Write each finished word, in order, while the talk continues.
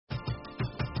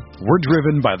We're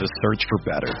driven by the search for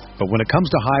better. But when it comes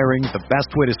to hiring, the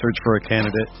best way to search for a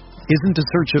candidate isn't to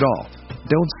search at all.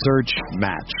 Don't search,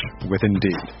 match with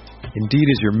Indeed. Indeed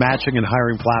is your matching and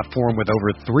hiring platform with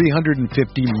over 350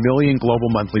 million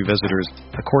global monthly visitors,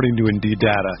 according to Indeed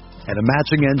data, and a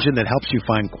matching engine that helps you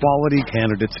find quality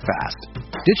candidates fast.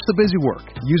 Ditch the busy work.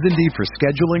 Use Indeed for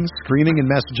scheduling, screening, and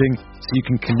messaging so you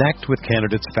can connect with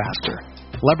candidates faster.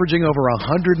 Leveraging over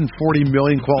 140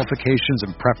 million qualifications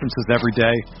and preferences every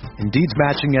day, Indeed's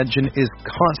matching engine is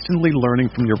constantly learning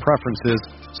from your preferences,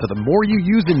 so the more you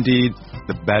use Indeed,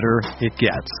 the better it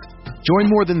gets.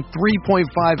 Join more than 3.5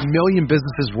 million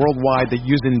businesses worldwide that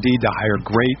use Indeed to hire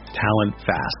great talent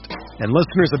fast. And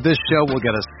listeners of this show will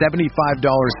get a $75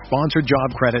 sponsored job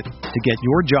credit to get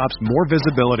your jobs more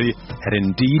visibility at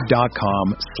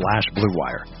Indeed.com/Blue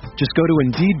Wire. Just go to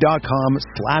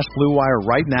Indeed.com/Blue Wire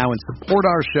right now and support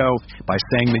our show by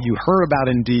saying that you heard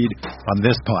about Indeed on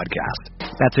this podcast.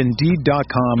 That's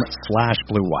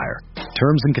Indeed.com/Blue Wire.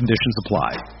 Terms and conditions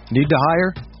apply. Need to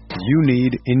hire? You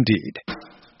need Indeed.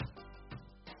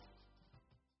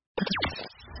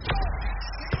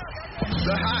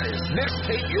 The hottest Knicks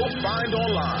tape you'll find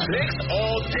online. Knicks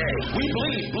all day. We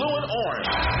bleed blue and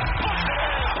orange.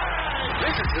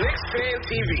 This is Knicks Fan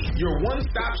TV, your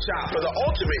one-stop shop for the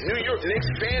ultimate New York Knicks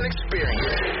fan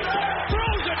experience.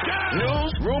 News,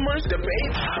 rumors,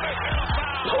 debates,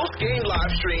 post-game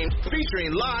live streams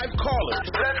featuring live callers.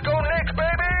 Let's go Knicks,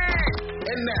 baby!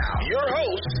 And now, your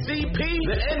host, CP,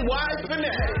 the NY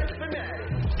Fanatic.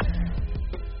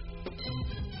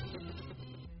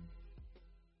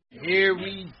 Here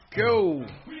we go.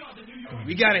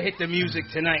 We got to hit the music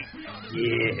tonight.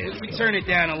 Yeah. We turn it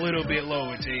down a little bit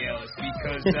lower, JLs,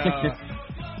 because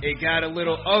it got a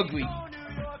little ugly.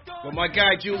 But my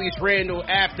guy Julius Randle,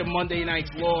 after Monday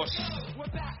night's loss,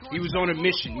 he was on a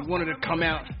mission. He wanted to come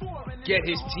out, get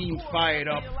his team fired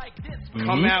up,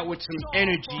 come out with some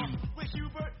energy,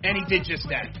 and he did just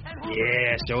that.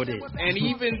 Yeah, sure did. And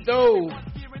even though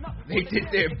they did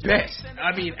their best,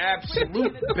 I mean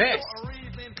absolute best,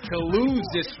 to lose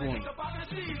this one,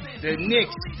 the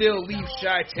Knicks still leave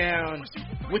Chi-Town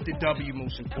with the W,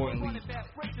 most importantly.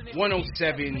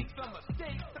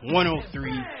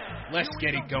 107-103. Let's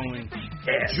get it going.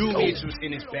 Julius was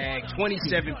in his bag.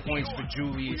 27 points for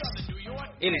Julius.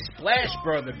 In his Splash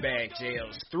Brother bag,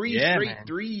 JLs. Three straight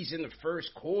threes in the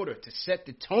first quarter to set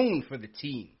the tone for the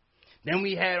team. Then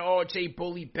we had R.J.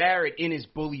 Bully Barrett in his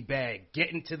bully bag,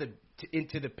 getting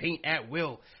into the paint at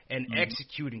will and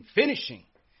executing, finishing.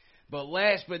 But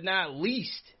last but not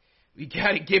least, we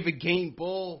got to give a game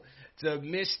ball to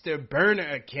Mr. Burner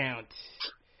account,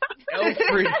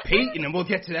 Elfrid Payton, and we'll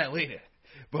get to that later.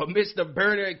 But Mr.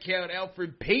 Burner account,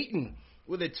 Elfrid Payton,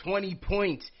 with a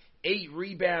 20-point,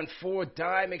 8-rebound,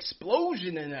 4-dime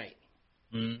explosion tonight.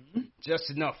 Just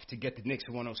enough to get the Knicks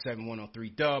a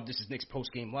 107-103 dub. This is Knicks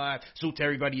Postgame Live. Salute to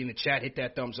everybody in the chat. Hit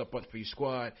that thumbs up button for your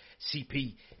squad.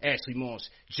 CP, Ashley Moss,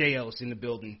 JL is in the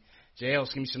building. JL,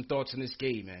 give me some thoughts on this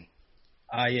game, man.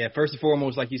 Yeah, first and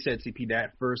foremost, like you said, CP,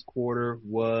 that first quarter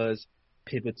was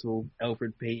pivotal.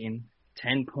 Elfrid Payton,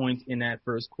 10 points in that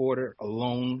first quarter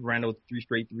alone. Randall, 3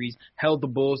 straight threes. Held the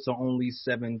Bulls to only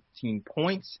 17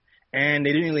 points. And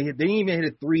they didn't even hit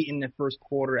a 3 in the first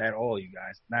quarter at all, you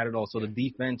guys. Not at all. So the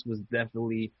defense was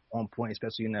definitely on point,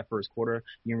 especially in that first quarter.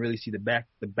 You didn't really see the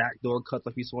backdoor cuts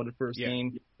like we saw in the first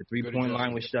game. The 3-point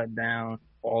line was shut down.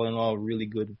 All in all, really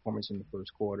good performance in the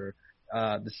first quarter.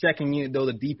 The second unit, though,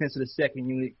 the defense of the second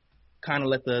unit kind of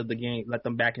let them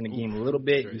back in the game a little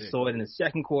bit. You saw it in the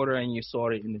second quarter, and you saw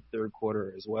it in the third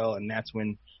quarter as well, and that's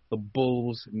when the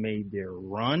Bulls made their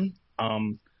run.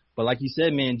 But like you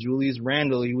said, man, Julius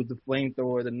Randle, he was the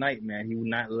flamethrower of the night, man. He would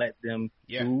not let them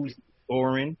lose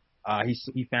scoring.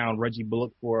 He found Reggie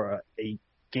Bullock for a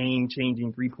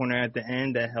game-changing three-pointer at the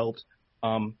end that helped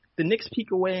the Knicks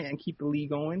peek away and keep the lead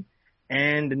going.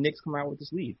 And the Knicks come out with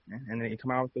this lead, man, and they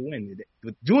come out with the win.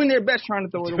 They're doing their best trying to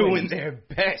throw it away. Doing their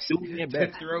best to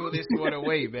throw this one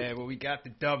away, man. But we got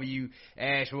the W.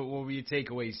 Ash, what were your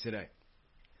takeaways today?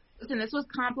 Listen, this was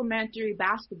complimentary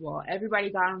basketball.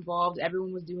 Everybody got involved.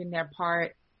 Everyone was doing their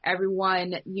part.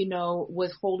 Everyone,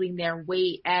 was holding their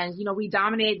weight. And, we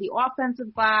dominated the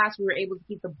offensive glass. We were able to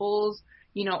keep the Bulls,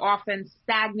 offense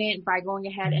stagnant by going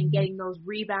ahead and getting those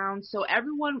rebounds. So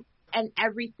everyone and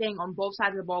everything on both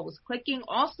sides of the ball was clicking.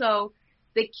 Also,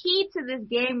 the key to this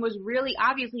game was really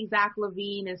obviously Zach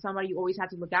LaVine is somebody you always have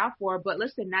to look out for. But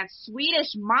listen, that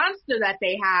Swedish monster that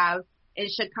they have in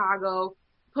Chicago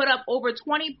put up over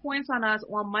 20 points on us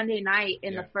on Monday night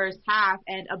in the first half.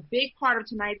 And a big part of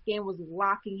tonight's game was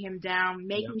locking him down,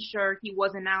 making sure he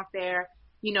wasn't out there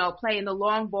playing the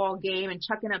long ball game and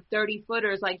chucking up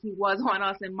 30-footers like he was on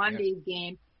us in Monday's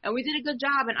game. And we did a good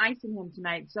job in icing him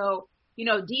tonight. So,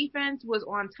 defense was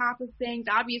on top of things.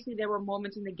 Obviously, there were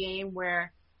moments in the game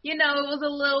where, it was a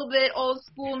little bit old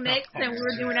school Knicks and we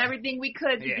were doing everything we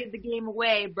could to give the game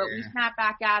away, but we snapped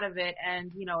back out of it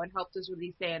and, it helped us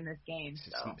really stay in this game.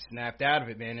 So. Snapped out of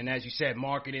it, man. And as you said,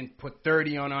 Marketing put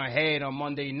 30 on our head on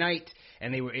Monday night,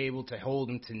 and they were able to hold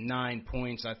them to 9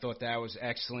 points. I thought that was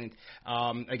excellent.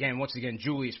 Once again,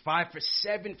 Julius, 5 for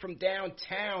 7 from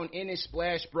downtown in his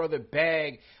Splash Brother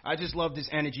bag. I just loved his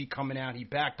energy coming out. He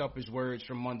backed up his words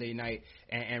from Monday night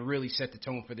and really set the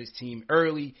tone for this team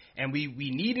early. And we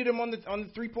needed him on the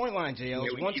 3-point line, JL.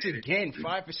 Once again,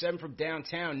 5 for 7 from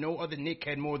downtown. No other Knick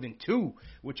had more than 2,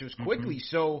 which was quickly.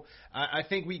 So I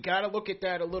think we got to look at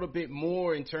that a little bit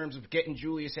more in terms of getting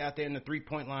Julius out there in the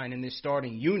 3-point line in this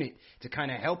starting unit to kind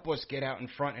of help us get out in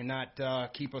front and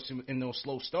not keep us in those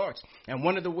slow starts. And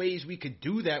one of the ways we could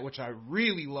do that, which I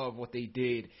really love what they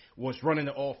did, was running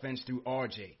the offense through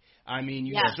RJ. I mean,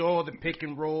 you saw the pick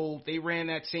and roll. They ran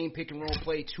that same pick and roll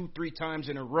play 2-3 times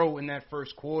in a row in that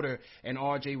first quarter, and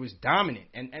RJ was dominant.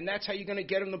 And that's how you're going to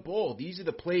get him the ball. These are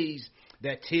the plays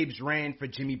that Tibbs ran for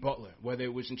Jimmy Butler, whether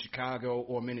it was in Chicago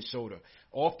or Minnesota.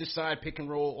 Off the side pick and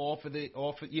roll, off of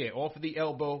the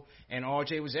elbow, and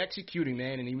RJ was executing,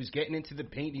 man, and he was getting into the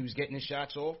paint, he was getting his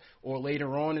shots off, or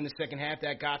later on in the second half,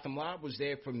 that Gotham lob was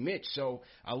there for Mitch. So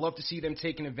I love to see them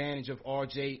taking advantage of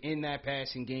RJ in that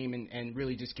passing game and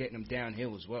really just getting him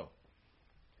downhill as well.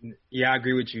 Yeah, I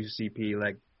agree with you, CP.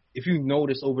 Like, if you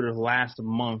notice over the last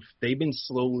month, they've been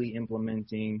slowly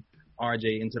implementing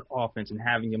RJ into the offense and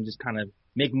having him just kind of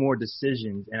make more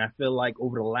decisions. And I feel like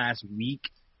over the last week,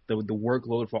 the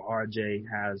workload for RJ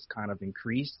has kind of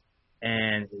increased,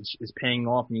 and it's paying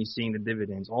off, and you're seeing the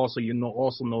dividends. Also,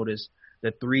 also notice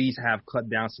the threes have cut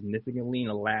down significantly in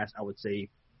the last, I would say,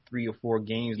 3 or 4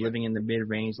 games, living in the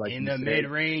mid-range. Like in the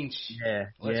mid-range.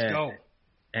 Let's go.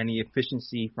 And the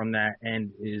efficiency from that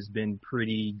end has been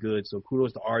pretty good. So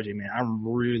kudos to RJ, man. I'm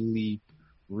really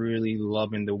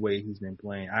loving the way he's been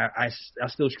playing. I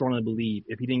still strongly believe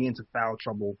if he didn't get into foul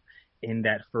trouble in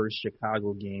that first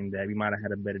Chicago game, that we might have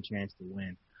had a better chance to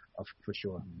win, for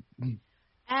sure.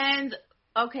 And,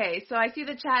 okay, so I see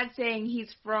the chat saying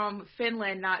he's from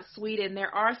Finland, not Sweden.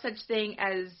 There are such thing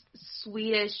as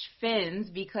Swedish Finns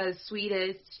because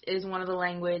Swedish is one of the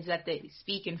languages that they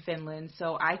speak in Finland.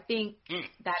 So I think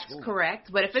that's correct.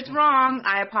 But if it's wrong,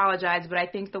 I apologize. But I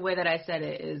think the way that I said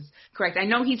it is correct. I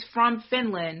know he's from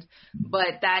Finland,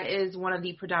 but that is one of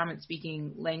the predominant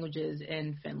speaking languages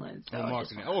in Finland. So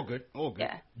all good.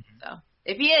 Yeah. So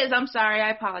if he is, I'm sorry.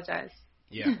 I apologize.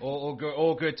 Yeah,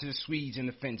 all good to the Swedes and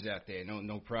the Finns out there.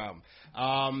 No problem.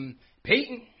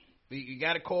 Peyton, you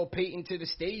got to call Peyton to the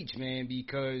stage, man,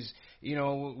 because,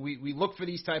 we look for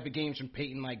these type of games from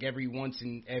Peyton like every once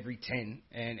in every 10,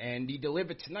 and he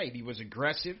delivered tonight. He was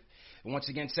aggressive. And once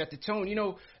again, set the tone.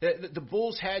 The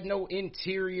Bulls had no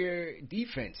interior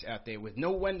defense out there. With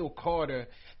no Wendell Carter,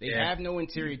 they have no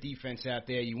interior defense out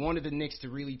there. You wanted the Knicks to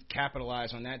really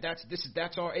capitalize on that.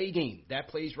 That's our A game. That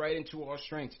plays right into our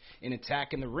strengths in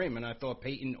attacking the rim. And I thought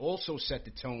Peyton also set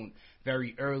the tone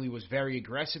very early, was very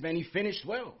aggressive, and he finished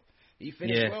well. He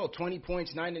finished well, 20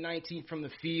 points, 9 to 19 from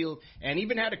the field, and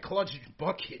even had a clutch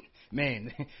bucket,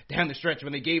 man, down the stretch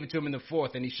when they gave it to him in the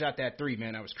fourth, and he shot that 3,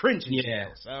 man. I was cringing. Yeah.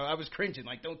 So I was cringing.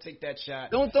 Like, don't take that shot.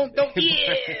 Don't. When he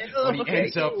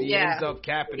ends up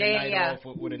capping the night off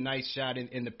with a nice shot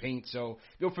in the paint. So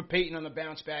go for Peyton on the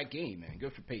bounce-back game, man. Go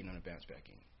for Peyton on the bounce-back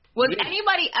game. Was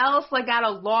anybody else, at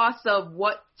a loss of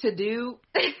what to do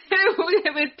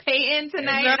with Peyton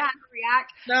tonight and how to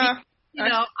react?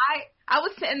 No. I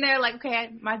was sitting there like, okay,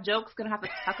 my joke's going to have to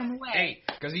tuck him away. Hey,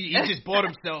 because he just bought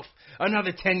himself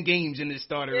another 10 games in his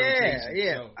starter rotation.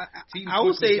 Yeah. So I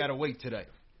will say, got to wait today.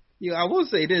 Yeah, I will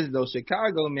say this, though.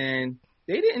 Chicago, man,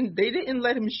 they didn't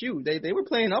let him shoot. They were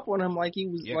playing up on him like he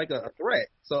was like a threat.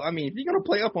 So, I mean, if you're going to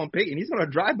play up on Peyton, he's going to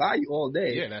drive by you all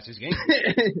day. Yeah, that's his game.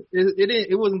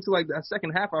 It wasn't until, the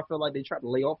second half I felt like they tried to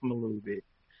lay off him a little bit.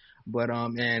 But,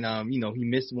 he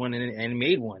missed one and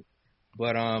made one.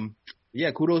 But,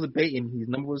 yeah, kudos to Peyton. His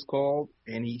number was called,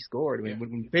 and he scored. I mean,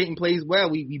 when Peyton plays well,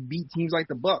 we beat teams like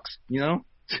the Bucks, Yeah,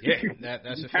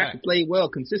 that's a fact. Have to play well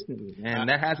consistently, and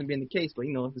that hasn't been the case. But,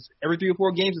 if it's every 3 or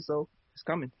 4 games or so, it's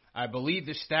coming. I believe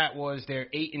the stat was they're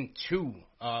 8-2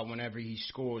 whenever he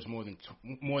scores more than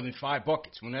 5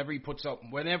 buckets. Whenever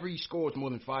he scores more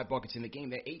than 5 buckets in the game,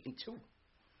 they're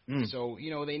 8-2. So,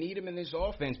 they need him in this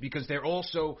offense because they're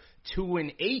also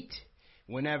 2-8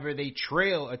 whenever they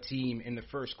trail a team in the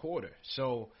first quarter.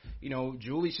 So,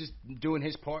 Julius is doing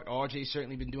his part. RJ's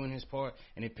certainly been doing his part.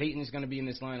 And if Peyton is going to be in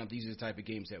this lineup, these are the type of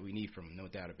games that we need from him, no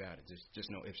doubt about it. There's just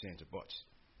no ifs, ands, or buts.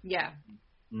 Yeah.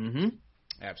 Mm-hmm.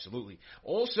 Absolutely.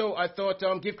 Also, I thought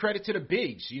give credit to the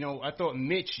bigs. I thought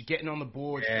Mitch getting on the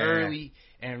board early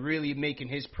and really making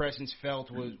his presence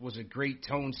felt was a great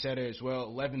tone setter as well.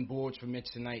 11 boards for Mitch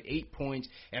tonight, 8 points.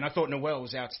 And I thought Noel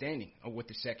was outstanding with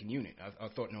the second unit. I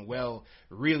thought Noel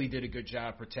really did a good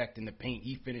job protecting the paint.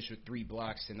 He finished with 3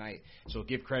 blocks tonight. So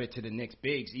give credit to the Knicks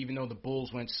bigs. Even though the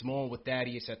Bulls went small with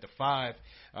Thaddeus at the 5,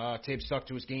 Tibbs stuck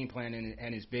to his game plan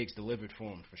and his bigs delivered for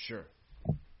him for sure.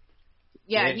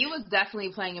 Yeah, he was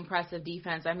definitely playing impressive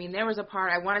defense. I mean, there was a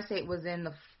part, I want to say it was in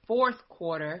the fourth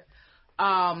quarter,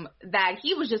 that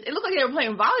he was it looked like they were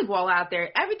playing volleyball out there.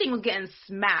 Everything was getting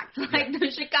smacked.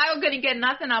 Chicago couldn't get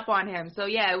nothing up on him. So,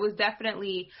 yeah, it was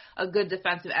definitely a good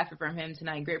defensive effort from him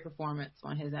tonight. Great performance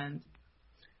on his end.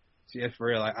 Yeah, for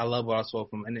real. I love what I saw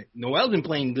from him. And Noel's been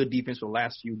playing good defense for the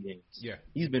last few games. Yeah.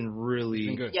 He's been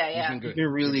really good. Yeah. He's been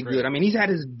really good. I mean, he's had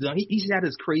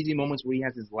his crazy moments where he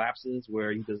has his lapses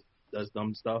where he does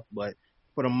dumb stuff, but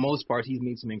for the most part, he's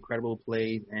made some incredible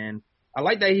plays, and I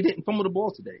like that he didn't fumble the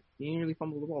ball today. He didn't really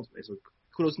fumble the ball today, so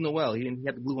kudos to Noel. He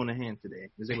had the glue on the hand today.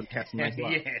 He was able to catch some nice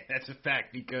blocks. Yeah, that's a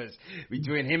fact, because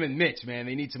between him and Mitch, man,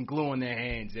 they need some glue on their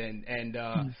hands, and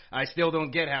I still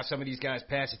don't get how some of these guys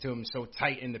pass it to him so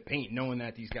tight in the paint, knowing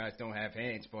that these guys don't have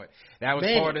hands, but that was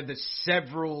part of the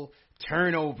several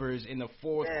turnovers in the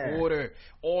fourth quarter.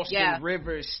 Austin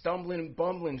Rivers stumbling and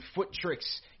bumbling, foot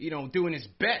tricks, doing his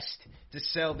best to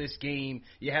sell this game.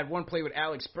 You had one play with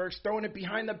Alex Burks throwing it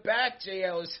behind the back,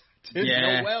 JL, to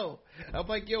Noel. I'm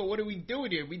like, yo, what are we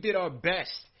doing here? We did our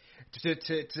best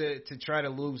to try to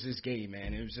lose this game,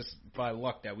 man. It was just by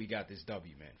luck that we got this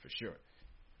W, man, for sure.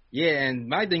 Yeah, and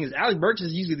my thing is, Alex Burks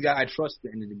is usually the guy I trust at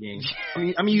the end of the game. I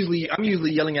mean, I'm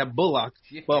usually yelling at Bullock,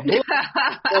 but Bullock,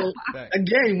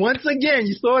 once again,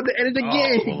 you saw at the end of the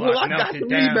game, Bullock got the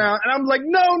rebound, and I'm like,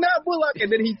 no, not Bullock, and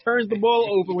then he turns the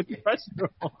ball over with the pressure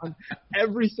on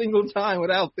every single time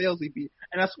without fail, CP.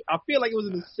 And I feel like it was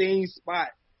in the same spot.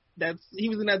 He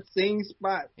was in that same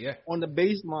spot on the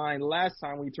baseline last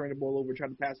time we turned the ball over,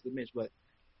 tried to pass it to Mitch, but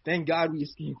thank God we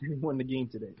escaped and won the game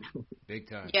today. Big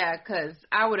time. Yeah, because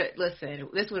I would have,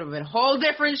 this would have been a whole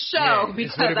different show. Yeah,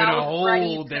 this would have been a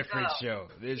whole different show.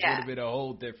 This would have been a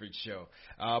whole different show.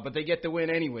 But they get the win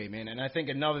anyway, man. And I think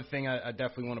another thing I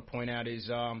definitely want to point out is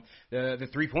the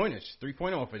three-pointers.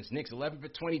 Three-point offense. Knicks 11 for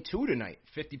 22 tonight,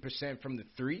 50% from the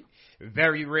three.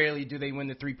 Very rarely do they win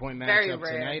the three-point matchup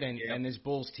tonight. And this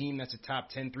Bulls team, that's a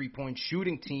top 10 three-point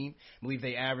shooting team. I believe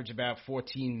they average about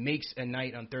 14 makes a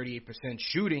night on 38%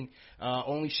 shooting.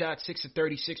 Only shot 6 of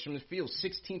 36 from the field,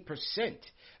 16%.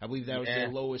 I believe that was their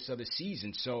lowest of the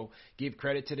season. So give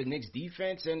credit to the Knicks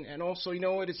defense, and also, you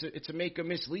know what, it's a make or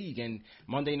miss league. And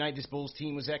Monday night, this Bulls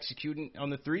team was executing on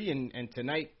the three, and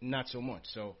tonight, not so much.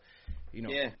 So,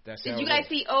 that's Did you guys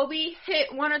see Obi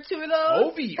hit one or two of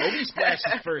those? Obi splashed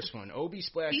his first one. Obi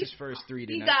splashed his first three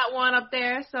tonight. He got one up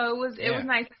there, so it was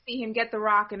nice to see him get the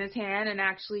rock in his hand and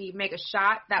actually make a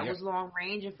shot that was long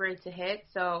range and for it to hit.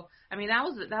 So, I mean, that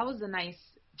was a nice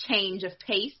change of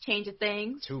pace, change of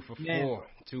things. 2 for 4.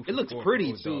 It looks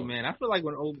pretty too, man. I feel like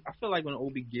when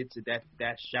Obi gets it,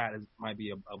 that shot might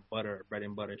be a bread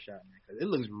and butter shot, man. Because it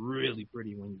looks really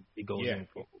pretty when it goes in.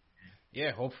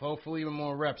 Yeah, hopefully with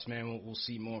more reps, man, we'll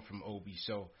see more from Obi.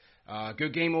 So,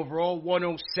 good game overall,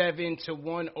 107 to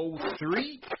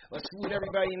 103. Let's salute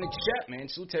everybody in the chat, man.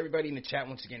 Salute to everybody in the chat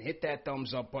once again. Hit that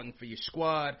thumbs up button for your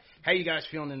squad. How you guys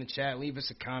feeling in the chat? Leave us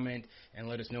a comment and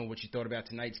let us know what you thought about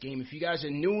tonight's game. If you guys are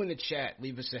new in the chat,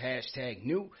 leave us a hashtag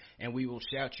new, and we will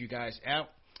shout you guys out.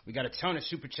 We got a ton of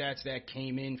super chats that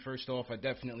came in. First off, I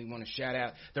definitely want to shout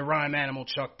out the Rhyme Animal,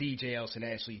 Chuck D, J. Elson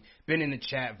Ashley. Been in the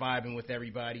chat, vibing with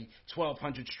everybody.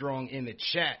 1,200 strong in the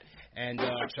chat. And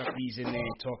Chuck D's in there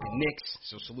talking Knicks.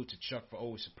 So salute to Chuck for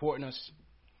always supporting us.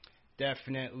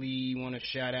 Definitely want to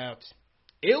shout out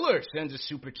Iller sends a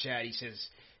super chat. He says,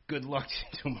 good luck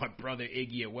to my brother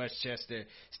Iggy at Westchester.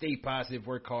 Stay positive,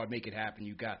 work hard, make it happen.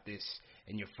 You got this,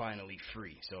 and you're finally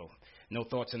free. So no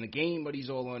thoughts on the game, but he's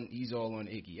all on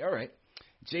Iggy. All right.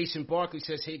 Jason Barkley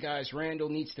says, hey, guys, Randall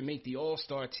needs to make the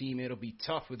All-Star team. It'll be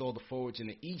tough with all the forwards in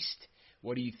the East.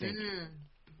 What do you think?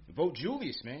 Vote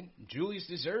Julius, man. Julius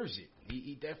deserves it.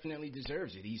 He definitely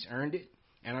deserves it. He's earned it,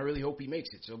 and I really hope he makes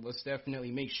it. So let's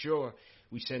definitely make sure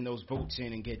we send those votes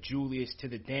in and get Julius to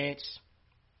the dance.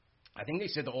 I think they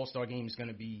said the All-Star game is going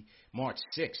to be March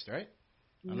 6th, right?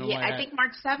 I think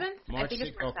March 7th. I think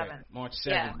it's March 7th. March 7th.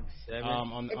 Yeah.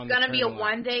 It's going to be a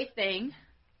one-day thing.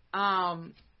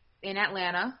 in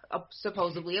Atlanta,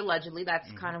 supposedly, allegedly.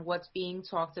 That's kind of what's being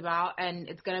talked about. And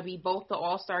it's going to be both the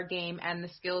All-Star game and the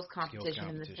skills competition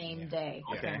in the same day.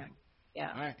 Okay.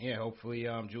 Yeah. All right. Yeah, hopefully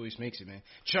Julius makes it, man.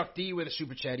 Chuck D with a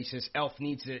super chat. He says, Elf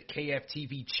needs a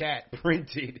KFTV chat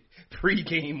printed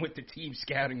pregame with the team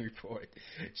scouting report.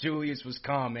 Julius was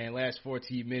calm, man. Last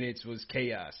 14 minutes was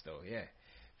chaos, though. Yeah,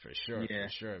 for sure. Yeah.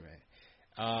 For sure, man.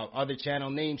 Other channel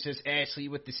name says Ashley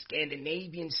with the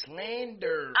Scandinavian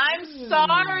slander. I'm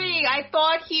sorry. I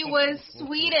thought he was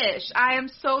Swedish. I am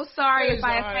so sorry if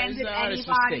I offended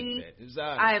anybody.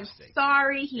 I am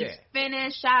sorry. He's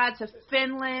Finnish. Shout out to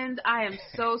Finland. I am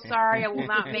so sorry. I will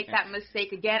not make that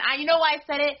mistake again. You know why I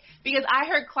said it? Because I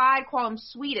heard Clyde call him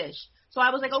Swedish. So I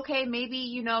was like, okay,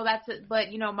 maybe, that's it. But,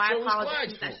 my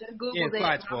apologies. I should have Googled it.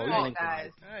 Clyde's fault.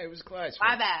 Guys. All right, it was Clyde's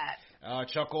fault. My bad.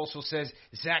 Chuck also says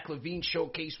Zach LaVine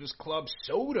showcase was Club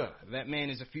Soda. That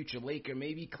man is a future Laker,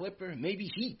 maybe Clipper,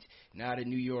 maybe Heat. Not a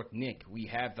New York Knick. We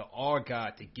have the R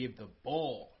God to give the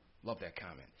ball. Love that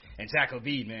comment. And Zach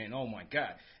LaVine, man, oh my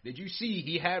God. Did you see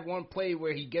he had one play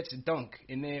where he gets a dunk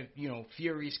in their,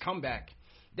 furious comeback.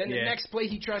 Then the next play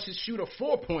he tries to shoot a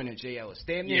 4-pointer, J. Ellis.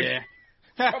 Damn near.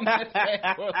 From that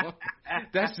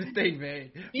That's the thing,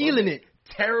 man. Feeling it.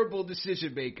 Terrible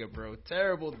decision maker, bro.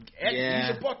 Terrible. Yeah.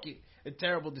 He's a bucket. A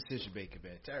terrible decision maker,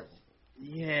 man. Terrible.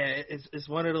 Yeah, it's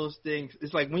one of those things.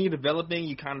 It's like when you're developing,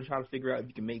 you kind of try to figure out if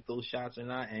you can make those shots or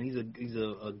not. And he's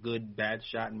a good bad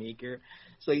shot maker.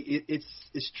 So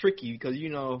it's tricky because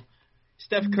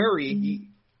Steph Curry.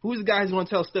 Who's the guy who's going to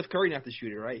tell Steph Curry not to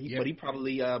shoot it, right? But he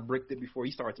probably bricked it before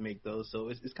he started to make those. So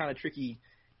it's kind of tricky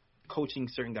coaching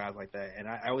certain guys like that. And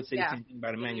I would say the same thing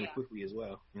about Emmanuel Quickly as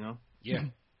well. Yeah.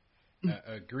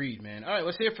 Agreed, man. All right,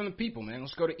 let's hear from the people, man.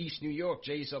 Let's go to East New York.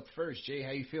 Jay's up first. Jay,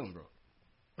 how you feeling, bro?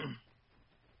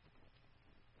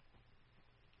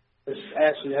 It's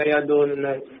Ashley. How y'all doing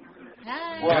tonight?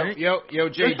 Hi. Well, yo,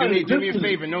 Jay, do me a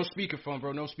favor. No speakerphone,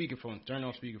 bro. No speakerphone. Turn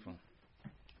off speakerphone.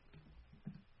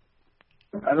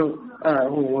 I don't. All right,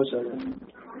 hold on 1 second.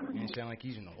 Man, sound like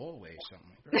he's in the hallway or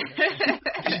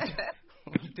something.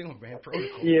 What you doing, man?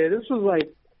 Protocol. Yeah, this was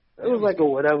like. It was like a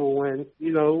whatever win.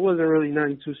 It wasn't really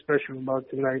nothing too special about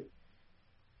tonight.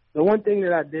 The one thing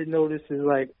that I did notice is,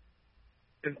 like,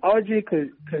 if RJ could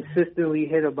consistently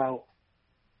hit about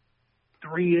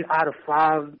 3 out of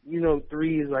 5,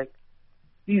 threes, like,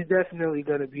 he's definitely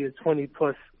going to be a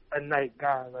 20-plus a night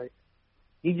guy. Like,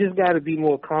 he just got to be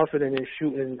more confident in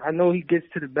shooting. I know he gets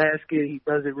to the basket. He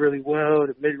does it really well.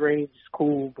 The mid-range is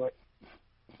cool, but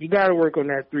you got to work on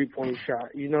that three-point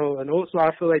shot, And also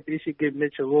I feel like they should get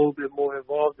Mitch a little bit more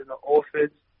involved in the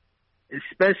offense,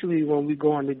 especially when we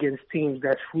going against teams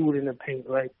that's fluid in the paint.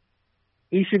 Like,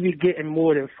 he should be getting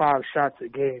more than 5 shots a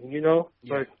game, Yeah.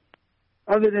 But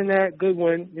other than that, good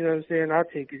win. You know what I'm saying? I'll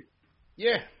take it.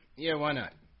 Yeah, why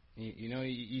not?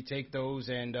 You take those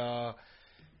and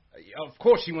of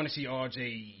course you want to see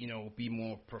RJ, be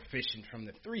more proficient from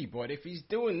the 3, but if he's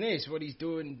doing this, what he's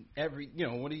doing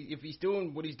if he's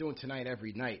doing what he's doing tonight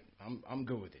every night, I'm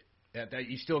good with it. That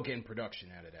you're still getting production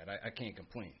out of that. I can't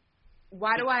complain.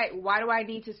 Why do I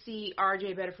need to see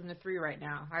RJ better from the 3 right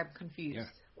now? I'm confused. Yeah.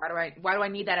 Why do I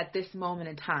need that at this moment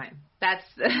in time? That's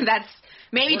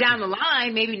maybe down the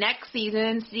line, maybe next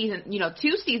season,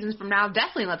 2 seasons from now,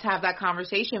 definitely let's have that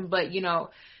conversation. But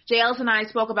JLs and I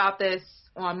spoke about this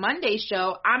on Monday's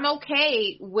show. I'm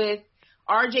okay with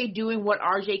RJ doing what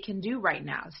RJ can do right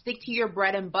now. Stick to your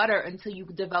bread and butter until you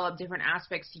develop different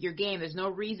aspects to your game. There's no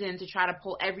reason to try to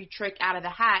pull every trick out of the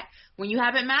hat when you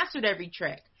haven't mastered every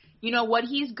trick. What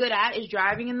he's good at is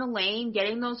driving in the lane,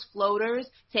 getting those floaters,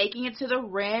 taking it to the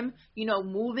rim,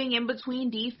 moving in between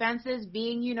defenses,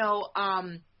 being,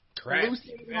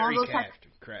 crafty, very crafty.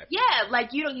 Yeah, like,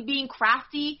 being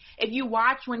crafty. If you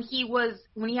watch when he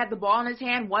had the ball in his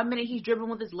hand, 1 minute he's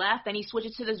dribbling with his left, then he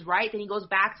switches to his right, then he goes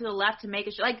back to the left to make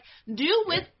it. Like, do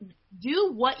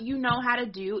what you know how to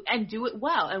do and do it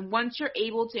well. And once you're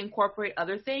able to incorporate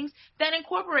other things, then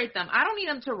incorporate them. I don't need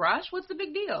them to rush. What's the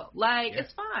big deal? Like,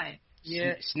 it's fine.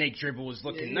 Yeah, snake dribble is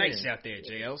looking nice out there,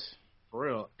 JLs. For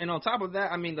real. And on top of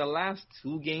that, the last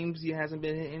 2 games he hasn't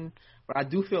been hitting, but I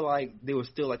do feel like there was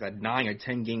still like a 9 or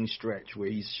 10 game stretch where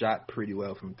he's shot pretty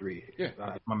well from 3. Yeah.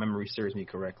 If my memory serves me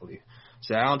correctly.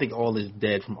 So I don't think all is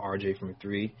dead from RJ from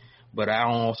 3, but I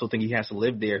don't also think he has to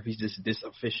live there if he's just this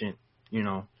efficient,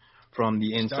 from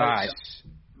the inside.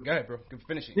 Go ahead, bro.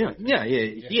 Finish it. Yeah.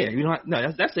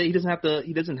 That's it. He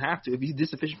doesn't have to. If he's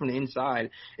this efficient from the inside,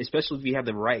 especially if you have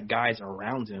the right guys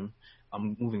around him,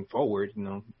 moving forward,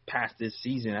 past this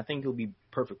season, I think he'll be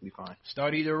perfectly fine.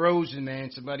 Study DeRozan, man.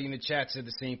 Somebody in the chat said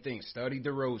the same thing. Study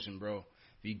DeRozan, bro.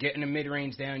 If you get in the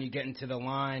mid-range down, you get into the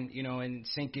line, and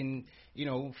sinking,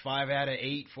 5 out of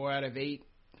 8, 4 out of 8,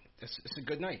 it's a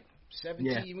good night.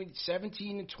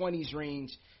 17 and 20s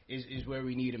range is where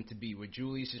we need him to be. With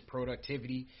Julius's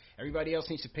productivity, everybody else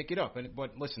needs to pick it up.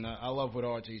 But listen, I love what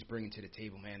RJ's bringing to the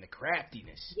table, man. The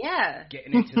craftiness. Yeah.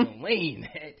 Getting into the lane.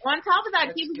 On top of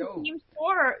that, he was the team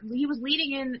scorer. He was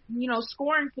leading in,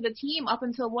 scoring for the team up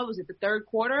until, what was it, the third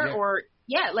quarter?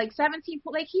 Yeah. Like 17,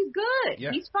 like he's good.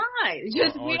 Yeah. He's fine.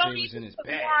 Just we don't need to put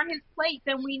more on his plate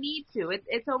than we need to.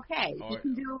 It's okay. He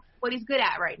can do what he's good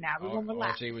at right now. We're gonna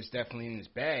relax. RJ was definitely in his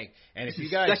bag. And it's if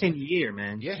you guys second year,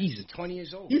 man. Yeah, Jesus. he's 20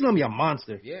 years old. He's gonna be a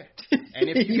monster. Yeah. And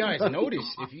if you guys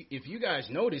notice, if you guys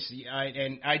notice,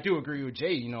 I do agree with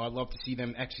Jay. I'd love to see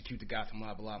them execute the Gotham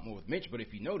Mob a lot more with Mitch. But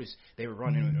if you notice, they were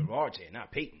running with RJ,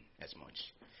 not Peyton as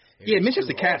much. Mitch has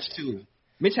to catch too.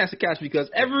 Mitch has to catch because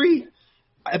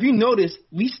if you notice,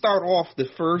 we start off the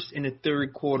first and the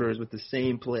third quarters with the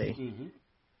same play. Mm-hmm.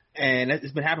 And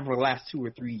it's been happening for the last 2 or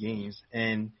 3 games.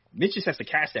 And Mitch just has to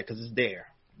catch that because it's there.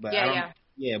 But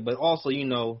but also,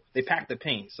 they pack the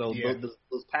paint. So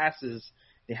those passes,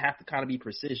 they have to kind of be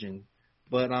precision.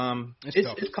 But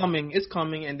it's coming. It's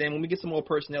coming. And then when we get some more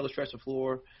personnel to stretch the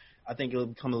floor, I think it'll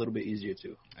become a little bit easier,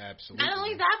 too. Absolutely. Not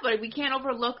only that, but we can't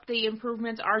overlook the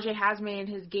improvements RJ has made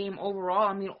in his game overall.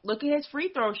 I mean, look at his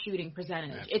free throw shooting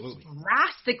percentage. Absolutely. It's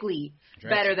drastically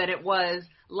better than it was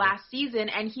last season.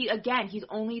 And he's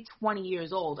only 20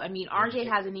 years old. I mean, RJ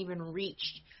hasn't even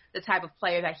reached the type of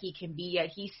player that he can be yet.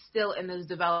 He's still in those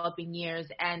developing years.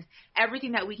 And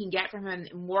everything that we can get from him,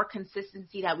 more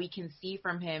consistency that we can see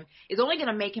from him, is only going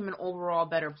to make him an overall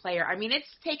better player. I mean, it's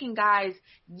taken guys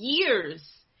years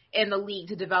in the league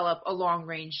to develop a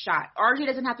long-range shot. RJ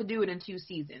doesn't have to do it in 2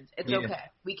 seasons. It's okay.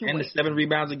 We can wait. And the 7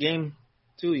 rebounds a game,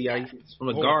 too. He's from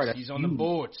the guard. He's on the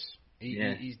boards.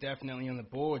 He's definitely on the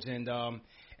boards. And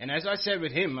as I said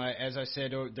with him, as I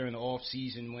said during the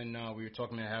off-season when we were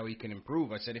talking about how he can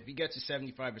improve, I said if he gets to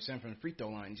 75% from the free throw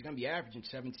line, he's going to be averaging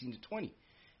 17 to 20.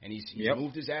 And he's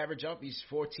moved his average up. He's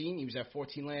 14. He was at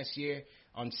 14 last year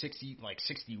on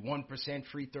 61%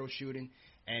 free throw shooting.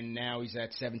 And now he's at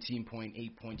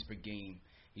 17.8 points per game.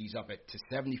 He's up to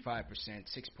 75%,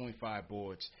 6.5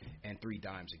 boards, and 3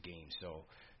 dimes a game. So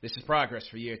this is progress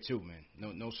for year 2, man.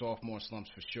 No sophomore slumps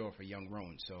for sure for young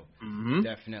Rowan. So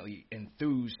definitely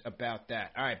enthused about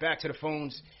that. All right, back to the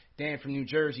phones. Dan from New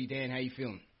Jersey. Dan, how you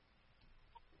feeling?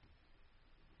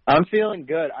 I'm feeling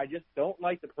good. I just don't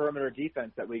like the perimeter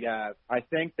defense that we have. I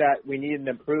think that we need an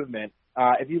improvement.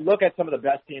 If you look at some of the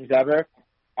best teams ever,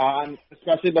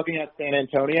 especially looking at San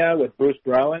Antonio with Bruce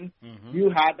Brown, you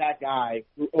had that guy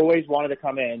who always wanted to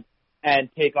come in and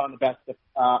take on the best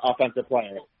offensive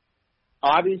player.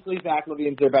 Obviously, Zach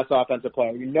LaVine's their best offensive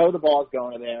player. You know the ball's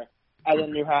going there. And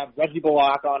then you have Reggie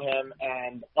Bullock on him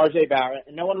and R.J. Barrett,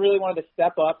 and no one really wanted to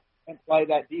step up and play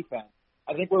that defense.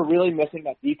 I think we're really missing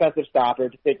that defensive stopper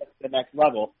to take us to the next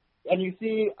level. And you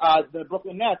see the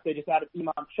Brooklyn Nets, they just added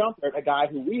Imam Shumpert, a guy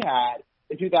who we had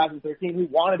in 2013 who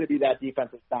wanted to be that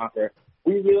defensive stopper.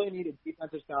 We really need a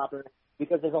defensive stopper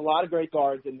because there's a lot of great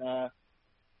guards in the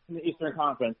Eastern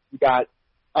Conference. You got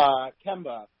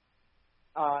Kemba.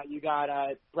 You got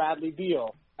Bradley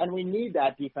Beal. And we need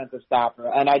that defensive stopper.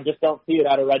 And I just don't see it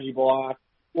out of Reggie Bullock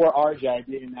or RJ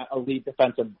being that elite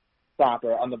defensive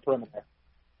stopper on the perimeter.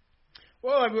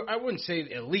 Well, I wouldn't say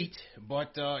elite,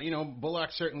 but,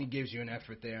 Bullock certainly gives you an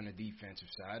effort there on the defensive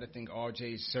side. I think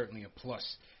RJ is certainly a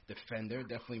plus defender.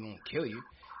 Definitely won't kill you.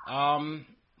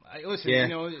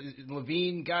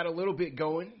 LaVine got a little bit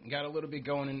going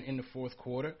in the fourth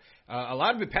quarter. A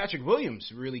lot of it, Patrick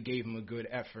Williams really gave him a good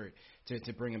effort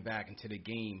to bring him back into the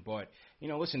game. But,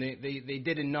 they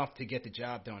did enough to get the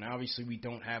job done. Obviously, we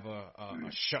don't have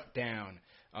a shutdown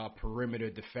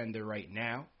perimeter defender right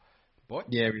now.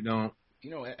 But yeah, we don't.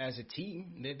 As a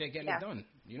team, they're getting it done.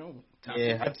 Top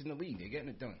defense in the league, they're getting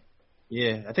it done.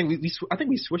 Yeah, I think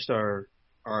we switched our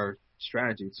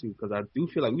strategy too, because I do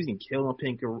feel like we was getting killed on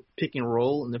pick and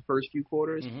roll in the first few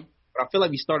quarters. But I feel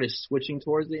like we started switching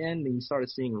towards the end, and you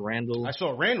started seeing Randall. I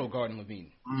saw Randall guarding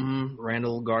LaVine.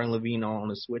 Randall guarding LaVine on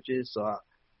the switches. So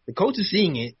the coach is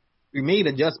seeing it. We made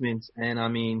adjustments, and I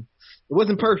mean, it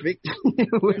wasn't perfect.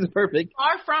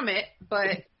 Far from it,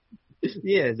 but.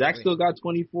 Yeah, Zach still got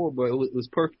 24, but it was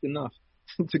perfect enough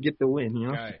to get the win,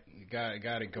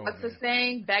 Got it going. What's the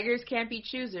saying? Beggars can't be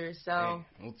choosers, so.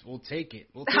 Hey, we'll take it.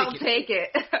 I'll take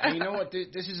it. And you know what?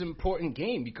 This is an important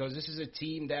game because this is a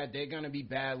team that they're going to be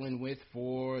battling with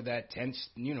for that 10th,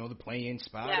 the play-in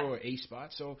spot or a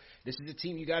spot. So this is a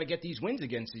team you got to get these wins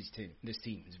against this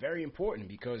team. It's very important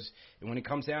because when it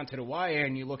comes down to the wire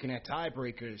and you're looking at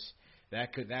tiebreakers,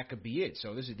 that could be it.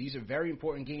 So these are very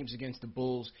important games against the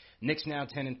Bulls. Knicks now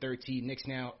 10-13. Knicks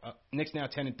now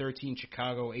 10-13.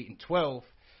 Chicago 8-12.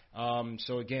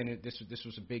 So again, this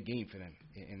was a big game for them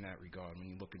in that regard when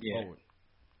you're looking forward.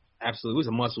 Absolutely, it was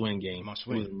a must-win game. It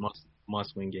was a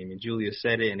must-win game, and Julius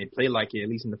said it, and they played like it. At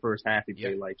least in the first half, they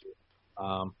played like it.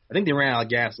 I think they ran out of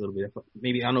gas a little bit.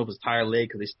 Maybe I don't know if it was tired leg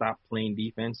because they stopped playing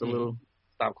defense a little,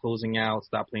 stopped closing out,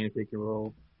 stopped playing pick and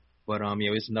roll. But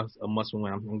it's a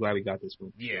must-win. I'm glad we got this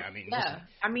one. Yeah,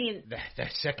 I mean,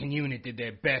 that second unit did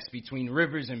their best between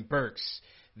Rivers and Burks.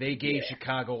 They gave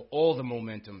Chicago all the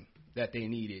momentum that they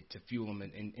needed to fuel them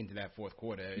into that fourth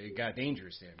quarter. It got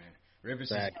dangerous there, man.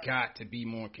 Rivers has got to be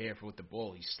more careful with the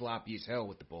ball. He's sloppy as hell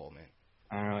with the ball,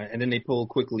 man. And then they pull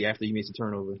quickly after he makes a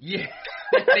turnover. Yeah,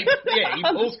 he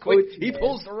pulls quick. He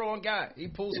pulls the wrong guy. He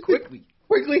pulls quickly.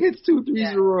 Quickly hits 2 threes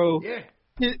in a row. Yeah.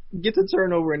 Gets a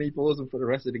turnover and he pulls them for the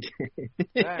rest of the game.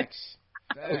 Facts.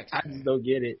 I just don't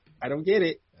get it. I don't get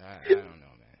it. I don't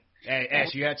know, man. Hey,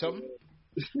 Ash, you had something?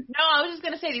 No, I was just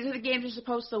going to say, these are the games you're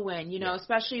supposed to win,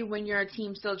 especially when you're a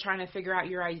team still trying to figure out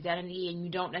your identity and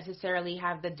you don't necessarily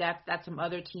have the depth that some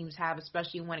other teams have,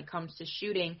 especially when it comes to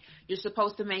shooting. You're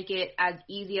supposed to make it as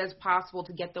easy as possible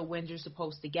to get the wins you're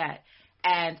supposed to get.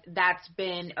 And that's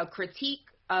been a critique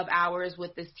of ours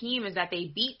with this team, is that they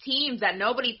beat teams that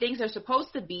nobody thinks they're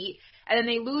supposed to beat, and then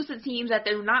they lose to teams that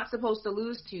they're not supposed to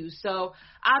lose to. So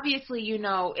obviously,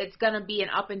 it's going to be an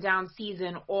up and down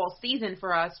season all season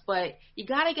for us, but you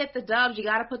got to get the dubs. You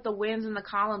got to put the wins in the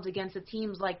columns against the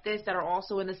teams like this that are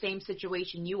also in the same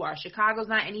situation you are. Chicago's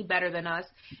not any better than us.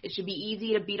 It should be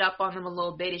easy to beat up on them a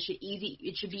little bit. It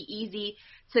should be easy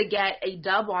to get a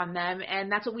dub on them, and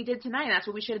that's what we did tonight. That's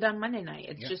what we should have done Monday night.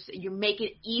 It's just you make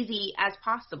it easy as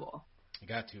possible. You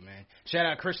got to, man. Shout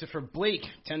out Christopher Blake,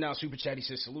 $10 super chat. He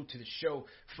says, salute to the show.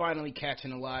 Finally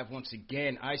catching alive once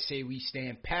again. I say we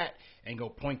stand pat and go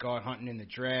point guard hunting in the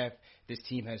draft. This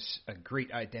team has a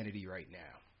great identity right now.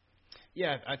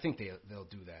 Yeah, I think they'll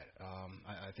do that.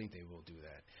 I think they will do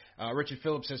that. Richard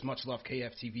Phillips says, much love,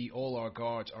 KFTV. All our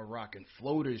guards are rocking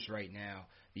floaters right now.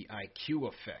 The IQ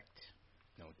effect.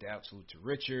 No doubt. Salute to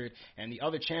Richard. And the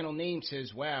other channel name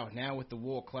says, wow, now with the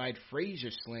Walt Clyde Frazier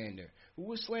slander. Who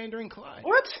was slandering Clyde?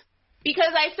 What?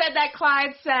 Because I said that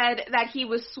Clyde said that he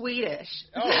was Swedish.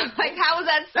 Oh. Like, how was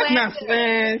that slander? That's not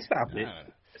slander. Stop it.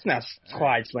 It's not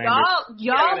Clyde slander.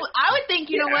 Y'all, I would think,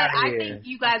 I think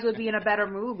you guys would be in a better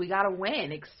mood. We got to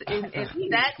win. Instead,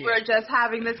 we're just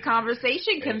having this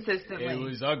conversation consistently. It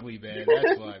was ugly, man.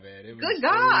 That's why, man. Good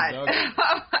God. It was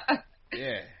ugly.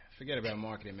 Yeah. Forget about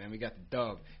marketing, man. We got the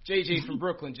dub. JJ from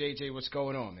Brooklyn. JJ, what's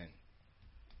going on, man?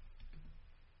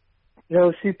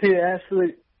 Yo, CP,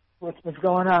 Ashley, what's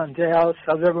going on? Jay House,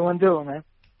 how's everyone doing, man?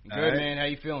 Good, man. How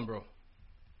you feeling, bro?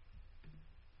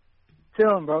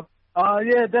 Chilling, bro.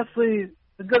 Yeah, definitely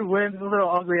a good win. A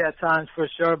little ugly at times for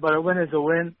sure, but a win is a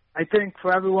win. I think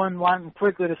for everyone wanting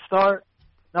quickly to start,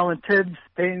 knowing Tibbs,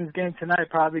 Payton's game tonight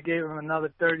probably gave him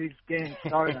another 30 game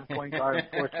start on point guard,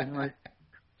 unfortunately.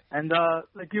 And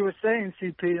like you were saying,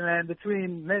 CP, man,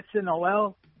 between Mitch and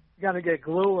Noel, you got to get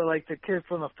glue, or like the kid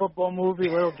from the football movie,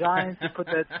 Little Giants, to put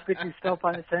that sticky stuff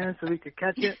on his hand so he could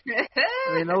catch it.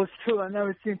 I mean, those two, I've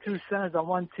never seen two centers on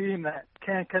one team that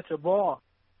can't catch a ball.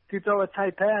 If you throw a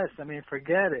tight pass, I mean,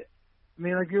 forget it. I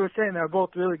mean, like you were saying, they're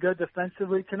both really good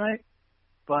defensively tonight,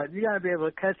 but you got to be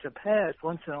able to catch a pass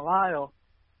once in a while,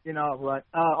 But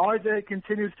RJ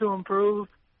continues to improve.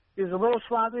 He was a little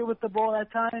sloppy with the ball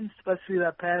at times, especially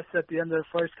that pass at the end of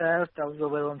the first half. That was a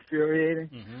little infuriating.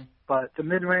 Mm-hmm. But the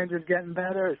mid-range is getting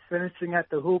better. His finishing at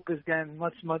the hoop is getting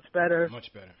much, much better.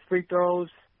 Much better. Free throws.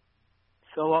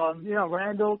 So,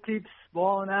 Randall keeps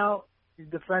balling out. He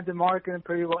defended Markkanen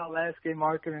pretty well last game.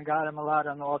 Markkanen got him a lot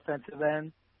on the offensive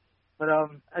end. But how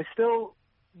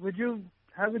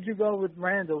would you go with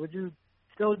Randall? Would you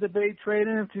still debate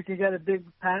trading if you can get a big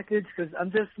package? Because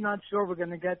I'm just not sure we're going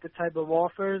to get the type of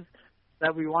offers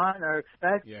that we want or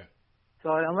expect. Yeah.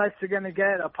 So unless you're going to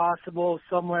get a possible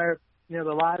somewhere, the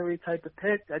lottery type of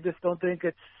pick, I just don't think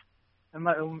it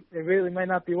really might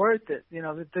not be worth it.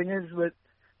 The thing is with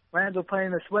Randall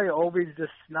playing this way, Obi's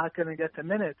just not going to get the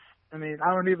minutes. I mean,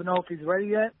 I don't even know if he's ready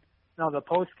yet. No, the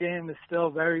post game is still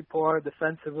very poor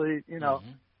defensively. Mm-hmm.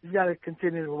 He's got to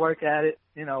continue to work at it,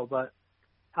 but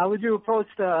how would you approach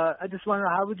I just want to know,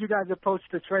 how would you guys approach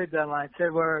the trade deadline? Say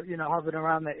we're, hovering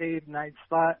around the 8th, 9th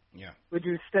spot. Yeah. Would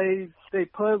you stay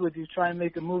put? Would you try and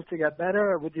make a move to get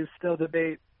better, or would you still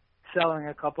debate selling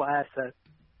a couple assets?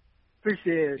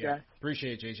 Appreciate it, guys.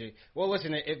 Appreciate it, JJ. Well,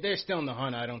 listen, if they're still in the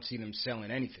hunt, I don't see them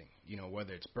selling anything. You know,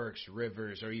 whether it's Burks,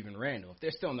 Rivers, or even Randall. If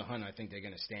they're still in the hunt, I think they're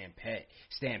going to stand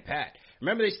pat.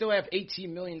 Remember, they still have $18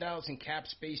 million in cap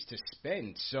space to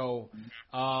spend. So,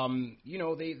 you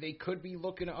know, they could be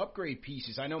looking to upgrade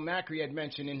pieces. I know Macri had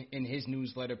mentioned in his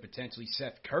newsletter potentially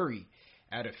Seth Curry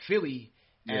out of Philly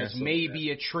as maybe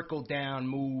a trickle-down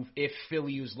move if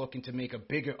Philly was looking to make a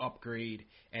bigger upgrade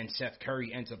and Seth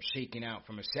Curry ends up shaking out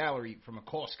from a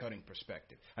cost-cutting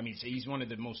perspective. I mean, he's one of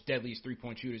the most deadliest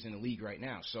three-point shooters in the league right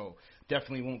now, so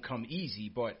definitely won't come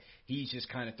easy, but he's just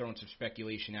kind of throwing some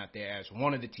speculation out there as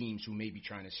one of the teams who may be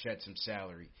trying to shed some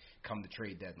salary come the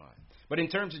trade deadline. But in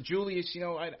terms of Julius, you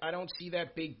know, I don't see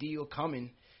that big deal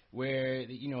coming where,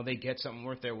 you know, they get something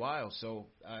worth their while. So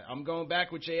I'm going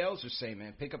back with JL's was saying,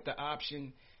 man. Pick up the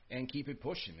option and keep it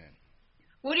pushing, man.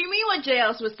 What do you mean what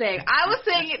JL's was saying? I was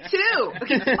saying it too.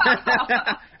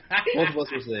 Both of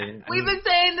us were saying. We've been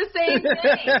saying the same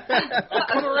thing. I've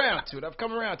come around to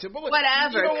it. But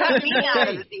whatever. Cut me out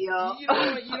of the deal. You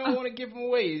don't want to give him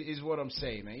away is what I'm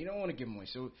saying, man. You don't want to give him away.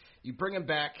 So you bring him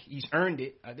back. He's earned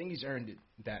it. I think he's earned it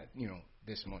that, you know,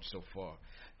 this much so far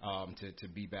to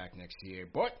be back next year.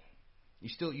 But you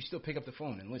still pick up the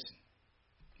phone and listen.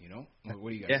 You know?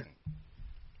 What do you guys think?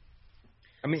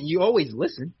 I mean, you always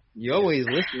listen.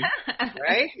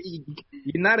 Right?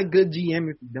 You're not a good GM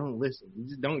if you don't listen. You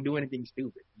just don't do anything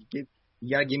stupid. You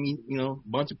got to give me, you know, a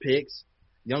bunch of picks,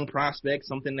 young prospects,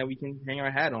 something that we can hang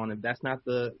our hat on. If that's not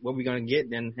what we're going to get,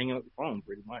 then hang up the phone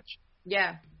pretty much.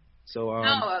 Yeah. So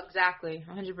no, exactly.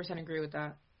 100% agree with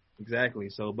that. Exactly.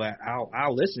 So, but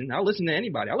I'll listen. I'll listen to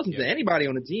anybody. I'll listen to anybody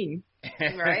on the team.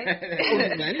 Right? I'll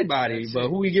listen to anybody, but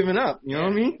who we giving up? You know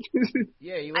what I mean?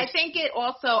 I think it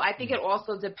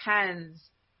also depends,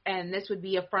 and this would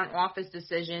be a front office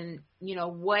decision. You know,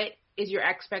 what is your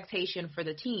expectation for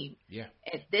the team? Yeah.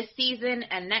 This season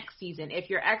and next season.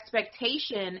 If your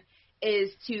expectation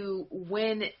is to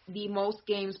win the most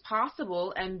games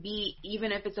possible and be,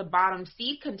 even if it's a bottom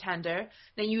seed contender,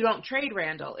 then you don't trade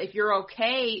Randall. If you're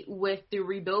okay with the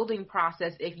rebuilding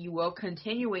process, if you will,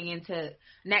 continuing into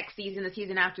next season, the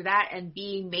season after that, and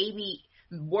being maybe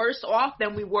worse off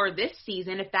than we were this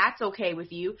season, if that's okay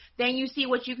with you, then you see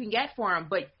what you can get for him.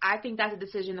 But I think that's a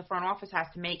decision the front office has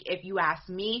to make. If you ask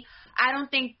me, I don't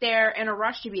think they're in a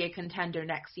rush to be a contender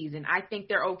next season. I think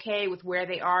they're okay with where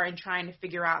they are and trying to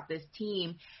figure out this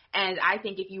team. And I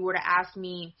think if you were to ask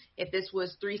me if this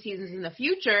was 3 seasons in the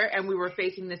future and we were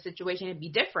facing this situation, it'd be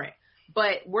different.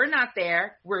 But we're not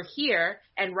there. We're here.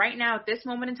 And right now, at this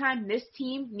moment in time, this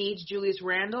team needs Julius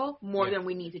Randle more than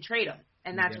we need to trade him.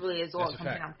 And that's really all it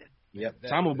comes down to. Yep.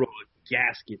 Tom will blow a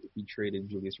gasket if he traded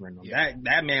Julius Randle. Yeah.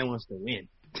 That man wants to win.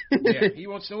 Yeah, he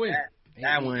wants to win.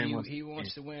 He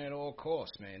wants to win at all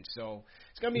costs, man. So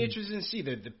it's going to be interesting to see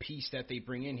the piece that they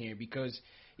bring in here, because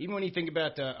even when you think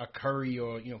about a Curry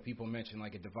or, you know, people mention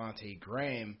like a Devontae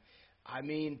Graham, I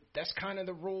mean, that's kind of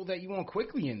the role that you want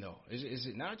quickly in, though. Is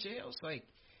it not, JL? It's like,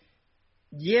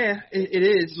 yeah, it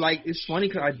is. Like, it's funny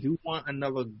because I do want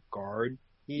another guard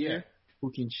here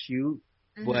who can shoot,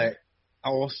 but I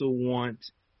also want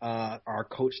our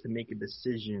coach to make a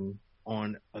decision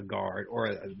on a guard,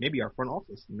 or maybe our front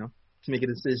office, you know, to make a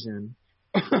decision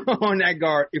on that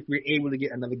guard if we're able to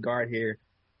get another guard here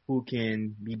who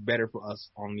can be better for us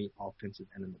on the offensive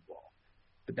end of the ball.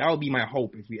 But that would be my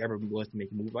hope if we ever was to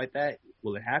make a move like that.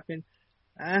 Will it happen?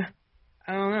 I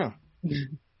don't know.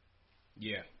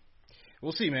 Yeah.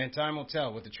 We'll see, man. Time will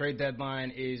tell. With the trade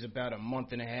deadline is about a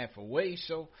month and a half away,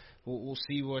 so we'll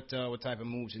see what type of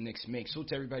moves the Knicks make. So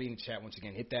to everybody in the chat, once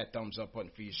again, hit that thumbs up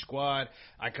button for your squad.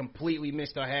 I completely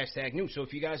missed our hashtag new, so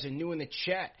if you guys are new in the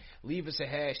chat, leave us a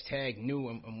hashtag new,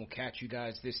 and we'll catch you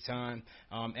guys this time.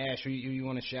 Ash, who you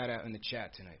want to shout out in the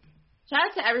chat tonight? Shout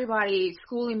out to everybody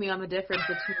schooling me on the difference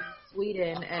between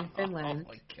Sweden and Finland.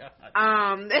 Oh,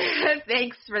 my God.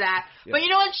 Thanks for that. Yeah. But you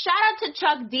know what? Shout out to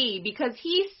Chuck D, because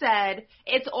he said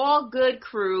it's all good,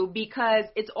 crew, because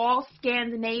it's all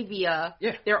Scandinavia.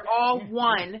 Yeah. They're all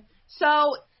one.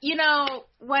 So, you know,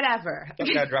 whatever.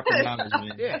 Just got to drop the knowledge,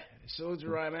 man. Yeah. Soldier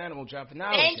Rhyme Animal dropping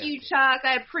knowledge. Thank you, Chuck.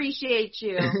 I appreciate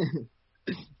you.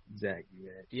 Exactly,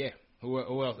 man. Yeah.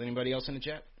 Who else? Anybody else in the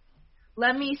chat?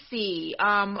 Let me see.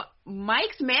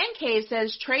 Mike's Man Cave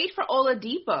says trade for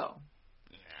Oladipo.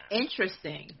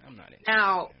 Interesting. I'm not interested.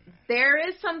 Now, there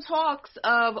is some talks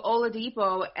of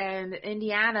Oladipo and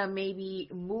Indiana maybe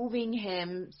moving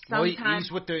him sometime.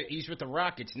 Well, he's with the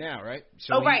Rockets now, right?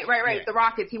 So right. Yeah. The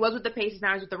Rockets. He was with the Pacers,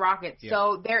 now he's with the Rockets. Yeah.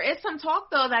 So there is some talk,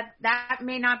 though, that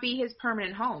may not be his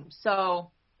permanent home.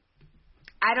 So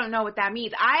I don't know what that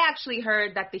means. I actually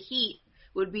heard that the Heat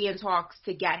would be in talks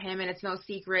to get him, and it's no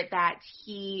secret that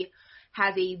he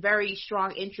has a very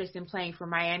strong interest in playing for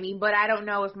Miami, but I don't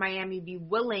know if Miami would be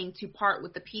willing to part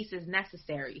with the pieces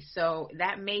necessary. So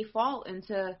that may fall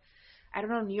into, I don't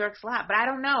know, New York's lap. But I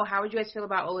don't know. How would you guys feel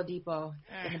about Oladipo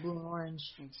in the blue and orange?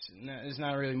 It's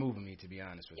not really moving me, to be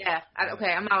honest with you. Yeah,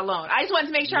 okay, I'm not alone. I just wanted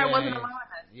to make sure I wasn't alone.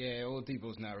 Yeah,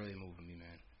 Oladipo's not really moving me,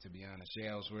 man, to be honest.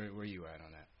 Jales, where you at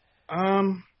on that?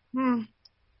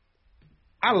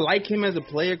 I like him as a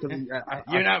player because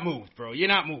you're not moved, bro. You're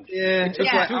not moved. Yeah, it took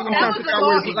you too long.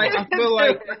 I feel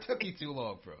like it took you too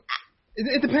long, bro.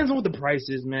 It depends on what the price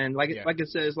is, man. Like it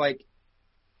says, like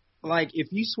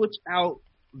if you switch out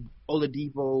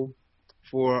Oladipo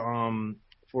for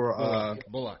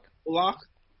Bullock,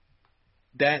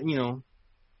 that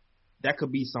that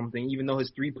could be something. Even though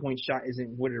his 3-point shot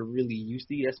isn't what it really used to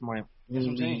be, that's my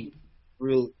only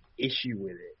real issue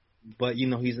with it. But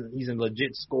he's a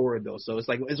legit scorer though, so it's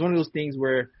one of those things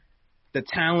where the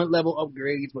talent level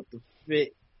upgrades, but the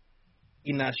fit,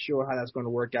 you're not sure how that's going to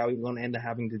work out. We're going to end up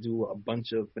having to do a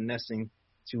bunch of finessing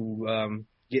to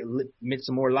get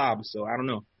some more lobs. So I don't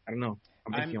know.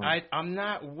 I'm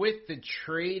not with the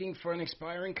trading for an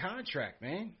expiring contract,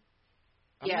 man.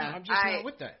 I'm just not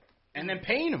with that. And then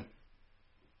paying him.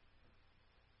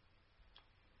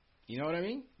 You know what I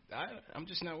mean? I'm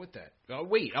just not with that. I'll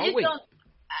wait.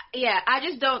 Yeah, I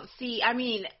just don't see. I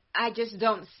mean, I just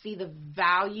don't see the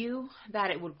value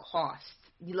that it would cost.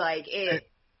 Like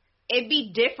it'd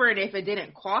be different if it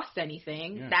didn't cost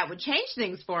anything. Yeah. That would change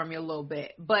things for me a little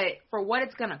bit. But for what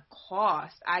it's gonna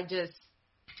cost, I don't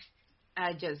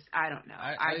know.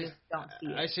 I just don't see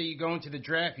it. I say you go into the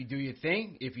draft, you do your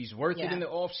thing. If he's worth it in the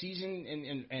off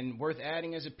season and worth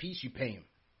adding as a piece, you pay him.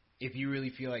 If you really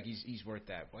feel like he's worth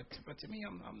that. But to me,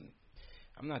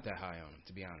 I'm not that high on him,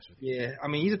 to be honest with you. Yeah, I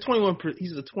mean he's a 21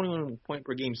 point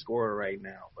per game scorer right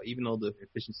now. But even though the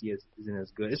efficiency isn't as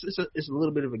good, it's a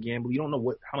little bit of a gamble. You don't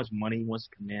know how much money he wants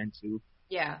to command to.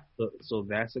 Yeah. So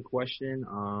that's a question.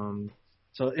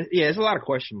 It's a lot of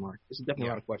question marks. It's definitely a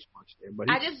lot of question marks there. But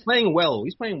he's playing well.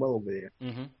 He's playing well over there.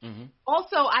 Mm-hmm, mm-hmm.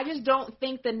 Also, I just don't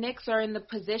think the Knicks are in the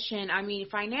position. I mean,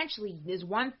 financially is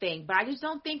one thing, but I just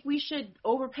don't think we should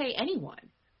overpay anyone.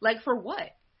 Like for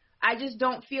what? I just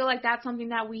don't feel like that's something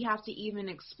that we have to even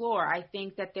explore. I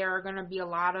think that there are going to be a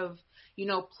lot of,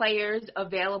 players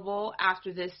available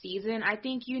after this season. I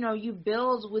think, you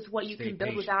build with what you can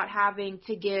build without having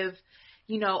to give,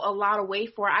 a lot away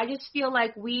for it. I just feel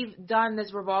like we've done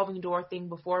this revolving door thing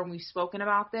before and we've spoken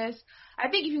about this. I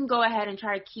think you can go ahead and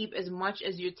try to keep as much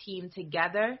as your team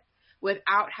together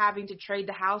without having to trade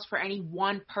the house for any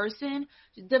one person.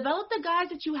 Develop the guys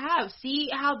that you have. See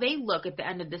how they look at the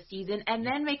end of the season and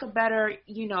then make a better,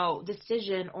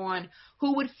 decision on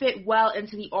who would fit well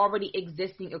into the already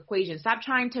existing equation. Stop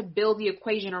trying to build the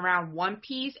equation around one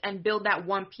piece and build that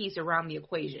one piece around the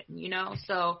equation,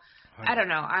 So I don't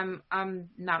know. I'm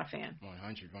not a fan.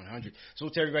 100. So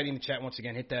to everybody in the chat, once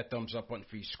again, hit that thumbs up button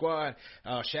for your squad.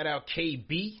 Shout out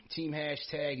KB, team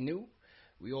 #new.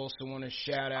 We also want to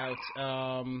shout out,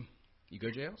 you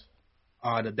good, Jails?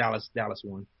 The Dallas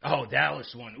one. Oh,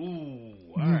 Dallas one.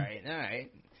 Ooh, all right.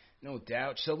 No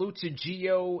doubt. Salute to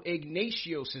Gio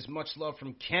Ignacio, says much love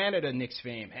from Canada, Knicks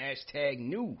fam.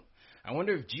 #new. I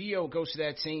wonder if Gio goes to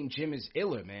that same gym as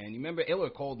Iller, man. You remember Iller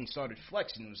called and started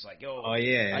flexing and was like, yo,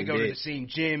 I go to the same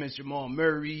gym as Jamal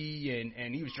Murray,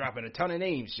 and he was dropping a ton of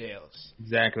names, Jails.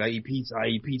 Exactly. I eat pizza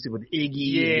with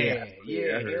Iggy.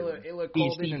 Yeah. Iller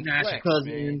called in and flexed,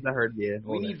 cousins. I heard,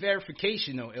 We need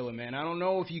verification, though, Iller, man. I don't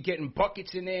know if you're getting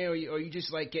buckets in there or you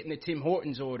just, like, getting the Tim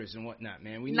Hortons orders and whatnot,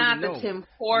 man. We need to know. Not the Tim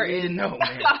Hortons. We need to know,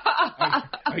 man.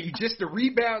 Are you just a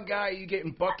rebound guy or are you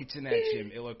getting buckets in that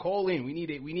gym, Iller? Call in. We need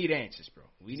answers. Bro.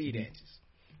 We need answers.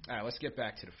 All right, let's get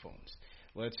back to the phones.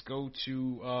 Let's go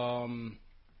to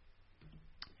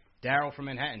Daryl from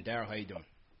Manhattan. Daryl, how you doing?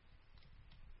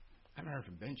 I haven't heard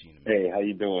from Benji in a minute. Hey, how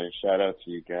you doing? Shout out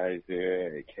to you guys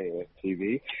there at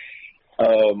KFTV.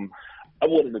 I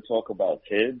wanted to talk about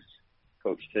Tibbs,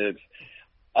 Coach Tibbs.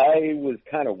 I was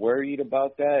kind of worried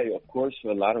about that. Of course, a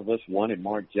lot of us wanted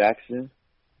Mark Jackson,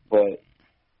 but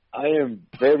I am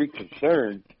very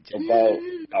concerned about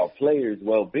our players'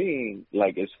 well-being,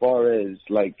 like as far as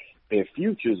like their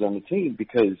futures on the team,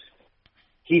 because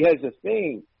he has a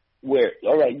thing where,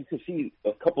 all right, you could see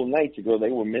a couple nights ago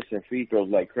they were missing free throws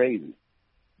like crazy.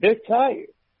 They're tired.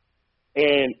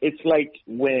 And it's like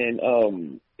when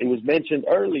it was mentioned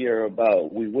earlier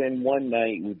about we win one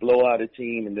night, we blow out a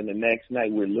team, and then the next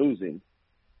night we're losing.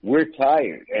 We're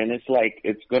tired, and it's like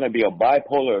it's going to be a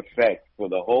bipolar effect for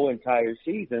the whole entire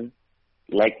season,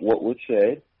 like what was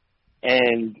said.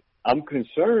 And I'm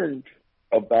concerned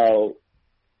about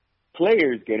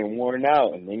players getting worn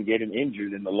out and then getting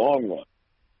injured in the long run.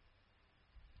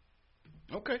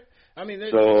 Okay. I mean,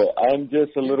 so I'm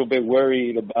just a little bit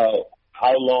worried about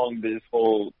how long this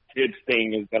whole Tibbs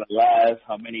thing is going to last,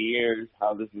 how many years,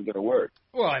 how this is going to work.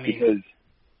 Well, I mean, because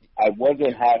I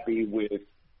wasn't happy with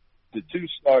the 2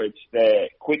 starts that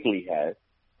Quickly had.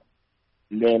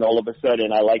 And then all of a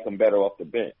sudden, I like him better off the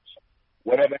bench.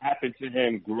 Whatever happened to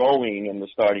him growing in the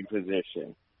starting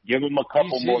position? Give him a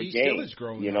couple more games.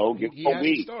 You know, give him a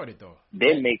week. Started, though.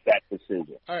 Then make that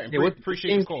decision. All right,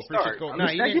 appreciate the call. No,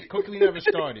 he didn't. Quickly never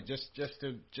started. Just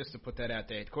to put that out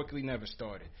there, Quickly never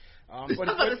started. I was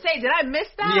about to say, did I miss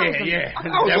that? Yeah.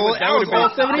 That would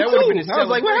have been a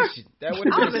celebration. That would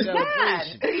have been a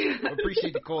celebration.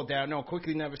 Appreciate the call down. No,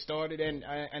 Quickly never started, and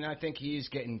I think he is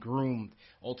getting groomed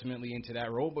ultimately into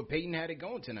that role. But Peyton had it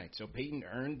going tonight, so Peyton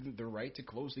earned the right to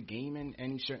close the game,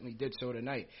 and he certainly did so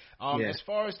tonight. As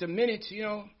far as the minutes,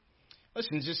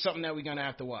 listen, it's just something that we're gonna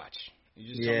have to watch. It's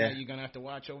just something that you're going to have to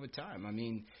watch over time. I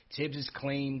mean, Tibbs has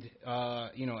claimed,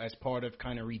 as part of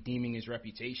kind of redeeming his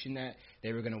reputation that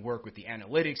they were going to work with the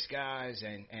analytics guys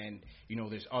and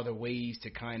there's other ways to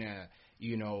kind of,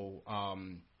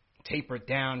 taper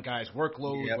down guys'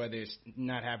 workload, whether it's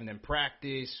not having them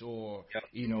practice or,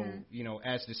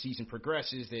 as the season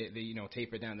progresses, they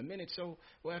taper down the minutes. So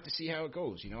we'll have to see how it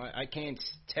goes. I can't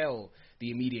tell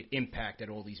the immediate impact that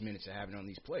all these minutes are having on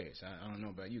these players. I don't know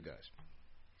about you guys.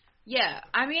 Yeah,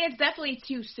 I mean, it's definitely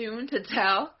too soon to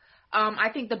tell.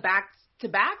 I think the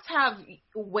back-to-backs have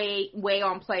weigh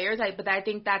on players, but I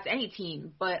think that's any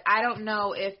team. But I don't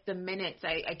know if the minutes,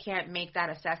 I can't make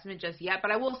that assessment just yet. But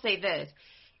I will say this.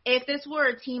 If this were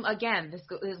a team, again, this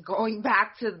is going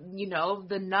back to,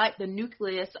 the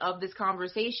nucleus of this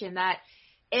conversation, that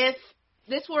if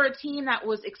this were a team that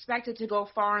was expected to go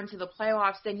far into the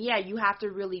playoffs, then, you have to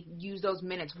really use those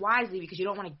minutes wisely because you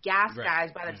don't want to gas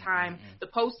guys by the time the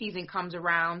postseason comes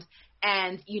around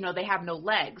and, they have no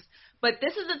legs. But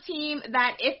this is a team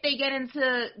that if they get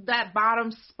into that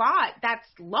bottom spot, that's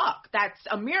luck. That's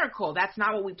a miracle. That's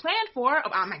not what we planned for.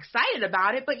 I'm excited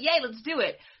about it, but, let's do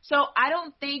it. So I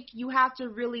don't think you have to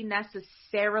really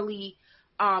necessarily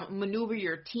maneuver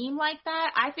your team like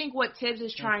that. I think what Tibbs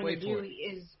is trying to do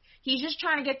is – he's just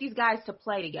trying to get these guys to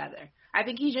play together. I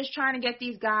think he's just trying to get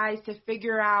these guys to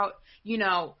figure out,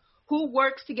 who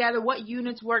works together, what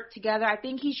units work together. I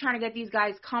think he's trying to get these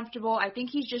guys comfortable. I think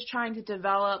he's just trying to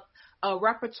develop a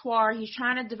repertoire. He's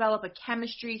trying to develop a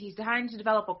chemistry. He's trying to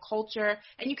develop a culture.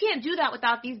 And you can't do that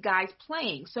without these guys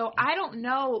playing. So I don't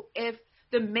know if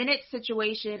the minute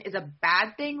situation is a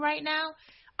bad thing right now.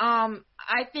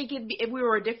 I think if we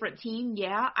were a different team,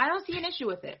 I don't see an issue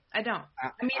with it. I don't.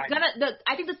 I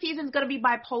think the season's gonna be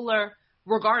bipolar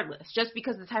regardless, just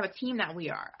because of the type of team that we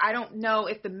are. I don't know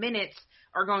if the minutes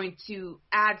are going to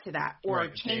add to that or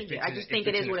change it. I just think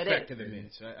it is what it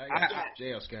is. I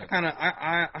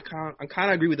kind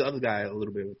of agree with the other guy a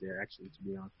little bit with there, actually, to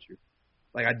be honest with you.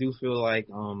 Like, I do feel like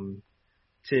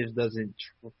Tibbs doesn't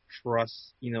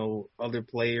trust, other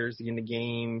players in the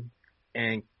game,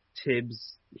 and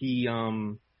Tibbs,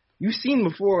 you've seen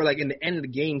before, like in the end of the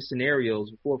game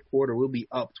scenarios, fourth quarter, we'll be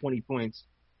up 20 points,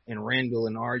 and Randall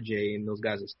and RJ and those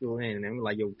guys are still in, and we're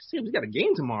like, yo, Tibbs, we got a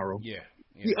game tomorrow.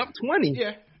 We up 20.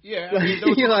 I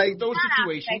mean, those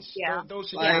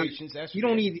situations, that's you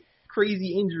don't need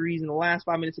crazy injuries in the last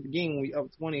 5 minutes of the game when we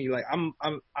up 20. You're like, I'm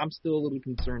still a little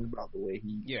concerned about the way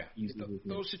he uses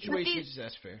those situations.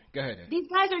 That's fair. Go ahead. These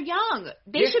guys are young.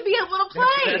 They should be able to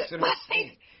play. That's what I'm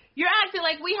saying. You're acting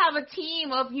like we have a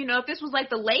team of, if this was like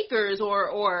the Lakers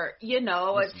or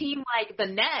a team like the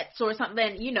Nets or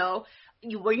something,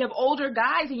 where you have older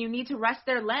guys and you need to rest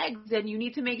their legs and you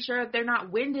need to make sure that they're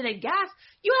not winded and gassed.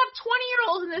 You have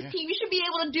 20-year-olds in this team. You should be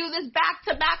able to do this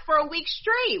back-to-back for a week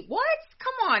straight. What?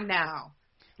 Come on now.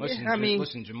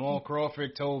 Listen, Jamal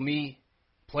Crawford told me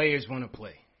players want to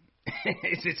play.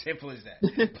 It's as simple as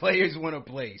that. Players want to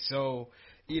play. So,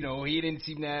 he didn't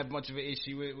seem to have much of an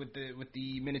issue with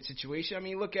the minute situation. I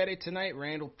mean, look at it tonight.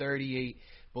 Randall 38,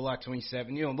 Bullock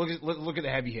 27. Look at the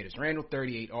heavy hitters. Randall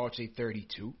 38, RJ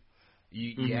 32.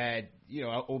 You had,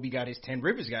 Obi got his 10.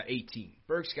 Rivers got 18.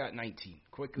 Burks got 19.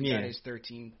 Quickly got his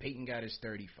 13. Peyton got his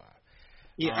 35.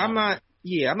 I'm not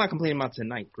complaining about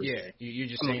tonight per se. You're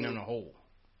just saying on the whole.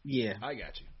 Yeah. I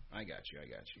got you.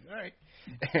 All right.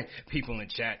 People in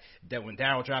the chat, that when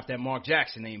Darryl dropped that Mark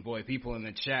Jackson name, boy, people in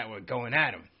the chat were going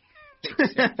at him.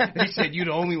 They said you're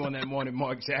the only one that wanted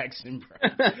Mark Jackson,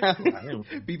 bro.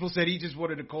 People said he just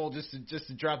wanted to call just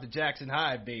to drop the Jackson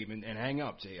Hive name and hang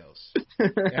up, JLs.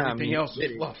 Everything else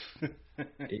was fluff.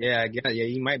 Yeah,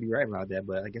 he might be right about that,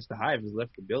 but I guess the Hive has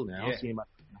left the building. I don't see anybody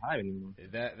in the high anymore.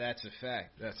 That's a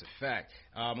fact. That's a fact.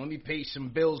 Let me pay some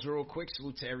bills real quick.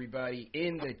 Salute to everybody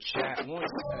in the chat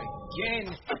once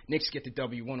again. Knicks get the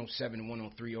W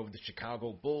 107-103 over the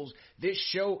Chicago Bulls. This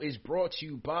show is brought to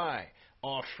you by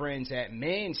our friends at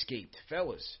Manscaped.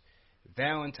 Fellas,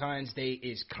 Valentine's Day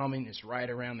is coming. It's right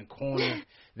around the corner.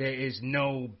 There is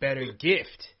no better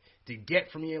gift to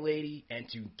get from your lady and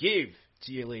to give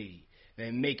to your lady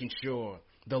than making sure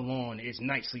the lawn is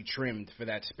nicely trimmed for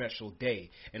that special day.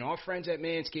 And our friends at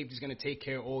Manscaped is going to take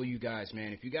care of all you guys,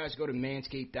 man. If you guys go to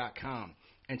manscaped.com,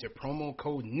 enter promo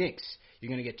code NICKS, you're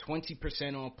going to get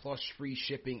 20% off plus free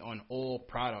shipping on all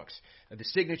products. The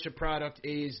signature product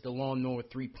is the Lawnmower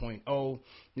 3.0.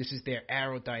 This is their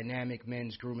aerodynamic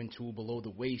men's grooming tool below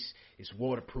the waist. It's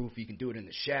waterproof. You can do it in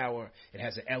the shower. It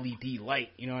has an LED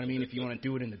light. You know what I mean? If you want to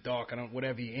do it in the dark,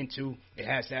 whatever you're into, it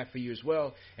has that for you as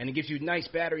well. And it gives you nice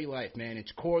battery life, man.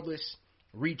 It's cordless,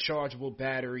 rechargeable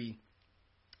battery.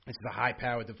 It's a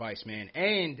high-powered device, man,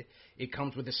 and it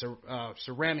comes with a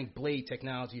ceramic blade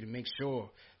technology to make sure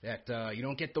that you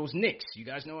don't get those nicks. You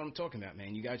guys know what I'm talking about,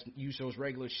 man. You guys use those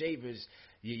regular shavers,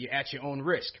 you're at your own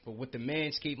risk. But with the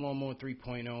Manscaped Lawnmower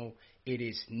 3.0, it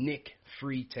is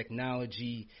nick-free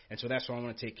technology, and so that's why I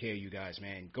want to take care of you guys,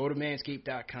 man. Go to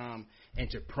manscaped.com,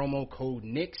 enter promo code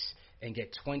NICKS, and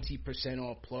get 20%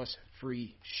 off plus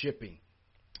free shipping.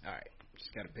 All right.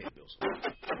 Just got to pay the bills. All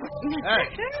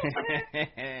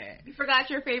right. You forgot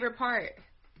your favorite part.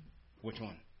 Which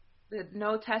one? The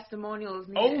no testimonials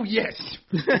needed. Oh, yes.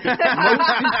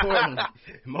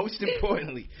 Most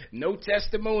importantly, no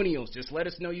testimonials. Just let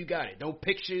us know you got it. No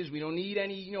pictures. We don't need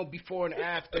any, before and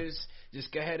afters.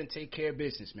 Just go ahead and take care of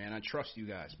business, man. I trust you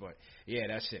guys. But, yeah,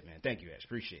 that's it, man. Thank you, Ash.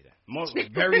 Appreciate that.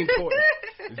 Very important.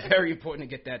 Very important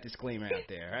to get that disclaimer out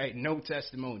there, all right? No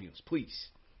testimonials, please.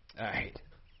 All right.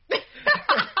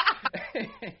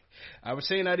 I was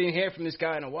saying I didn't hear from this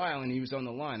guy in a while, and he was on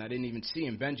the line. I didn't even see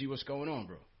him. Benji, what's going on,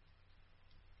 bro?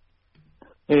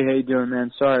 Hey, how you doing,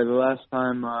 man? Sorry, the last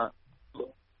time I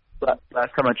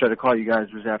tried to call you guys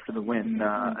was after the win,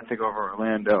 I think over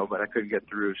Orlando, but I couldn't get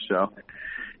through, so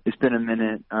it's been a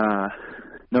minute.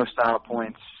 No style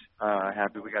points.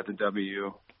 Happy we got the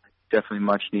W. Definitely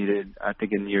much needed. I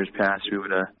think in years past we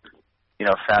would have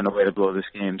found a way to blow this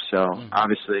game. So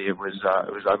obviously it was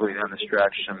ugly down the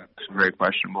stretch. Some very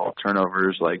questionable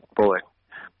turnovers, like Bullock.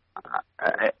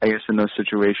 I guess in those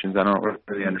situations, I don't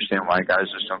really understand why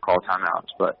guys just don't call timeouts.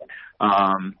 But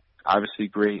obviously,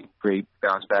 great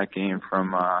bounce back game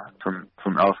from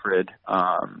Elfrid.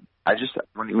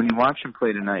 When you watch him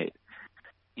play tonight,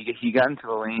 he got into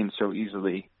the lane so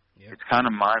easily. Yep. It's kind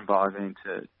of mind-boggling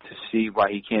to see why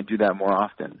he can't do that more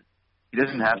often. He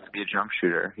doesn't have to be a jump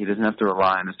shooter. He doesn't have to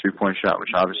rely on his three-point shot, which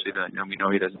obviously we know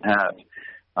he doesn't have.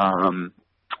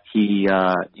 He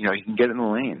can get in the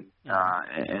lane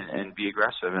and be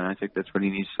aggressive, and I think that's what he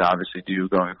needs to obviously do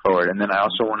going forward. And then I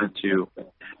also wanted to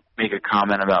make a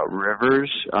comment about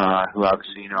Rivers, who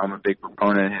obviously I'm a big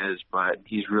proponent of his, but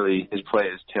his play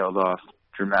has tailed off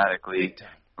dramatically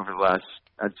over the last,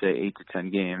 I'd say, 8 to 10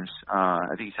 games.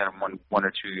 I think he's had one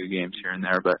or two good games here and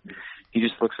there, but he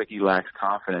just looks like he lacks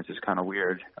confidence. It's kind of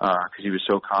weird because he was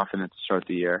so confident to start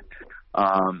the year.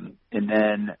 And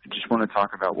then I just want to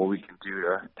talk about what we can do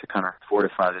to kind of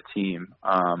fortify the team.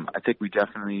 I think we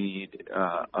definitely need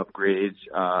upgrades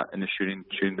in the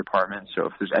shooting department. So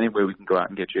if there's any way we can go out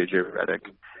and get J.J.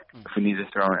 Redick, if we need to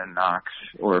throw in Knox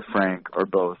or Frank or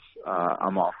both,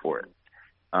 I'm all for it.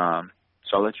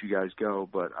 So I'll let you guys go,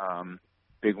 but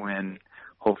big win.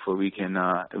 Hopefully we can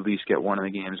at least get one of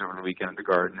the games over the weekend at the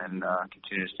Garden and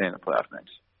continue to stay in the playoff mix.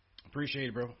 Appreciate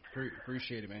it, bro.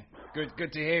 Appreciate it, man.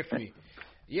 Good to hear from you.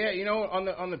 Yeah,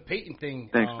 on the Peyton thing,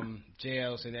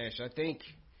 JLs and Ash, I think,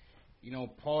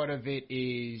 part of it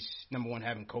is, number one,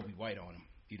 having Kobe White on him.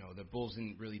 The Bulls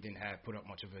didn't put up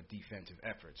much of a defensive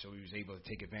effort, so he was able to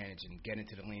take advantage and get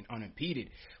into the lane unimpeded.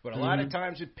 But a lot of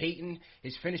times with Peyton,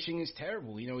 his finishing is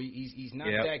terrible. He's not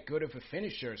that good of a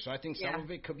finisher, so I think some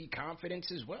of it could be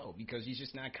confidence as well, because he's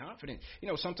just not confident.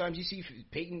 Sometimes you see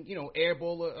Peyton,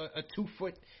 airball a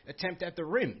 2-foot attempt at the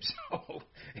rim. So,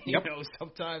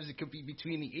 sometimes it could be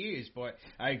between the ears. But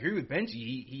I agree with Benji.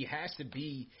 He has to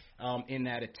be in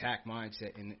that attack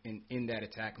mindset, in that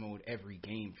attack mode every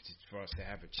game for us to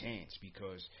have a chance,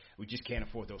 because we just can't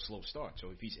afford those slow starts. So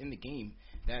if he's in the game,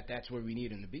 that's where we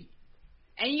need him to be.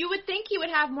 And you would think he would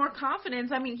have more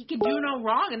confidence. I mean, he could do no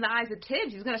wrong in the eyes of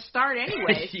Tibbs. He's going to start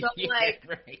anyway. So,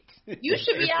 right. You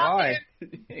should be out there.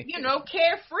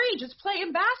 carefree, just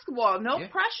playing basketball, no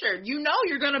pressure. You know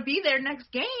you're going to be there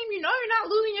next game. You know you're not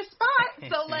losing your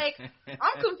spot. So, like,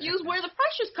 I'm confused where the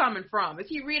pressure's coming from. Is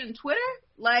he reading Twitter?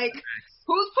 Like,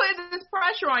 who's putting this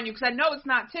pressure on you? Because I know it's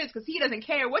not Tibbs, because he doesn't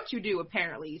care what you do,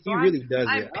 apparently. So he really does.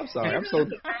 I'm sorry. I'm so.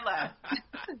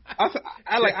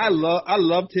 I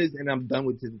love Tibbs, and I'm done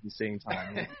with Tibbs at the same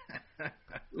time.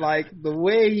 Like, the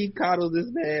way he coddles this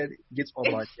man gets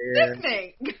on my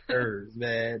nerves,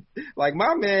 man. Like,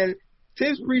 my man,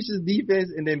 Tibbs preaches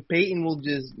defense, and then Peyton will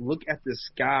just look at the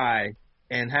sky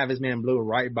and have his man blow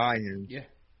right by him. Yeah.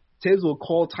 Tibbs will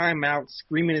call timeout,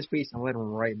 scream in his face, and let him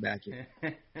right back in.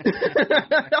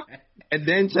 and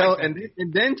then tell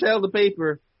the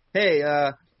paper, hey,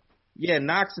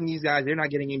 Knox and these guys, they're not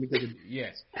getting in because of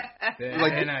they're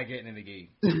not getting in the game.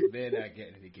 They're not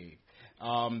getting in the game.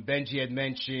 Benji had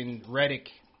mentioned Redick.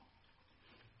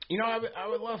 I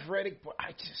would love Redick, but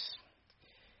I just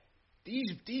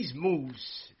these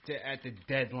moves at the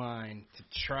deadline to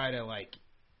try to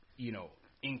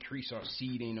increase our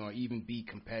seeding or even be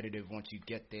competitive once you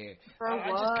get there. I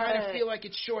just kind of feel like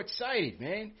it's short-sighted,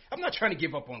 man. I'm not trying to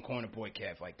give up on Corner Boy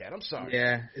Kev like that. I'm sorry.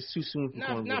 Yeah, it's too soon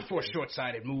for Not for a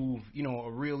short-sighted move,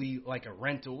 a really like a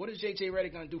rental. What is J.J.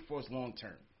 Redick going to do for us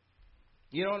long-term?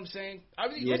 You know what I'm saying?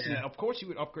 Listen, of course you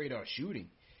would upgrade our shooting,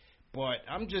 but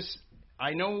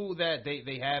I know that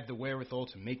they have the wherewithal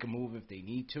to make a move if they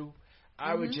need to.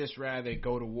 I would just rather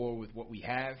go to war with what we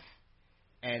have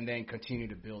and then continue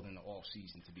to build in the off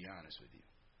season, to be honest with you.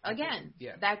 Again,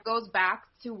 that goes back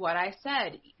to what I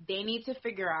said. This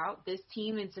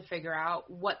team needs to figure out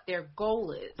what their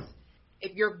goal is.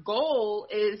 If your goal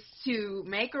is to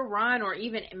make a run or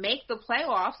even make the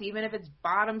playoffs, even if it's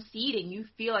bottom seed and you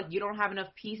feel like you don't have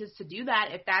enough pieces to do that,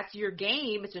 if that's your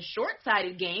game, it's a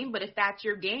short-sighted game, but if that's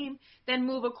your game, then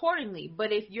move accordingly.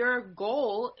 But if your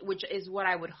goal, which is what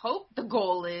I would hope the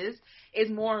goal is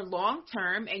more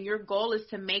long-term, and your goal is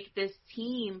to make this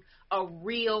team a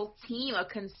real team, a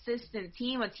consistent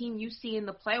team, a team you see in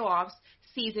the playoffs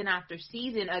season after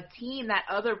season, a team that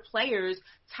other players,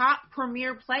 top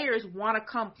premier players, want to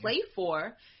come play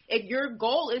for. If your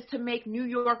goal is to make New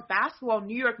York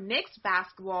Knicks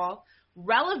basketball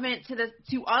relevant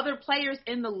to other players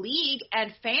in the league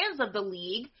and fans of the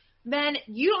league, then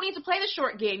you don't need to play the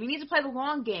short game. You need to play the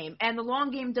long game, and the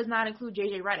long game does not include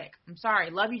J.J. Redick. I'm sorry,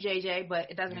 love you, J.J.,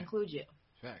 but it doesn't include you.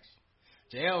 Facts.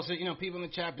 JL said, people in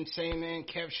the chat been saying, man,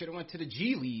 Kev should have went to the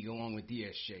G League along with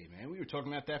DSJ, man. We were talking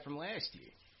about that from last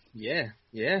year.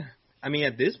 Yeah. I mean,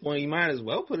 at this point, you might as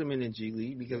well put him in the G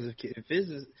League because if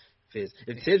Tibbs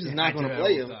is not going to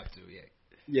play him,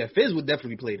 Fizz would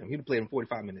definitely play him. He'd play him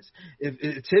 45 minutes.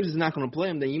 If Tibbs is not going to play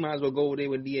him, then you might as well go over there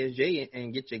with DSJ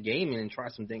and get your game in and try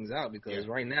some things out because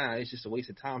right now it's just a waste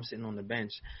of time sitting on the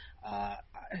bench.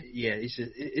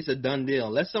 It's a done deal.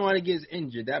 Unless somebody gets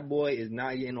injured, that boy is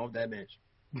not getting off that bench.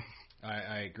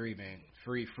 I agree, man.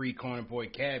 Free Corner Boy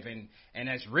Kev. And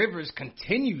as Rivers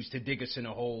continues to dig us in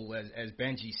a hole, as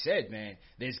Benji said, man,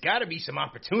 there's got to be some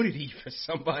opportunity for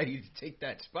somebody to take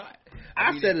that spot.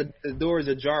 I said the door is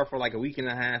ajar for like a week and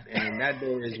a half, and that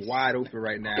door is wide open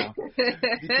right now.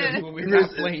 Because we're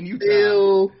not playing Utah.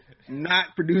 Still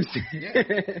not producing.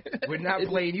 We're not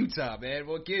playing Utah, man.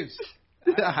 What gives?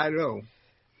 I know.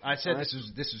 I said this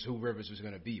is who Rivers was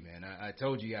going to be, man. I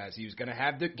told you guys he was going to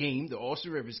have the game, the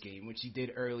Austin Rivers game, which he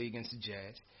did early against the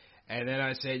Jazz. And then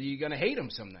I said you're going to hate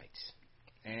him some nights.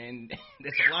 And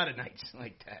there's a lot of nights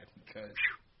like that because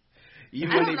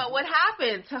I don't know what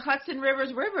happened to Hudson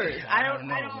Rivers. I don't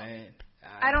know, man.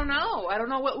 I don't know. I don't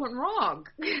know what went wrong.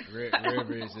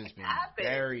 Rivers has been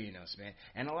burying us, man.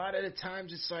 And a lot of the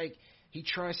times it's like he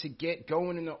tries to get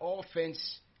going in the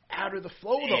offense out of the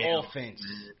flow of the offense.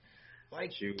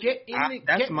 Like, get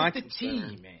with the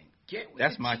team, man.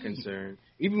 That's my concern.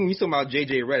 Even when you talk about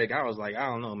J.J. Redick, I was like, I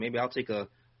don't know. Maybe I'll take a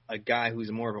guy who's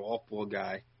more of an off-ball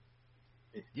guy.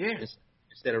 Yeah.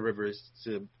 Instead of Rivers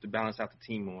to balance out the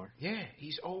team more. Yeah,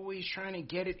 he's always trying to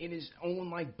get it in his own,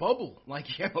 bubble. Like,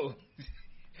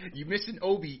 you're missing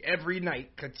Obi every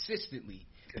night consistently.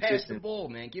 Pass the ball,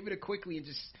 man. Give it quickly and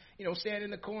just, stand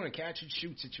in the corner, catch and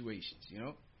shoot situations,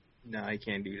 No, he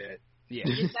can't do that. Yeah.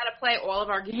 He's got to play all of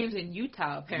our games in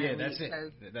Utah, apparently. Yeah, that's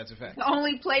it. That's a fact. The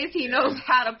only place he knows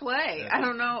how to play. I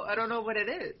don't know what it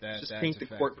is. Just paint the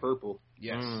court purple.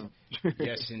 Yes.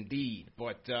 Yes, indeed.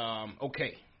 But,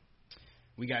 okay.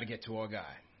 We got to get to our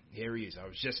guy. Here he is. I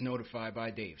was just notified by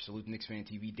Dave. Salute Knicks Fan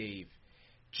TV, Dave.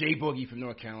 Jay Boogie from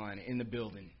North Carolina in the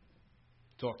building.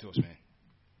 Talk to us, man.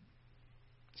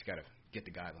 Just got to get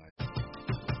the guidelines.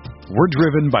 We're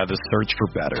driven by the search for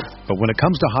better. But when it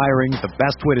comes to hiring, the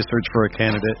best way to search for a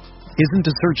candidate isn't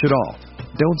to search at all.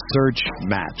 Don't search,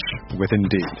 match with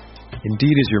Indeed.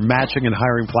 Indeed is your matching and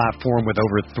hiring platform with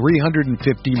over 350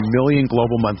 million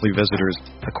global monthly visitors,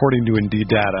 according to Indeed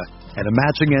data, and a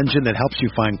matching engine that helps you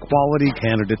find quality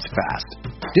candidates fast.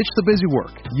 Ditch the busy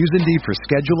work. Use Indeed for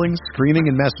scheduling,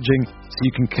 screening, and messaging so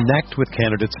you can connect with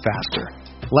candidates faster.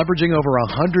 Leveraging over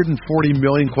 140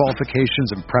 million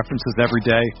qualifications and preferences every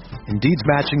day, Indeed's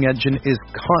matching engine is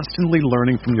constantly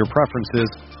learning from your preferences,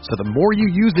 so the more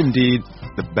you use Indeed,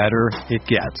 the better it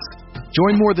gets.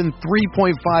 Join more than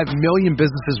 3.5 million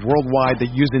businesses worldwide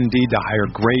that use Indeed to hire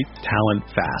great talent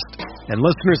fast. And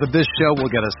listeners of this show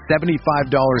will get a $75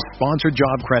 sponsored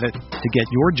job credit to get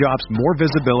your jobs more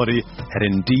visibility at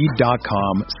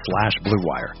Indeed.com/Blue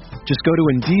Wire. Just go to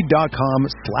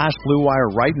Indeed.com/Blue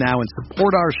Wire right now and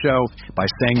support our show by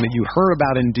saying that you heard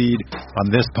about Indeed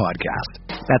on this podcast.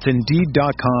 That's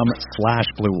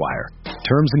Indeed.com/Blue Wire.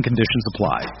 Terms and conditions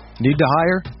apply. Need to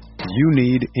hire? You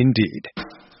need Indeed.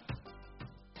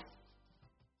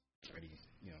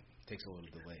 Takes a little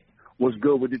delay. What's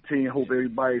good with the team? Hope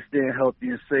everybody's staying healthy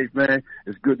and safe, man.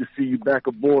 It's good to see you back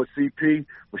aboard, CP.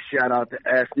 But shout out to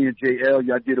Ashley and JL.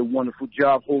 Y'all did a wonderful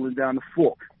job holding down the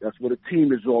fort. That's what a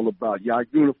team is all about. Y'all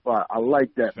unified. I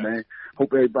like that, man.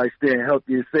 Hope everybody's staying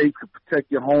healthy and safe. Protect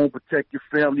your home, protect your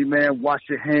family, man. Wash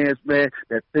your hands, man.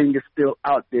 That thing is still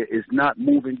out there. It's not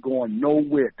moving, going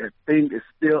nowhere. That thing is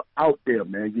still out there,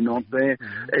 man. You know what I'm saying?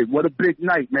 Hey, what a big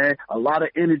night, man. A lot of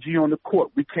energy on the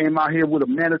court. We came out here with a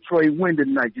mandatory win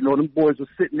tonight. You know, them boys were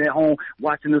sitting at home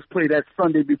watching us play that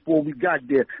Sunday before we got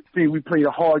there. See, we played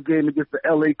a hard game against the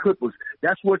L.A. Clippers.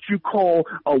 That's what you call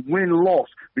a win-loss,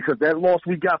 because that loss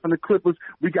we got from the Clippers,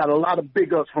 we got a lot of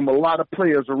big ups from a lot of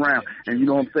players around. And you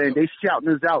know what I'm saying? They shouting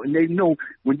us out, and they know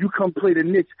when you come play the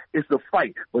Knicks, it's a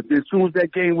fight. But as soon as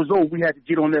that game was over, we had to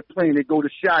get on that plane and go to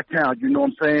Chi-Town, you know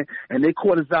what I'm saying? And they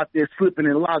caught us out there slipping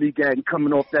and lollygagging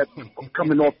coming off that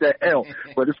L.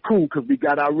 But it's cool because we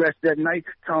got our rest that night.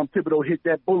 Tom Thibodeau hit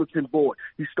that bulletin board.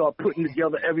 He started putting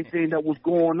together everything that was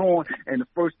going on, and the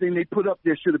first thing they put up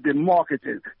there should have been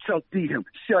marketing. Chuck D him,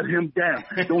 shut him down.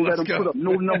 Don't let him put up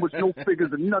no numbers, no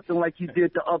figures, or nothing like he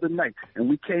did the other night. And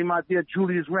we came out there,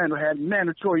 Julius Randle had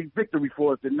mandatory victory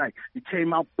for us tonight. He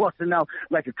came out busting out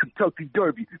like a Kentucky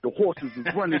Derby. The horses was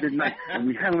running tonight, and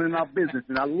we handling our business.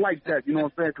 And I like that, you know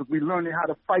what I'm saying, because we learning how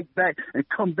to fight back and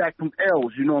come back from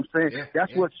L's, you know what I'm saying?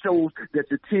 That's what shows that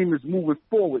the team is moving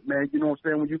forward, man. You know what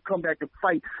I'm saying? When you come back and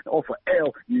fight off of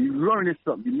L, you're learning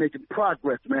something. You're making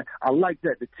progress, man. I like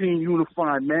that. The team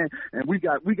unifying, man. And we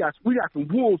got some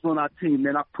wolves on our team,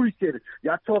 man. I appreciate it.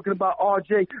 Y'all talking about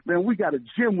RJ, man. We got a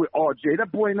gym with RJ.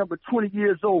 That boy number 20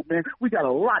 years old, man. We got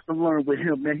a lot to learn with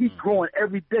him, man. He's growing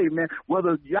every day, man.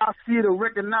 Whether y'all see it or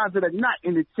recognize it or not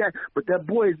in the chat, but that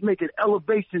boy is making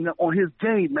elevation on his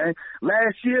game, man.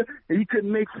 Last year, he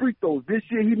couldn't make free throws. This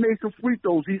year, he made some free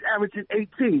throws. He's averaging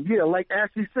 18. Yeah, like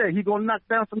Ashley said, he's going to knock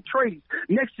down some trees.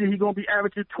 Next year, he's going to be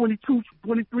averaging 22,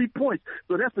 23 points.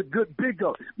 So that's a good big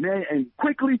up, man. And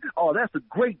quickly, oh, that's a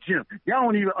great gym. Y'all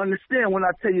don't even understand when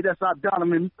I tell you that's our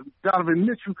Donovan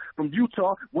Mitchell from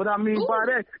Utah. What I mean by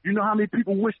that, you know how many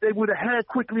people wish they would have had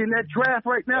Quickly in that draft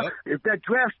right now? If that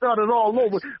draft started all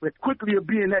over, Quickly would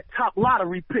be in that top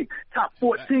lottery pick, top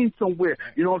 14 somewhere.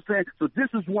 You know what I'm saying? So this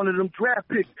is one of them draft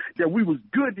picks that we was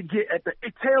good to get at the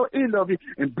tail end of it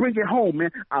and bring it home,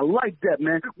 man. I like that,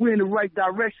 man. We're in the right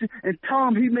direction. And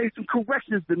Tom, he made some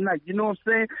corrections tonight. You know what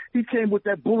I'm saying? He came with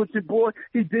that bulletin board.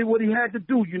 He did what he had to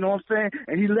do, you know what I'm saying?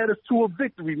 And he led us to a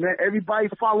victory, man. Everybody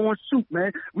following suit,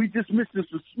 man. We just missing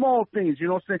some small things, you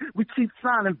know what I'm saying? We keep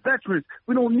signing veterans.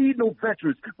 We don't need no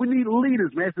veterans. We need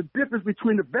leaders, man. It's the difference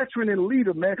between the veteran and the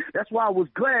leader, man. That's why I was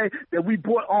glad that we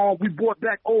brought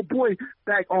back old boy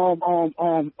back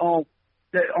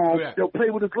they'll play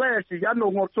with us last year. Y'all know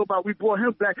what I'm talking about. We brought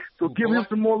him back, so give him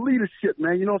some more leadership,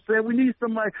 man. You know what I'm saying? We need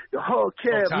somebody to hug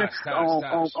Cab, man.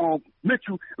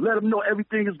 Mitchell, let him know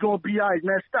everything is going to be all right,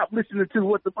 man. Stop listening to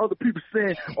what the other people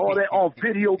saying, all that on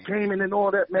video gaming and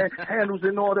all that, man, handles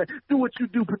and all that. Do what you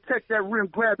do. Protect that rim,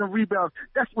 grab them rebounds.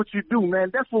 That's what you do, man.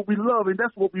 That's what we love, and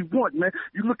that's what we want, man.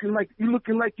 You looking like you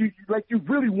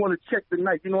really want to check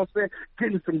tonight, you know what I'm saying?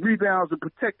 Getting some rebounds and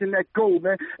protecting that goal,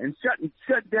 man, and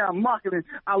shut down marketing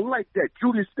man. I like that.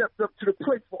 Julius stepped up to the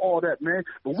plate for all that, man.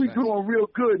 But we doing real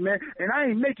good, man. And I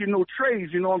ain't making no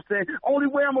trades, you know what I'm saying? Only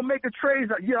way I'm going to make a trade,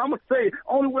 I'm going to say it.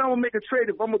 Only way I'm going to make a trade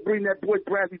if I'm going to bring that boy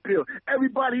Bradley Beal.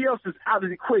 Everybody else is out of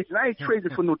the equation. I ain't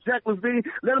trading for no Jack Levine.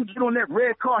 Let him get on that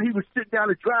red car. He would sit down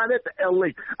and drive that to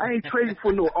L.A. I ain't trading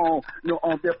for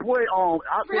that boy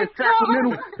out there in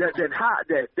Sacramento,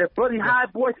 that Buddy High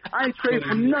boy. I ain't trading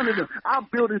for none of them. I'll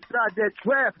build inside that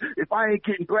draft if I ain't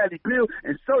getting Bradley Beal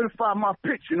and certify my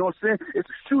pitch. You know what I'm saying? It's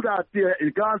a shootout there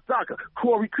in Gonzaga.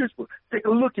 Corey Crisper. Take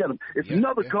a look at him. It's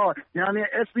another guard down there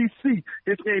at SEC.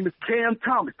 His name is Cam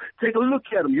Thomas. Take a look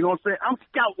at him. You know what I'm saying? I'm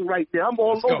scouting right there. I'm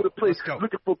all over the place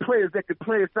looking for players that can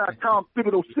play inside Tom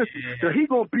Thibodeau's system. So he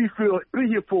gonna be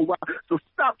here for a while. So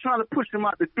stop trying to push him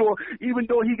out the door. Even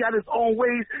though he got his own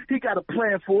ways, he got a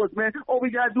plan for us, man. All we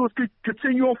gotta do is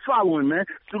continue on following, man.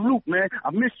 Salute, man.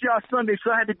 I missed y'all Sunday,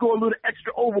 so I had to go a little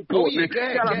extra overboard, man.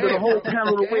 Shout out to the whole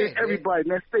panel of the way, everybody,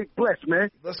 man. Stay blessed,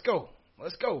 man. Let's go,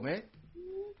 man.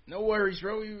 No worries,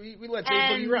 bro. We let Jay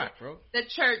Boogie rock, bro. The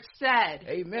church said.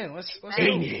 Amen. Let's go.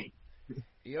 Amen.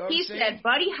 You know what he I'm saying? said,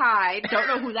 Buddy Hyde. Don't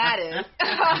know who that is.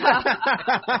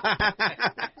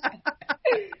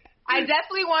 I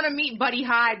definitely want to meet Buddy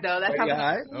Hyde, though. That's Buddy how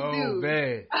Hyde? cool Oh, dude.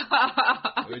 man.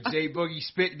 When Jay Boogie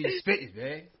spitting, he's spitting,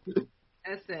 man.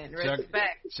 Listen,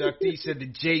 respect. Chuck D said the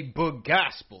Jay Boog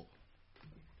gospel.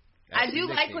 I do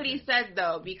like what he said,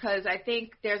 though, because I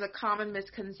think there's a common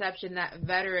misconception that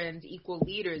veterans equal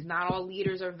leaders. Not all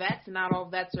leaders are vets, and not all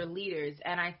vets are leaders.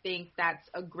 And I think that's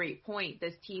a great point.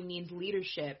 This team needs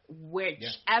leadership.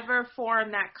 Whichever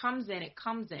form that comes in, it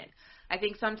comes in. I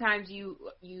think sometimes you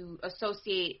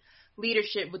associate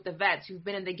leadership with the vets who've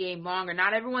been in the game longer.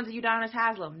 Not everyone's a Udonis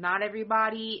Haslem. Not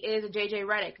everybody is a J.J.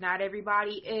 Redick. Not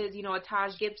everybody is, a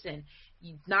Taj Gibson.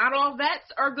 Not all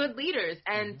vets are good leaders,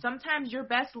 and sometimes your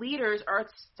best leaders are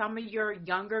some of your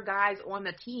younger guys on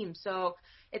the team. So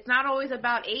it's not always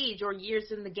about age or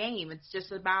years in the game. It's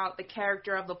just about the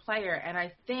character of the player, and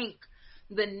I think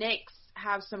the Knicks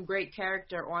have some great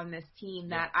character on this team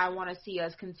that I want to see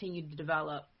us continue to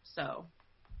develop. So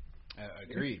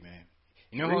agreed, man.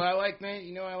 You know who I like, man?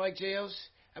 You know I like JL's?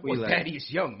 That boy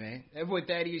Thaddeus Young, man. That boy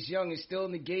Thaddeus Young is still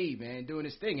in the game, man, doing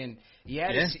his thing. And he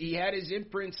had his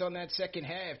imprints on that second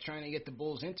half trying to get the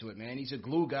Bulls into it, man. He's a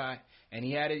glue guy, and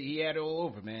he had it all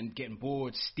over, man. Getting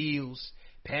boards, steals,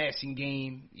 passing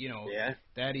game,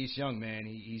 Thaddeus Young, man.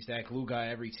 He's that glue guy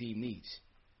every team needs.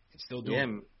 And still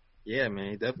doing it. Yeah,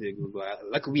 man, definitely a glue guy.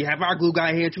 Luckily, we have our glue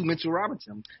guy here, too, Mitchell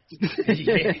Robinson.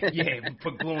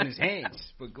 Put glue in his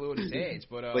hands. But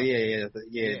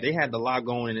they had a lot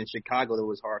going in Chicago that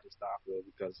was hard to stop, though,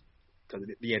 because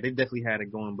they definitely had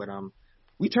it going. But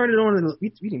we turned it on, and we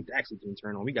didn't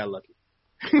turn it on. We got lucky.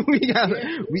 We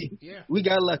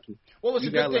got lucky. Well, it's a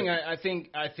good thing. I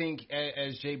think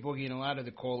as Jay Boogie and a lot of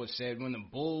the callers said, when the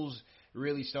Bulls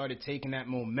really started taking that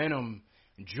momentum,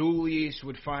 Julius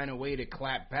would find a way to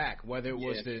clap back, whether it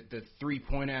was the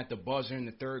three-pointer at the buzzer in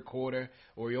the third quarter,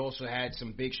 or he also had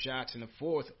some big shots in the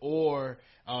fourth, or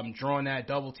drawing that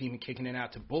double team and kicking it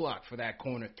out to Bullock for that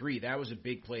corner three. That was a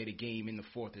big play of the game in the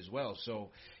fourth as well. So,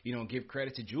 give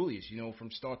credit to Julius. From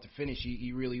start to finish,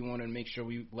 he really wanted to make sure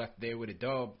we left there with a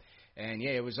dub. And,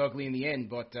 it was ugly in the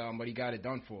end, but he got it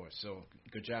done for us. So,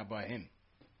 good job by him.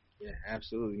 Yeah,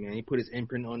 absolutely, man. He put his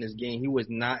imprint on this game. He was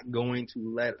not going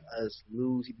to let us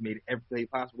lose. He made every play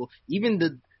possible. Even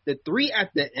the three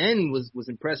at the end was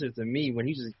impressive to me when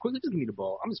he just quickly just give me the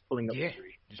ball. I'm just pulling up the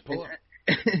three. Just pull up.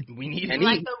 We need it.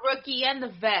 Like the rookie and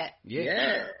the vet.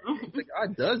 Yeah.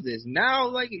 God does this.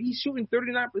 Now, he's shooting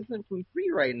 39% from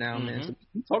three right now, man. So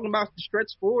he's talking about the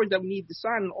stretch forwards that we need to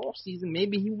sign in the offseason.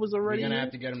 Maybe he was already We're going to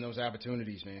have to get him those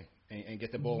opportunities, man. And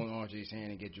get the ball in RJ's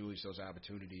hand and get Julius those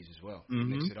opportunities as well.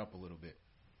 Mix it up a little bit.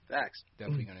 Facts.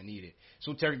 Definitely going to need it.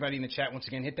 So to everybody in the chat, once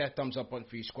again, hit that thumbs up button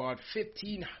for your squad.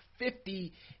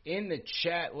 1550 in the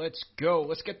chat. Let's go.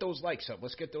 Let's get those likes up.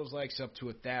 Let's get those likes up to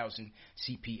 1,000.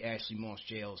 CP, Ashley Moss,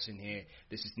 JL's in here.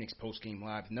 This is Knicks Post Game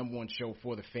Live, the number one show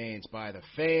for the fans by the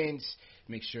fans.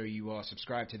 Make sure you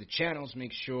subscribe to the channels.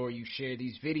 Make sure you share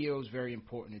these videos. Very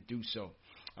important to do so.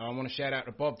 I want to shout out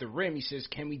Above the Rim. He says,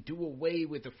 can we do away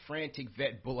with the frantic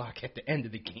vet Bullock at the end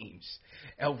of the games?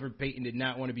 Elfrid Payton did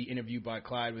not want to be interviewed by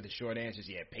Clyde with the short answers.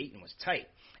 Yeah, Payton was tight.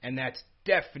 And that's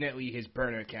definitely his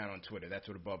burner account on Twitter. That's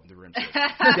what Above the Rim says.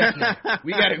 Definitely.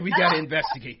 We gotta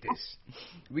investigate this.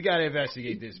 We got to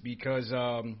investigate this because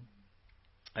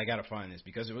I got to find this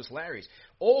because it was hilarious.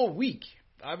 All week,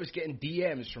 I was getting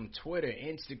DMs from Twitter,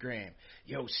 Instagram.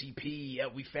 Yo, CP,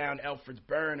 we found Elfrid's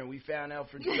burner. We found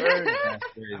Elfrid's burner.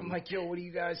 I'm like, yo, what are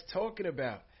you guys talking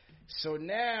about? So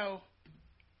now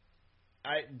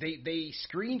they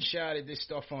screenshotted this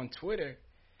stuff on Twitter,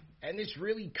 and this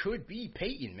really could be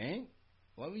Peyton, man.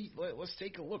 Let's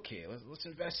take a look here. Let's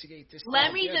investigate this.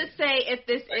 Let me just say, if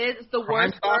this is the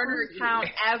worst burner account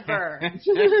ever,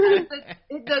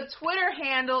 the Twitter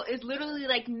handle is literally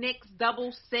like Knicks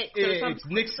 66 or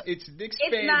something. It's Knicks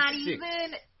It's fan not 6.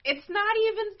 even. It's not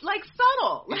even like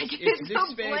subtle. Like it's so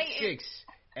Knicks fan blatant. 6,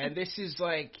 and this is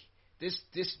like this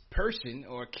person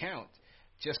or account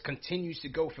just continues to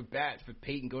go to bat for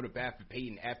Peyton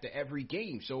after every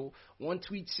game. So one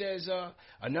tweet says,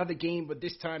 another game, but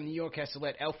this time New York has to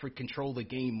let Alfred control the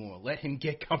game more. Let him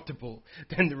get comfortable.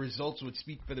 Then the results would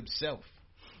speak for themselves.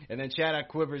 And then Shout Out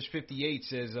Quivers 58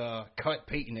 says, cut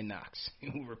Peyton and Knox.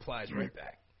 Who replies right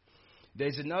back.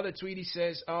 There's another tweet he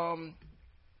says,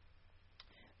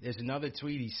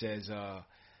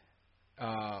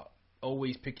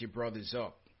 always pick your brothers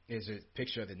up. There's a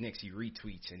picture of the Knicks. He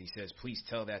retweets, and he says, please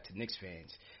tell that to Knicks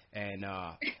fans. And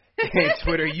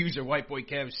Twitter user White Boy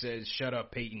Kev says, shut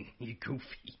up, Peyton. You goofy.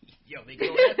 Yo, they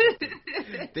go after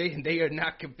him. They are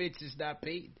not convinced it's not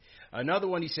Peyton. Another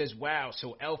one, he says, wow,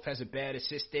 so Elf has a bad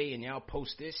assist day, and y'all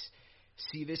post this?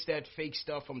 See, that fake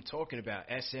stuff I'm talking about.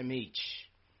 SMH.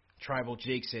 Tribal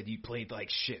Jake said, you played like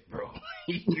shit, bro.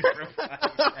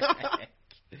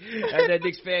 And then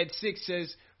Knicks fan 6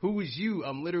 says, who is you?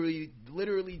 I'm literally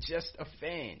just a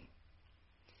fan.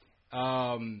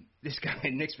 This guy,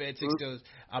 Knicks fan 6 goes,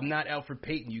 I'm not Alfred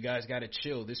Payton. You guys got to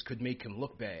chill. This could make him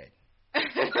look bad.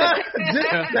 This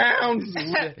sounds...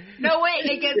 No, wait,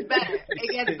 it gets better.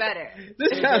 It gets better.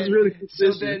 This sounds really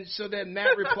consistent. So then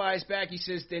Matt replies back. He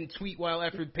says, then tweet while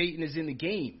Alfred Payton is in the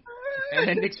game. And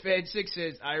then Knicks fan 6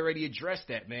 says, I already addressed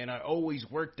that, man. I always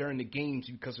work during the games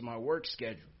because of my work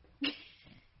schedule.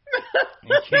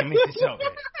 You can't make this up, man.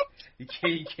 You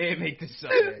can't make this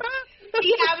up, man.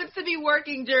 He happens to be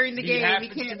working during the game. He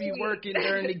happens to be working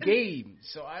during the game.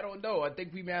 So I don't know. I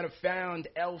think we might have found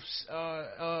Elf's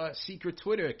secret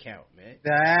Twitter account, man.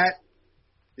 That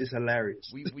is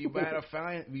hilarious. We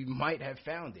might have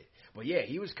found it. But yeah,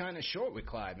 he was kind of short with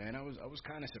Clyde, man. I was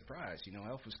kind of surprised. You know,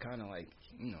 Elf was kind of like,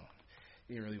 he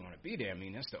didn't really want to be there. I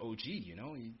mean, that's the OG, you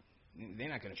know. They're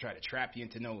not going to try to trap you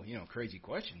into crazy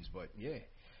questions. But yeah,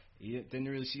 it didn't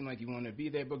really seem like he wanted to be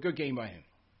there. But good game by him.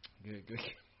 Good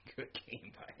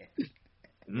game by him.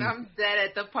 I'm dead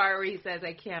at the part where he says,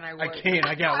 I can't, I work. I can't,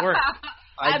 I got work.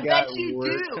 I bet you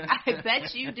do. I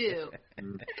bet you do.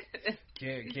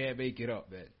 Can't make it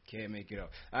up, man. Can't make it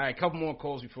up. All right, a couple more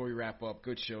calls before we wrap up.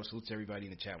 Good show. Salute to everybody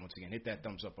in the chat once again. Hit that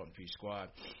thumbs up button for your squad.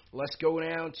 Let's go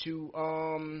down to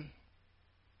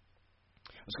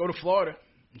let's go to Florida.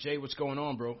 Jay, what's going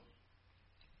on, bro?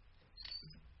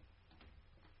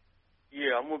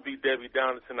 Yeah, I'm gonna be Debbie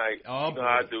Downer tonight. Oh, you know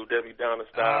how I do, Debbie Downer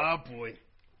style. Oh boy.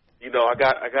 You know, I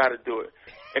got to do it.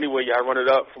 Anyway, y'all run it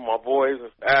up for my boys,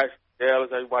 Ash, Dallas,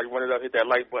 everybody run it up, hit that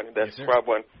like button, hit that subscribe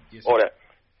button, all that.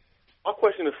 My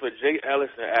question is for Jay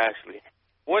Ellis and Ashley.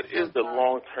 What is the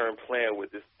long-term plan with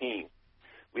this team?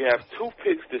 We have 2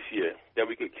 picks this year that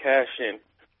we could cash in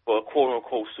for a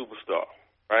quote-unquote superstar,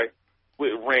 right?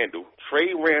 With Randall.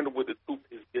 Trade Randall with the 2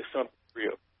 picks, get something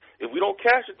real. If we don't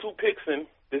cash the 2 picks in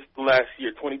this last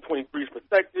year, 2023 is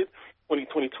protected,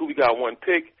 2022 we got 1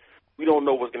 pick, we don't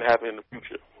know what's going to happen in the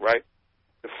future, right?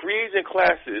 The free agent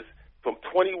classes from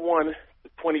 21 to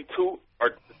 22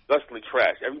 are disgustingly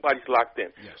trash. Everybody's locked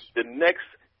in. Yes. The next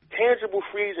tangible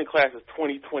free agent class is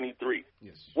 2023.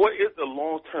 Yes. What is the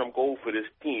long-term goal for this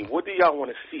team? What do y'all want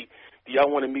to see? Do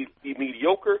y'all want to be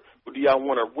mediocre, or do y'all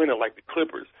want to win it like the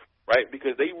Clippers, right?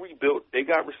 Because they rebuilt, they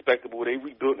got respectable, they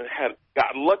rebuilt and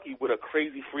got lucky with a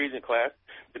crazy free agent class.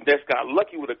 The Nets got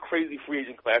lucky with a crazy free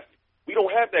agent class. We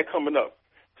don't have that coming up.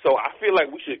 So I feel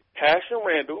like we should cash in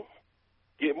Randall,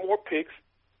 get more picks,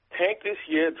 tank this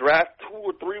year, draft 2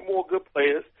 or 3 more good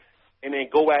players, and then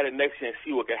go at it next year and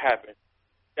see what can happen.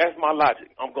 That's my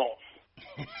logic. I'm gone.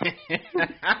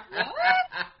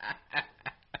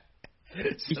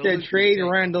 He said trade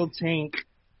Randall, tank.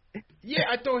 Yeah,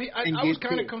 I thought I was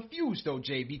kind of confused though,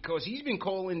 Jay, because he's been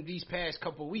calling these past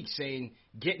couple of weeks saying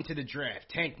get into the draft,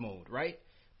 tank mode, right?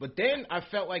 But then I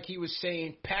felt like he was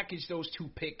saying package those 2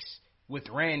 picks with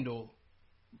Randall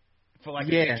for like a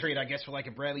big trade, I guess, for like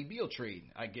a Bradley Beal trade,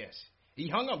 I guess. He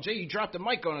hung up. Jay, you dropped the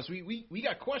mic on us. We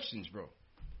got questions, bro.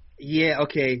 Yeah,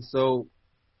 okay. So,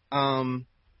 okay.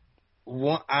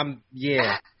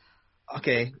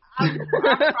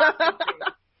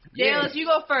 Dallas, you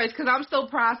go first because I'm still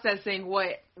processing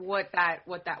what that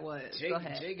was. Go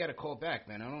ahead. Jay got to call back,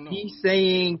 man. I don't know. He's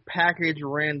saying package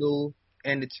Randall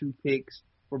and the 2 picks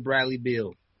for Bradley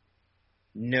Beal.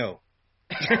 No.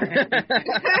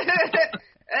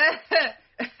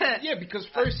 Yeah, because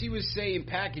first he was saying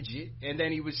package it, and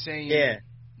then he was saying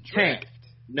tank. Draft.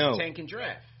 No. Tank and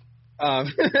draft.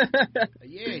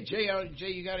 Yeah, Jay,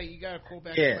 you gotta call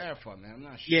back and clarify, man. I'm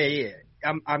not sure. Yeah.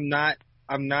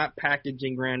 I'm not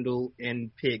packaging Randall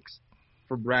and picks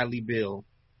for Bradley Beal.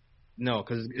 No,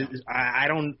 because I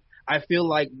don't. I feel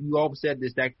like you all said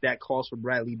this that cost for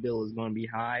Bradley Beal is going to be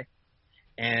high,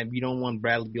 and we don't want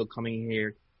Bradley Beal coming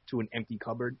here to an empty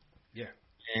cupboard. Yeah.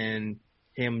 And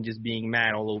him just being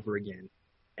mad all over again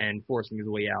and forcing his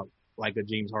way out like a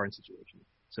James Harden situation.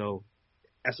 So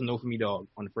that's a no for me, dog,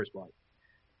 on the first part.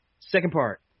 Second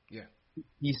part. Yeah.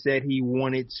 He said he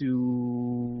wanted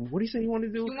to. What did he say he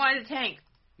wanted to do? He wanted to tank.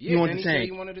 Yeah, then he said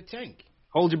he wanted to tank.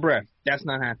 Hold your breath. That's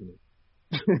not happening.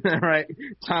 All right.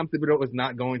 Tom Thibodeau is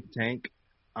not going to tank.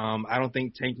 I don't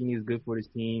think tanking is good for this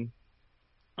team.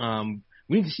 We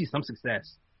need to see some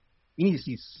success. We need to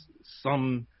see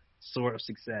some sort of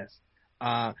success.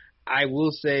 I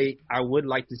will say I would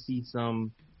like to see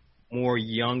some more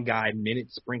young guy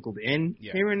minutes sprinkled in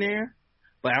here and there,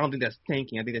 but I don't think that's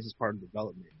tanking. I think that's just part of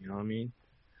development. You know what I mean?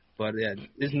 But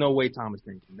there's no way Tom is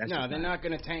tanking. No, they're not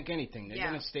going to tank anything. They're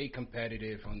going to stay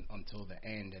competitive until the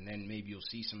end, and then maybe you'll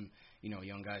see some,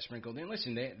 young guys sprinkled in.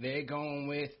 Listen, they're going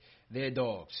with their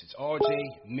dogs. It's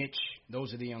RJ, Mitch.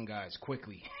 Those are the young guys.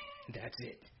 Quickly, that's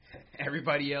it.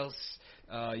 Everybody else,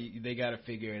 they got to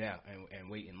figure it out and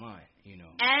wait in line.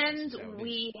 And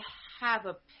we have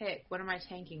a pick. What am I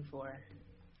tanking for?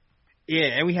 Yeah,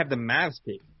 and we have the Mavs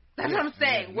pick. That's what I'm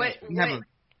saying.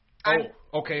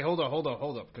 Okay, hold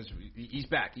up, because he's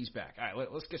back. All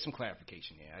right, let's get some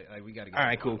clarification here. We got to get. All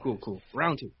right, cool.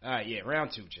 Round 2. All right,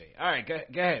 round 2, Jay. All right, go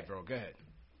ahead, bro. Go ahead.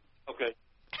 Okay,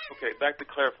 back to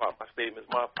clarify my statements.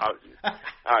 My apologies. All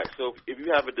right, so if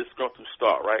you have a disgruntled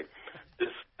star, right?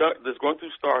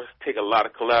 Disgruntled stars take a lot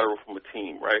of collateral from a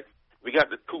team, right? We got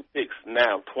the 2 picks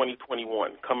now,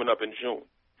 2021, coming up in June,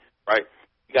 right?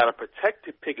 You got a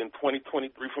protected pick in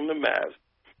 2023 from the Mavs.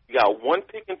 You got 1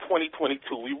 pick in 2022.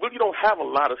 We really don't have a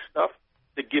lot of stuff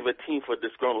to give a team for a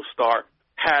disgruntled star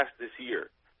past this year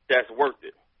that's worth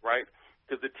it, right?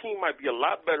 Because the team might be a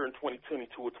lot better in 2022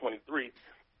 or 23.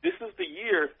 This is the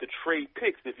year to trade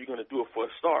picks if you're going to do it for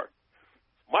a star.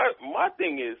 My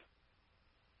thing is,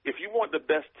 if you want the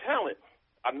best talent,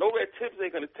 I know that Tibbs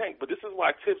ain't going to tank, but this is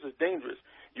why Tibbs is dangerous.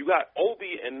 You got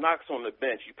Obi and Knox on the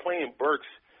bench. You're playing Burks,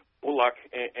 Bullock,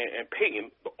 and Payton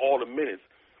all the minutes.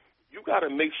 You got to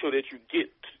make sure that you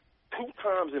get 2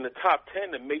 times in the top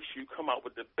 10 to make sure you come out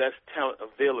with the best talent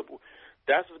available.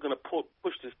 That's what's going to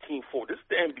push this team forward. This is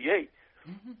the NBA.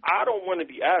 Mm-hmm. I don't want to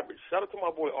be average. Shout out to my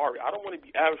boy Ari. I don't want to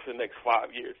be average for the next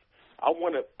 5 years. I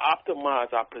want to optimize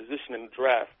our position in the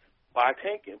draft by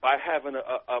tanking, by having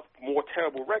a more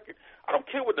terrible record. I don't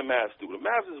care what the Mavs do. The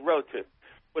Mavs is relative.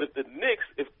 But if the Knicks,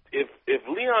 if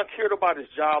Leon cared about his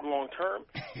job long term,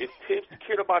 if Tibbs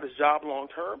cared about his job long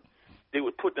term, they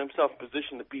would put themselves in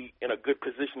position to be in a good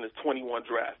position as 21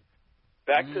 draft.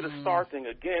 Back to the star thing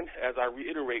again, as I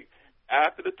reiterate,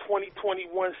 after the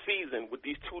 2021 season with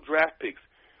these 2 draft picks,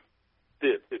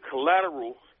 the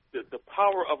collateral, the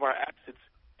power of our assets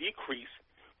decrease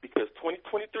because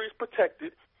 2023 is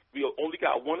protected. We only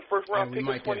got 1 first-round pick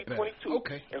in 2022,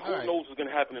 okay. And who knows what's going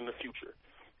to happen in the future.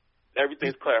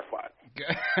 Everything's clarified.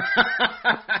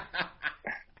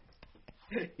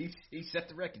 He set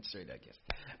the record straight, I guess.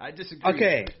 I disagree.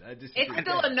 Okay. It's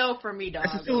still a no for me, dog.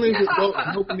 It's still a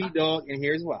no for me, dog, and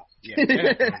here's why. I'm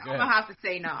going to have to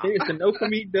say no. It's a no for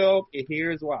me, dog, and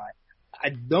here's why. I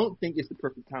don't think it's the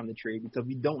perfect time to trade because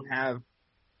we don't have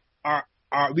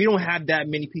we don't have that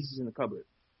many pieces in the cupboard.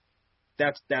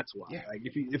 That's why. Yeah. Like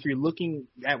if you're looking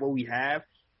at what we have,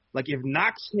 like if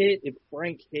Knox hit, if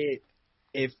Frank hit,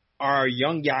 if our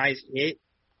young guys hit,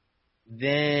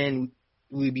 then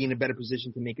we'd be in a better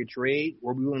position to make a trade,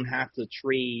 or we wouldn't have to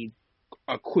trade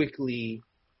a Quickly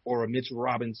or a Mitchell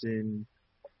Robinson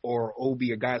or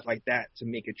Obi or guys like that to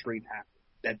make a trade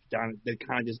happen. That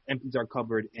kind of just empties our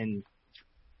cupboard and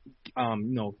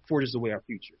forges away our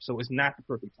future. So it's not the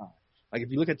perfect time. Like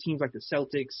if you look at teams like the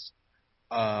Celtics,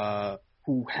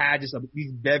 who had this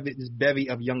bevy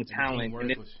of young talent.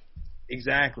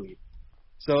 Exactly.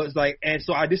 So it's like, and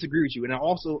so I disagree with you. And I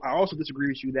also disagree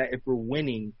with you that if we're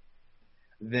winning,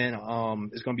 then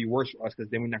it's going to be worse for us because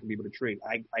then we're not going to be able to trade.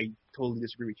 I totally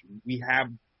disagree with you. We have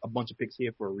a bunch of picks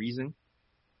here for a reason.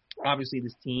 Obviously,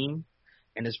 this team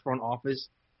and this front office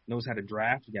knows how to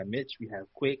draft. We got Mitch. We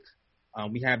have Quick.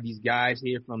 We have these guys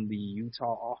here from the Utah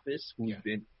office who've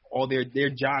been all their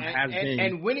job has been.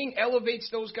 And winning elevates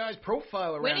those guys'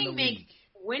 profile around the league.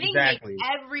 Winning makes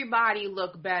everybody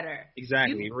look better.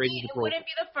 Exactly. It wouldn't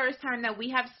be the first time that we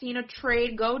have seen a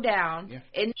trade go down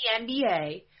in the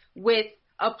NBA with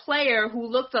a player who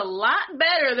looked a lot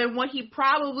better than what he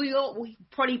probably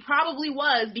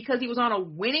was because he was on a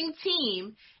winning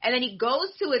team, and then he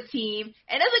goes to a team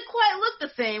and doesn't quite look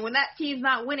the same when that team's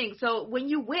not winning. So when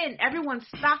you win, everyone's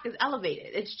stock is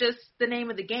elevated. It's just the name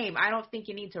of the game. I don't think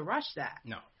you need to rush that.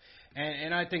 No.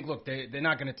 And I think, look, they're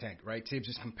not going to tank, right? Tibbs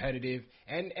is competitive,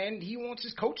 and he wants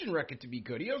his coaching record to be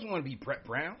good. He doesn't want to be Brett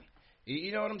Brown.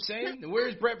 You know what I'm saying?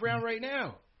 Where's Brett Brown right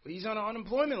now? He's on an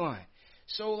unemployment line.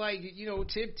 So, like,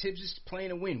 Tibbs is playing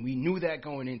to win. We knew that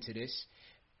going into this.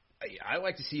 I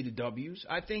like to see the W's.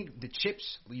 I think the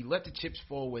chips, we let the chips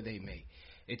fall where they may.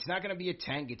 It's not going to be a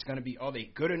tank. It's going to be, are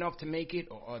they good enough to make it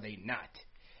or are they not?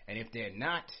 And if they're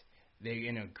not, they're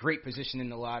in a great position in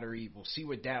the lottery. We'll see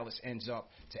where Dallas ends up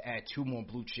to add 2 more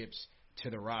blue chips to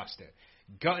the roster.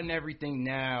 Gutting everything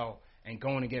now and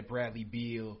going to get Bradley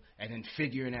Beal and then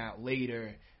figuring out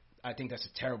later, I think that's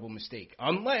a terrible mistake.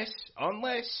 Unless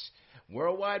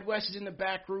Worldwide West is in the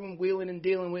back room wheeling and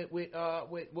dealing with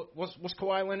what's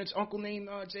Kawhi Leonard's uncle name,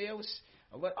 Jay Ellis?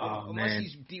 Unless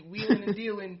he's wheeling and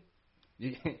dealing.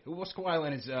 What's Kawhi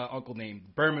Leonard's uncle name?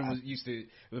 Berman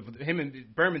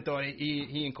Berman thought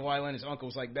he and Kawhi Leonard's uncle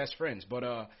was like best friends,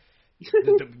 but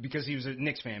because he was a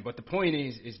Knicks fan. But the point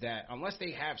is that unless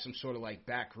they have some sort of like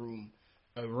backroom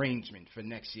arrangement for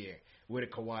next year with a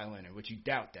Kawhi Leonard, which you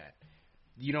doubt that,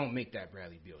 you don't make that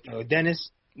Bradley Beal trade. Oh, Dennis.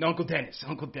 No, Uncle Dennis.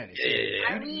 Yeah.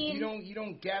 I mean, you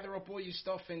don't gather up all your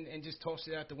stuff and just toss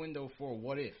it out the window for a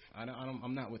what if.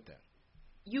 I'm not with that.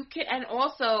 You can, and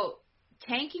also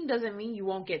tanking doesn't mean you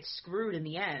won't get screwed in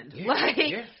the end.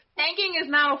 Yeah, tanking is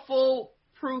not a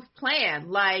foolproof plan.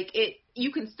 Like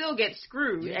you can still get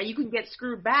screwed, and you can get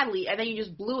screwed badly, and then you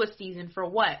just blew a season for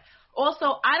what?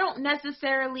 Also, I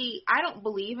don't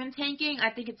believe in tanking. I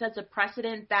think it sets a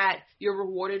precedent that you're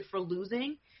rewarded for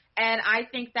losing. And I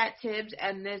think that Tibbs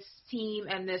and this team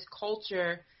and this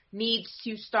culture needs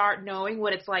to start knowing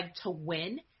what it's like to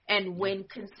win and win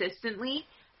consistently.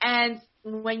 And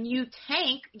when you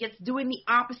tank, it's doing the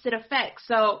opposite effect.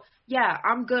 So, yeah,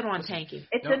 I'm good on tanking.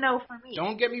 It's a no for me.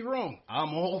 Don't get me wrong.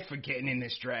 I'm all for getting in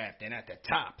this draft and at the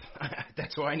top.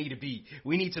 That's where I need to be.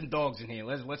 We need some dogs in here.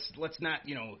 Let's not,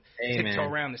 tiptoe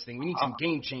around this thing. We need some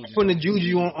game changers. Putting the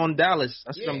juju on Dallas.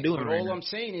 That's what I'm doing right now. All I'm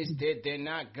saying is they're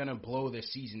not going to blow their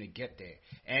season to get there.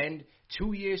 And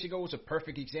 2 years ago was a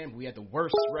perfect example. We had the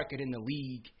worst record in the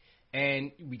league,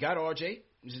 and we got RJ,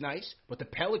 which is nice, but the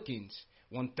Pelicans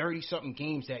won 30-something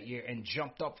games that year and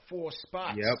jumped up 4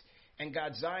 spots. Yep. And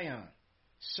got Zion.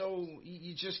 So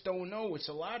you just don't know. It's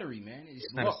a lottery, man.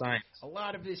 It's not luck. a science. A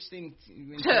lot of this thing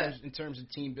in terms of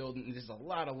team building, there's a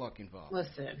lot of luck involved.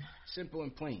 Listen. Simple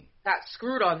and plain. Got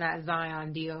screwed on that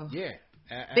Zion deal. Yeah.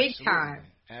 Big time.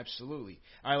 Absolutely.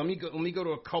 All right, let me go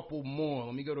to a couple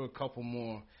more.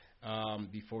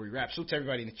 Before we wrap. So to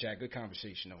everybody in the chat, good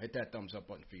conversation, though. Hit that thumbs up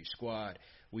button for your squad.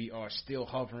 We are still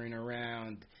hovering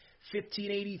around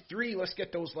 1583. Let's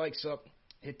get those likes up.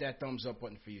 Hit that thumbs up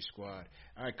button for your squad.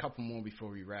 All right, a couple more before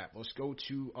we wrap. Let's go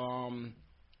to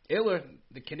Iller,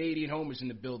 the Canadian homer's in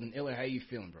the building. Iller, how you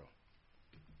feeling, bro?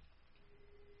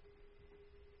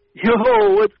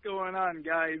 Yo, what's going on,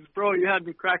 guys? Bro, you had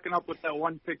me cracking up with that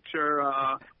one picture,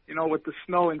 with the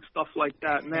snow and stuff like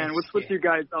that. Man, what's with you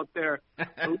guys out there?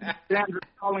 Dan's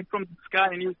calling from the sky,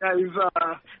 and you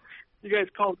guys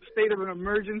call it the state of an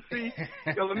emergency.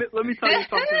 Yo, let me tell you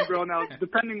something, bro. Now,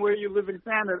 depending where you live in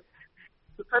Canada,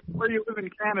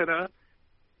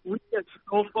 we get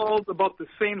snowfalls about the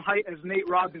same height as Nate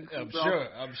Robinson, bro.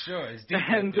 I'm sure. It's deep.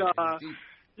 And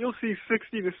you'll see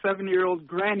 60 to 70-year-old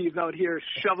grannies out here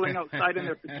shoveling outside in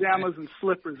their pajamas and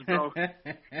slippers, bro.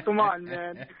 Come on,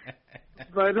 man.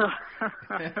 But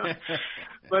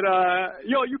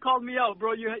yo, you called me out,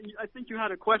 bro. I think you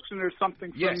had a question or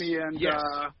something for me, and yes.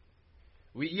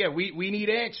 We need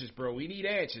answers, bro. We need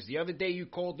answers. The other day you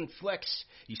called in Flex.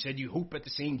 You said you hoop at the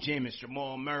same gym as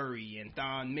Jamal Murray and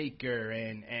Thon Maker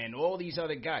and all these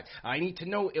other guys. I need to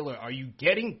know, Iller, are you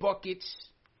getting buckets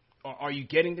or are you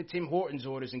getting the Tim Hortons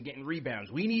orders and getting rebounds?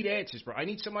 We need answers, bro. I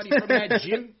need somebody from that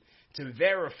gym to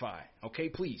verify. Okay,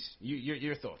 please.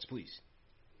 Your thoughts, please.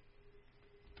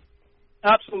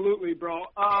 Absolutely, bro.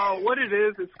 What it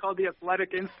is, it's called the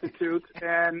Athletic Institute,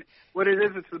 and what it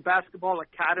is, it's the basketball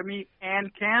academy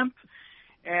and camp.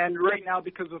 And right now,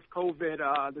 because of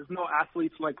COVID, there's no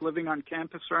athletes like living on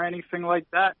campus or anything like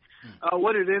that.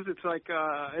 What it is, it's like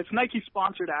it's Nike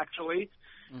sponsored actually,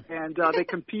 and they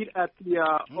compete at the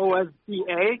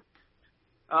OSBA.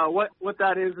 What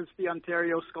that is, it's the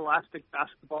Ontario Scholastic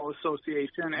Basketball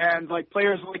Association, and like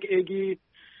players like Iggy,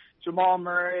 Jamal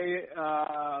Murray,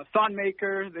 Thon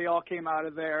Maker, they all came out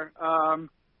of there.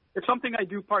 It's something I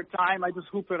do part-time. I just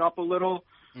hoop it up a little.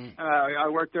 I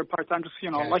work there part-time, just,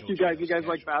 like you guys. You guys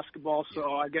like basketball,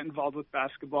 so I get involved with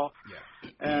basketball.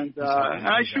 And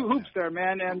I shoot hoops there,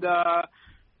 man. And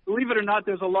believe it or not,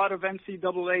 there's a lot of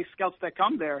NCAA scouts that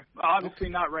come there. Obviously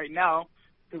not right now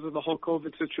because of the whole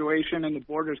COVID situation and the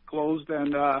borders closed.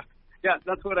 And,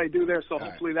 that's what I do there, so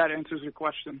hopefully that answers your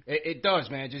question. It does,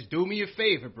 man. Just do me a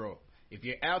favor, bro. If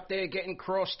you're out there getting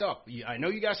crossed up, I know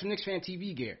you got some Knicks Fan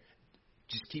TV gear.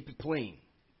 Just keep it plain.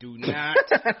 Do not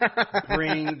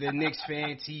bring the Knicks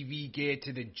Fan TV gear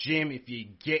to the gym if you're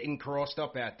getting crossed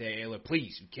up out there, Ella.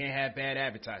 Please, you can't have bad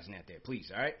advertising out there.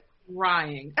 Please, all right?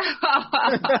 Crying.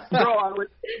 I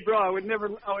would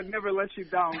never let you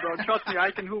down, bro. Trust me,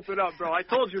 I can hoop it up, bro. I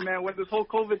told you, man, when this whole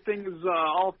COVID thing is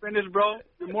all finished, bro,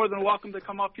 you're more than welcome to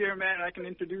come up here, man, and I can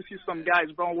introduce you some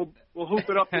guys, bro. We'll hoop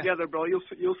it up together, bro. You'll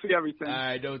see everything. All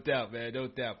right, no doubt, man. No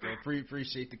doubt, man.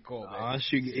 Appreciate the call, man.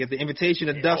 Shoot, you have the invitation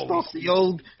to dust off the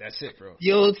old. That's it, bro.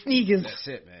 The old sneakers. That's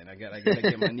it, man. I gotta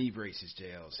get my knee braces,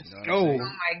 JLs. You know oh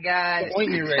my God.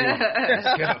 Ointment ready.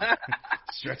 Let's go.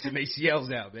 Stretch some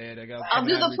ACLs out, man. I'll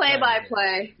do the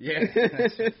play-by-play. Yeah,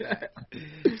 that's a fact.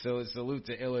 So salute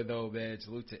to Illa, though, man.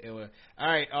 Salute to Illa. All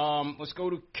right, let's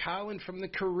go to Colin from the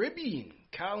Caribbean.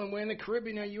 Colin, where in the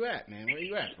Caribbean are you at, man? Where are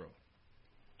you at, bro?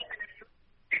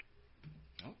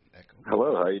 Oh, echo.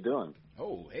 Hello, how you doing?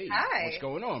 Oh, hey. Hi. What's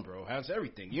going on, bro? How's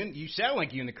everything? You sound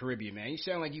like you're in the Caribbean, man. You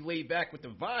sound like you laid back with the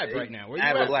vibe right now. Where you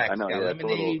at? Relax. I know, yeah.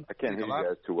 I can't hear you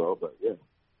guys too well, but yeah.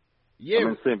 Yeah. I'm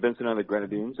in St. Vincent and the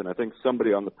Grenadines, and I think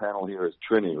somebody on the panel here is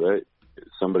Trini, right?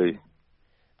 Somebody.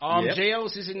 Yep.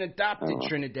 JL's is an adopted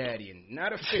Trinidadian,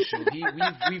 not official.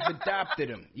 We've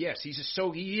adopted him. Yes, he is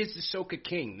the Soca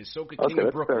King, the Soca King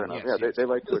of Brooklyn. Fair enough. Yes, they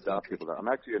like to adopt people down. I'm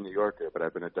actually a New Yorker, but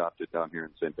I've been adopted down here in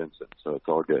St. Vincent, so it's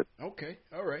all good. Okay,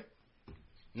 all right.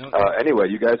 No. Anyway,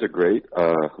 you guys are great.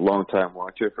 Long time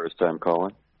watcher, first time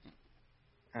calling,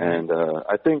 and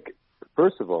I think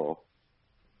first of all,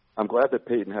 I'm glad that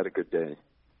Peyton had a good day.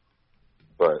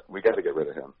 But we got to get rid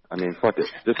of him. I mean, fuck it.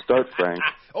 Just start Frank.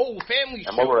 Family show.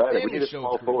 And while we're at it, we need a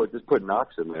small forward. Just put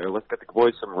Knox in there. Let's get the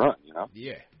boys some run, you know?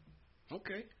 Yeah.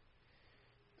 Okay.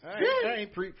 All right.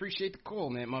 Appreciate the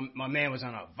call, man. My man was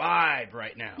on a vibe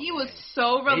right now. He was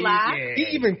so relaxed. He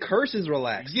even curses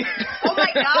relaxed. Yeah. Oh,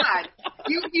 my God.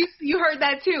 You heard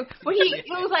that, too. But it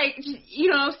was like,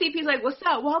 CP's like, what's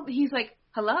up? Well, he's like,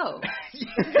 hello.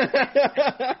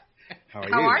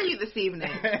 How are you this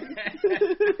evening?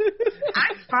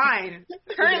 I'm fine.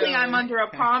 Currently, I'm under a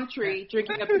palm tree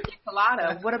drinking a pina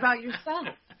colada. What about yourself?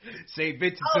 St.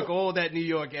 Vincent took all that New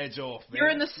York edge off, man. You're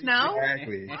in the snow?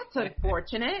 Exactly. That's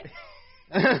unfortunate.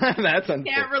 That's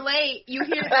unfortunate. Can't relate. You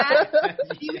hear that?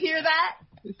 You hear that?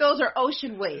 Those are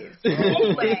ocean waves.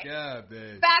 Anyway, God,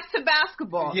 man. Back to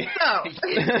basketball. Yeah. So.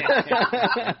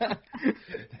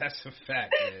 That's a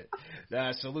fact, man.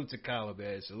 Nah, salute to Colin,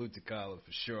 man. Salute to Colin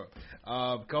for sure.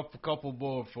 Couple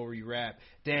more before we wrap.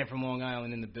 Dan from Long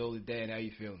Island in the building. Dan, how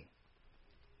you feeling?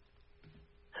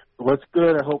 What's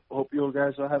good? I hope you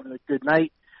guys are having a good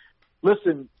night.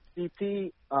 Listen,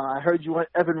 CP, I heard you on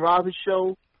Evan Roberts'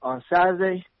 show on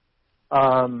Saturday.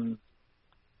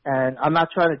 And I'm not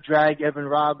trying to drag Evan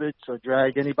Roberts or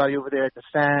drag anybody over there at the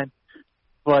Fan,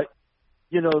 but,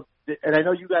 and I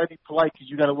know you got to be polite because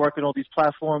you got to work on all these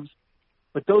platforms,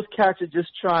 but those cats are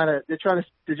just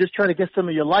they're just trying to get some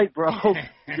of your light, bro,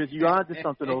 because you're onto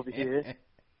something over here.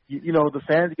 The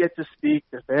fans get to speak,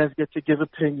 the fans get to give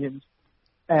opinions,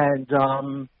 and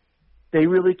they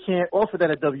really can't offer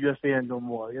that at WFAN no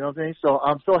more, you know what I mean? So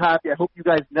I'm so happy. I hope you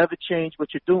guys never change what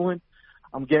you're doing.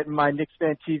 I'm getting my Knicks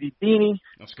Fan TV beanie.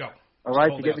 Let's go. All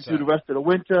right, to get me through the rest of the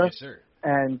winter. Yes, sir.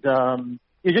 And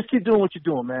you just keep doing what you're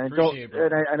doing, man. Appreciate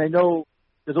it, and I know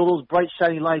there's all those bright,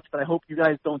 shiny lights, but I hope you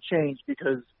guys don't change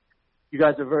because you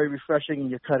guys are very refreshing and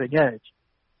you're cutting edge.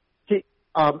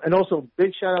 And also,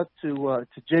 big shout out to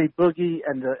Jay Boogie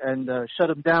and Shut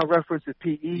Him Down reference at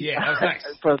PE. Yeah, that was nice.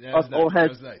 For that us old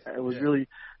heads, nice. It was really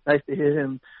nice to hear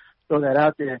him throw that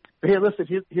out there. But here, listen,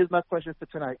 here's my question for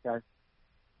tonight, guys.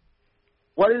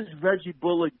 What is Reggie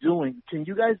Bullock doing? Can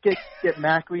you guys get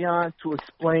Macri on to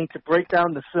explain, to break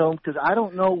down the film? Because I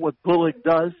don't know what Bullock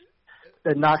does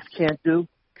that Knox can't do.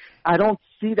 I don't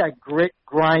see that grit,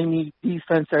 grimy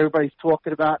defense everybody's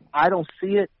talking about. I don't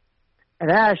see it. And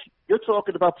Ash, you're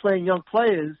talking about playing young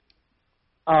players,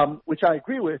 which I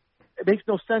agree with. It makes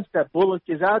no sense that Bullock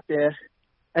is out there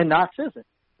and Knox isn't.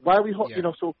 Why are we,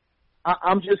 so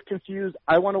I'm just confused.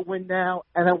 I want to win now,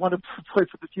 and I want to play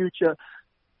for the future.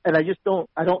 And I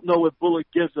don't know what Bullock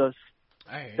gives us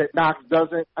that Knox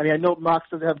doesn't. I mean, I know Knox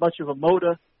doesn't have much of a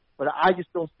motor, but I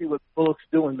just don't see what Bullock's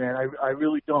doing, man. I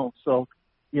really don't. So,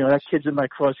 that kid's in my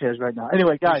crosshairs right now.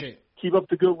 Anyway, guys, Keep up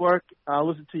the good work. I'll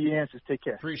listen to your answers. Take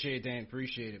care. Appreciate it, Dan.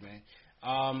 Appreciate it,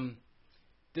 man.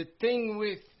 The thing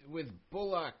with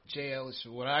Bullock, JL, is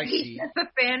what I see. He's a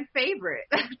fan favorite.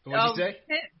 What'd you say?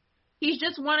 He's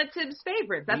just one of Tibbs'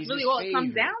 favorites. That's really all it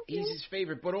comes down to. He's his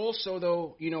favorite. But also,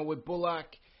 though, with Bullock,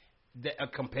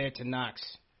 compared to Knox,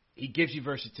 he gives you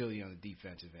versatility on the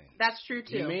defensive end. That's true,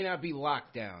 too. He may not be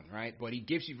locked down, right? But he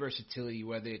gives you versatility,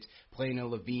 whether it's playing a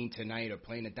Levine tonight or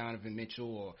playing a Donovan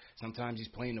Mitchell, or sometimes he's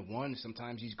playing the 1,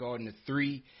 sometimes he's guarding the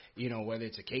 3, whether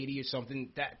it's a KD or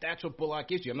something. That's what Bullock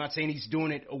gives you. I'm not saying he's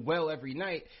doing it well every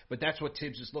night, but that's what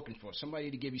Tibbs is looking for. Somebody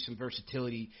to give you some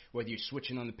versatility, whether you're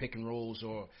switching on the pick and rolls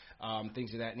or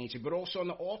things of that nature. But also on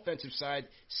the offensive side,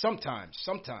 sometimes,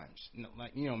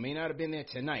 may not have been there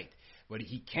tonight, but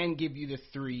he can give you the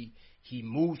 3. He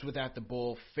moves without the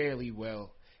ball fairly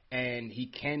well, and he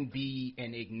can be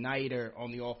an igniter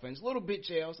on the offense. A little bit,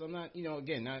 JL. So I'm not,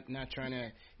 again, not trying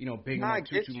to, big him up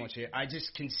too much here. I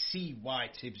just can see why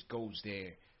Tibbs goes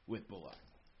there with Bullock.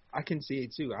 I can see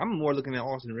it too. I'm more looking at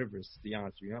Austin Rivers, to be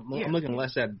honest with you. I'm looking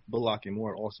less at Bullock and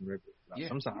more at Austin Rivers. Yeah.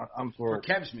 I'm for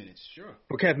Kev's minutes, sure.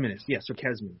 For Kev minutes, yes, for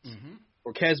Kev's minutes. Mm-hmm.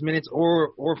 For Kev's minutes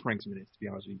or Frank's minutes, to be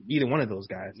honest with you. Either one of those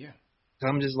guys. Yeah. So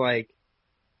I'm just like,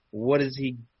 what is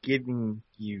he giving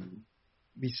you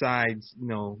besides,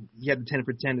 he had the 10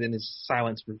 for 10 in his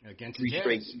silence for against 3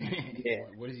 straight. Yeah.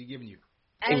 What is he giving you?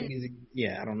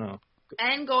 I don't know.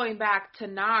 And going back to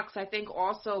Knox, I think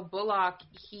also Bullock,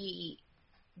 he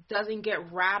doesn't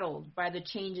get rattled by the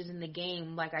changes in the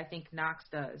game like I think Knox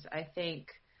does. I think,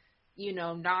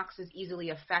 Knox is easily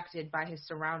affected by his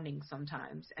surroundings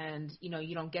sometimes, and,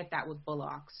 you don't get that with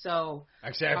Bullock. So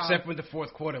except with the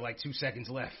fourth quarter, like 2 seconds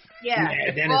left. Yeah.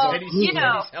 Then he's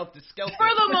helter-skelter. For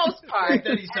the most part.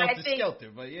 Then he's helter-skelter,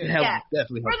 but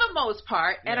definitely. For the most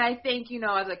part. Yeah. And I think,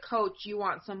 as a coach, you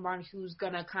want someone who's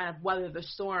going to kind of weather the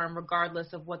storm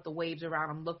regardless of what the waves around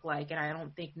him look like, and I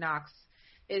don't think Knox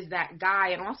is that guy.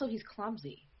 And also, he's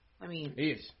clumsy. I mean,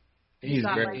 he is. He's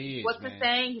got what's the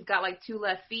saying? He's got 2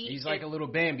 left feet. He's like a little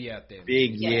Bambi out there.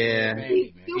 Big, yeah.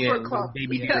 He's super clumsy.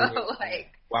 Baby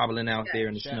wobbling out there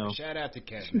in the snow. Shout out to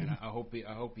Kev, man. I hope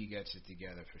he gets it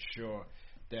together for sure.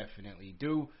 Definitely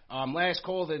do. Last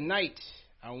call of the night.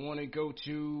 I want to go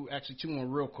to actually 2 more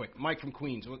real quick. Mike from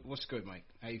Queens. What's good, Mike?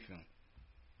 How you feeling?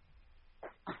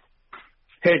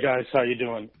 Hey guys, how you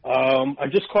doing? I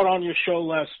just caught on your show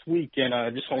last week, and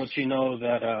I just want to let you know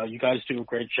that you guys do a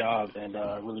great job, and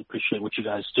I really appreciate what you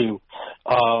guys do.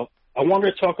 I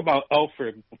wanted to talk about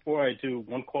Alfred. Before I do,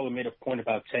 one caller made a point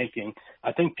about tanking.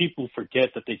 I think people forget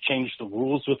that they changed the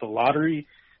rules with the lottery,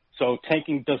 so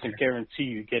tanking doesn't guarantee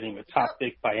you getting a top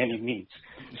pick by any means.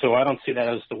 So I don't see that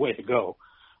as the way to go.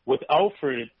 With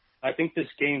Alfred, I think this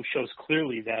game shows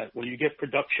clearly that when you get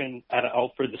production out of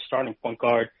Alfred, the starting point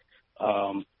guard,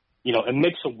 it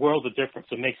makes a world of difference.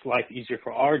 It makes life easier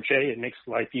for RJ. It makes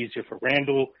life easier for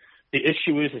Randall. The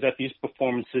issue is that these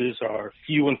performances are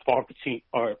few and far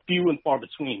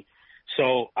between.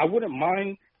 So I wouldn't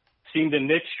mind seeing the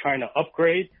Knicks trying to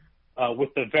upgrade with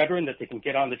the veteran that they can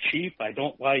get on the cheap. I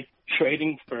don't like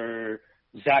trading for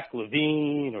Zach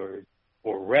LaVine or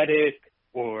Redick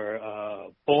or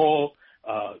Ball.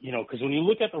 Because when you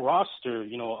look at the roster,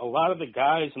 a lot of the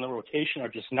guys in the rotation are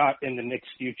just not in the Knicks'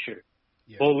 future.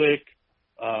 Yeah. Bullock,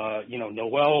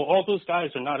 Noel, all those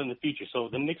guys are not in the future. So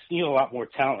the Knicks need a lot more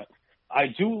talent. I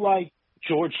do like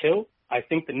George Hill. I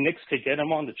think the Knicks could get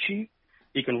him on the cheap.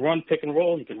 He can run pick and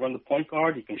roll. He can run the point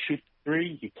guard. He can shoot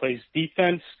 3. He plays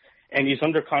defense. And he's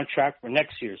under contract for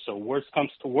next year. So worst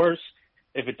comes to worst,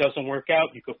 if it doesn't work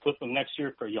out, you could flip him next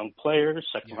year for a young player,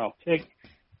 second-round pick.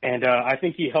 And I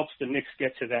think he helps the Knicks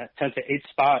get to that 10 to 8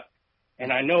 spot.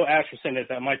 And I know Ash was saying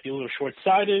that might be a little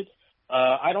short-sighted.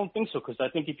 I don't think so, because I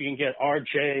think if you can get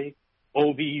RJ,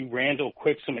 Obi, Randall,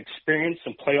 Quick some experience,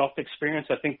 some playoff experience,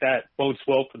 I think that bodes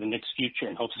well for the Knicks' future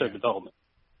and helps their development.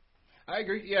 I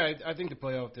agree. Yeah, I think the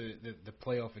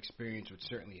playoff experience would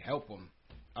certainly help them.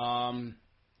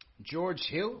 George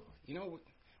Hill,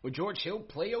 would George Hill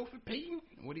play over Payton?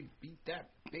 Would he be that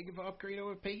big of an upgrade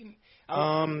over Payton?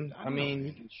 I mean,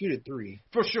 he can shoot a 3.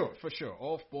 For sure.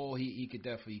 Off ball, he could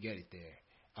definitely get it there.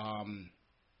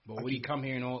 But would he come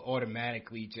here and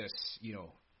automatically just,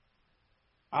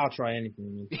 I'll try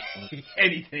anything.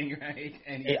 Anything, right?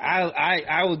 Anything. Hey,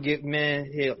 I would get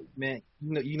OKC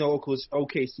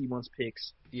wants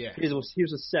picks. Yeah. Here's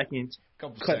a second.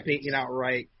 Cut Payton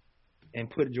outright and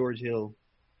put George Hill.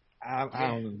 I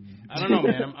don't know,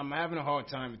 man. I'm having a hard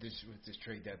time with this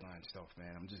trade deadline stuff,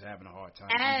 man. I'm just having a hard time.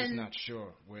 I'm just not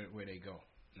sure where they go.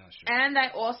 Not sure. And I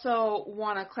also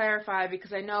want to clarify,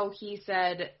 because I know he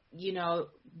said,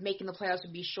 making the playoffs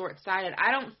would be short-sighted.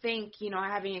 I don't think,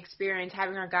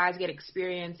 having our guys get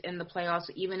experience in the playoffs,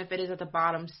 even if it is at the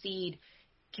bottom seed,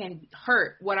 can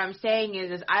hurt. What I'm saying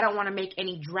is I don't want to make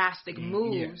any drastic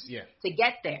moves to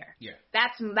get there. Yeah.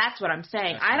 That's what I'm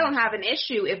saying. I don't have an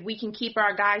issue if we can keep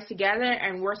our guys together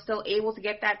and we're still able to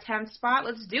get that 10th spot.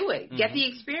 Let's do it. Get the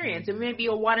experience. It may be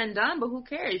a one and done, but who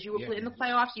cares? You were in the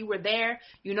playoffs. You were there.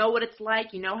 You know what it's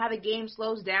like. You know how the game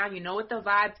slows down. You know what the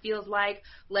vibe feels like.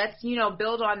 Let's,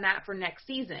 build on that for next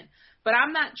season. But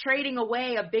I'm not trading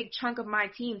away a big chunk of my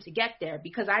team to get there,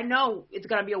 because I know it's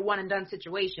going to be a one-and-done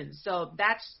situation. So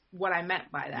that's what I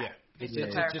meant by that. Yeah,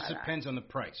 it just depends on the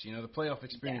price. The playoff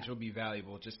experience will be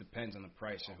valuable. It just depends on the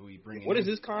price and who you bring in. What is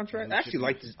his contract? I actually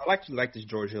like this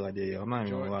George Hill idea. I'm not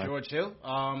even going to lie. George Hill?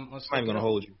 I'm not even going to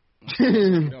hold you. Let's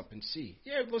look it up and see.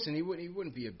 Yeah, listen, he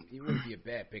wouldn't be a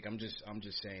bad pick. I'm just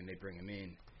saying they bring him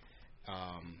in.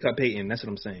 Cut Peyton. That's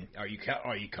what I'm saying. Are you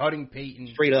cutting Peyton?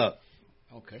 Straight up.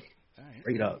 Okay. All right.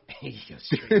 Straight up.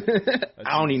 Straight up.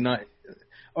 I don't need nothing.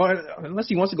 Or unless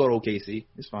he wants to go to OKC,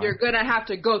 it's fine. You're gonna have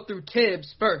to go through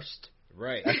Tibbs first.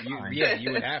 Right.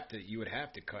 You would have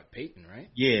to cut Peyton, right?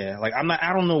 Yeah. Like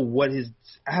I don't know what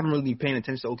I haven't really been paying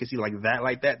attention to OKC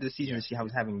like that this season to see how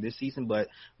he's having this season, but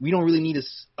we don't really need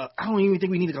I don't even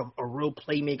think we need a real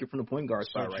playmaker from the point guard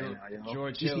spot right now.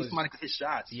 George Hill needs somebody to hit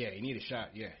shots. Yeah, you need a shot.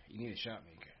 Yeah, you need a shot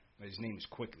maker. But his name is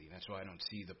Quickly. That's why I don't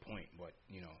see the point, but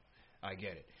I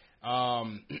get it.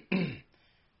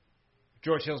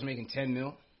 George Hill's making $10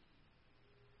 million.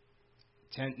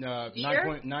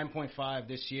 9.5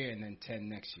 this year, and then 10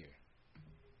 next year.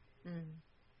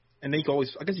 And then you can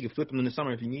always, I guess you can flip him in the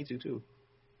summer if you need to too.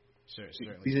 Sure,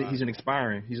 certainly. He's an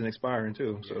expiring. He's an expiring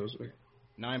too. Yeah. So it's like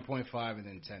 9.5 and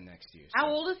then 10 next year. So.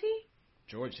 How old is he?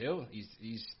 George Hill.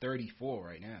 He's 34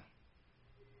 right now.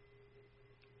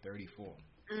 34.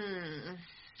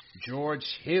 George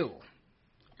Hill.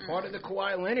 Part of the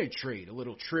Kawhi Leonard trade. A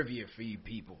little trivia for you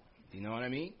people. You know what I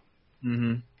mean?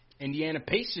 Mm-hmm. Indiana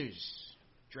Pacers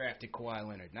drafted Kawhi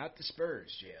Leonard, not the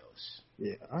Spurs, Jails.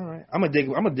 Yeah, all right. I'm gonna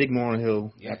dig more on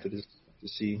Hill after this to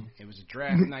see. It was a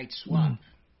draft night swap.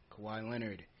 Kawhi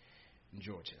Leonard and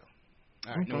George Hill.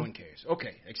 All right, no one cares.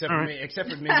 Okay, except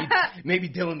for maybe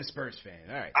Dylan, the Spurs fan.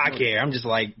 All right, I care. I'm just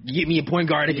like, get me a point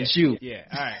guard that can shoot. Yeah.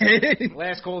 All right.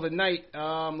 Last call of the night.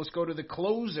 Let's go to the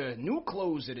closer, new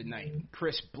closer tonight,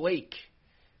 Chris Blake.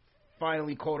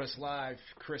 Finally caught us live.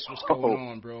 Chris, what's going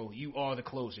on, bro? You are the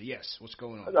closer. Yes, what's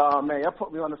going on? Oh, man, y'all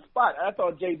put me on the spot. I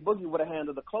thought Jay Boogie would have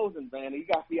handled the closing, man. He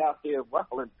got me out there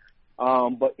ruffling.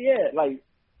 But, yeah,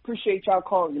 appreciate y'all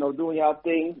calling, doing y'all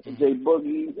thing. Mm-hmm. Jay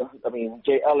Boogie,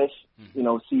 Jay Ellis,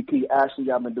 CP, Ashley,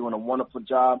 y'all been doing a wonderful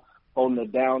job holding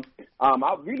it down.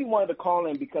 I really wanted to call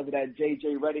in because of that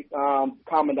J.J. Redick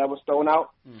comment that was thrown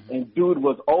out. Mm-hmm. And dude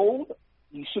was old.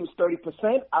 He shoots 30%.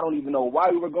 I don't even know why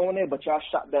we were going there, but y'all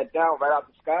shot that down right out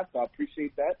the sky, so I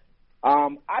appreciate that. I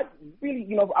really,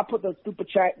 I put the super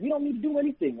chat. We don't need to do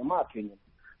anything, in my opinion.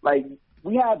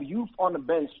 We have youth on the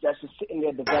bench that's just sitting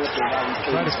there developing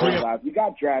while we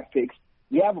got draft picks.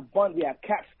 We have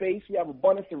cap space. We have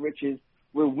abundance of riches.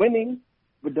 We're winning.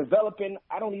 We're developing.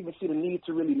 I don't even see the need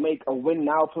to really make a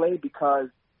win-now play because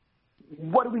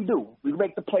what do? We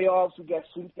make the playoffs. We get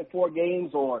sweeps in 4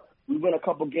 games or we win a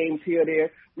couple games here or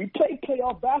there. We play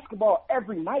playoff basketball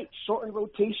every night, shortened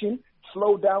rotation,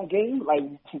 slow down game.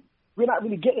 We're not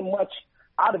really getting much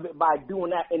out of it by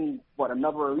doing that in,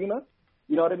 another arena.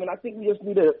 You know what I mean? I think we just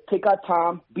need to take our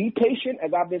time, be patient,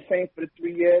 as I've been saying for the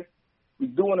 3 years. We're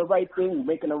doing the right thing. We're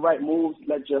making the right moves.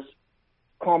 Let's just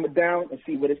calm it down and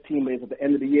see where this team is at the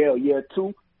end of the year or year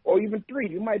 2 or even 3.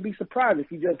 You might be surprised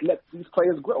if you just let these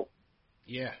players grow.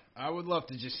 Yeah, I would love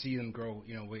to just see them grow,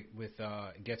 with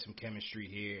get some chemistry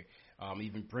here.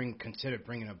 Even consider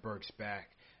bringing up Burks back.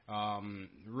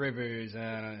 Rivers,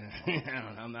 I don't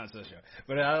know, I'm not so sure.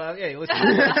 But hey, listen,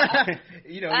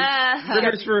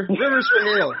 Rivers for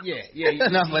Hill. Yeah.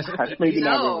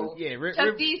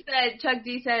 Chuck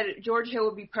D said George Hill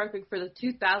would be perfect for the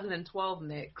 2012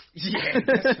 Knicks. Yeah,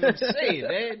 that's what I'm saying,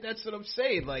 man. That's what I'm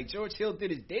saying. George Hill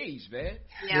did his days, man.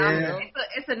 Yeah.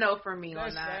 It's a no for me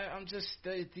on that. I'm just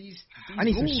these I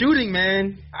need moves. some shooting,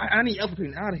 man. I need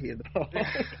Elfrid out of here, though.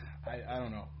 I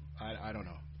don't know. I don't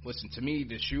know. Listen, to me,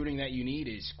 the shooting that you need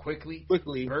is quickly.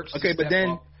 Burks okay, but then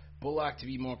up, Bullock to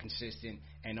be more consistent,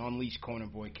 and unleash corner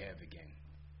boy Kev again.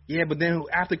 Yeah, but then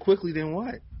after quickly, then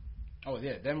what? Oh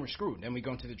yeah, then we're screwed. Then we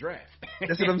go into the draft.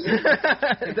 That's what I'm saying.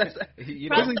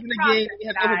 Quickly's in the game.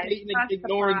 You have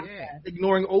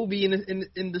ignoring Obi in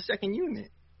the second unit.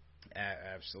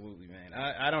 Absolutely, man.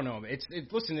 I don't know.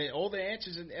 Listen, all the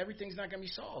answers and everything's not gonna be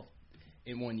solved.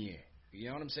 in 1 year. You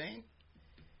know what I'm saying?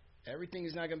 Everything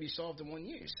is not going to be solved in 1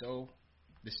 year. So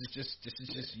this is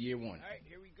just year one. All right,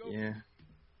 here we go. Yeah.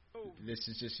 This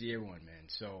is just year one, man.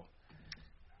 So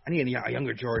I need a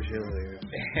younger George Hill here.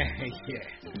 Yeah,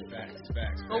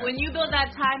 facts. But when you build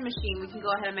that time machine, we can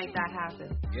go ahead and make that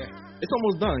happen. Yeah. It's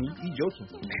almost done. You joking.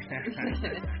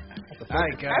 All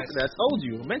right, guys. I told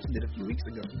you. I mentioned it a few weeks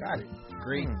ago. Got it.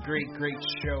 Great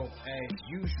show as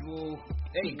usual.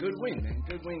 Hey, good win, man.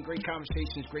 Good win. Great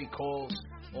conversations, great calls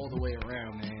all the way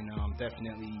around, man.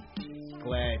 Definitely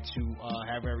glad to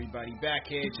have everybody back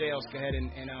here. JLs, go ahead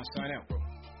and sign out, bro.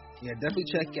 Yeah, definitely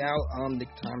check out Nick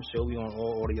Time Show. We on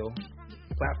all audio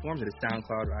platforms. It is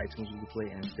SoundCloud, iTunes, Google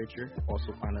Play, and Stitcher.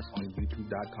 Also find us on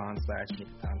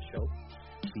youtube.com/Nick Time Show.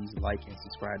 Please like and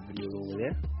subscribe to videos over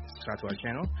there. Subscribe to our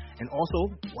channel. And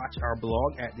also watch our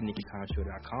blog at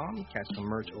thenickytimeshow.com. Catch some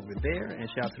merch over there. And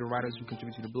shout out to the writers who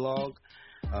contribute to the blog.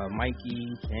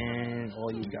 Mikey, Ken,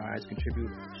 all you guys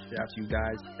contribute. Shout out to you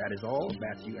guys. That is all.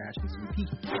 Back to you, Ashley CP.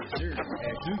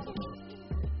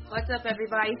 What's up,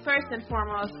 everybody? First and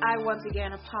foremost, I once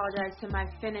again apologize to my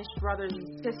Finnish brothers and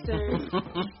sisters.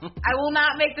 I will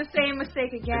not make the same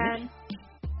mistake again.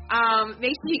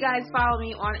 Make sure you guys follow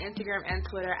me on Instagram and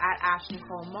Twitter at Ashley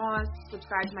Nicole Moss.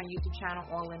 Subscribe to my YouTube channel,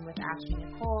 All In with Ashley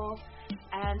Nicole.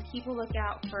 And keep a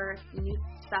lookout for new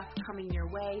stuff coming your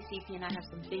way. CP and I have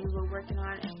some things we're working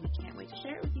on, and we can't wait to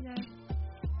share it with you guys.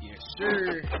 Yes,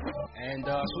 sir. And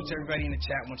salute to everybody in the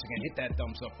chat. Once again, hit that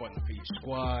thumbs up button for your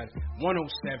squad.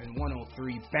 107,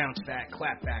 103, bounce back,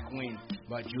 clap back win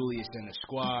by Julius and the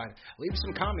squad. Leave us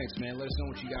some comments, man. Let us know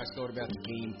what you guys thought about the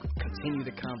game. Continue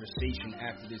the conversation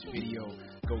after this video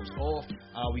goes off.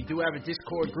 We do have a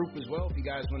Discord group as well. If you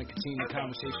guys want to continue the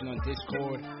conversation on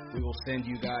Discord, we will send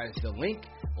you guys the link.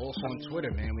 Also on Twitter,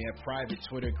 man. We have private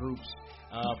Twitter groups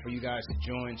for you guys to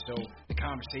join. So the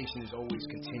conversation is always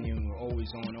continuing. We're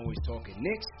always on, always talking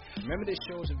Knicks. Remember, this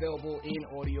show is available in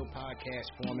audio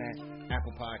podcast format,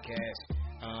 Apple Podcasts,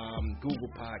 Google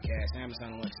Podcasts,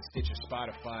 Amazon Alexa, Stitcher,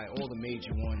 Spotify, all the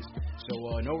major ones.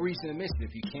 So no reason to miss it.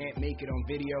 If you can't make it on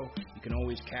video, you can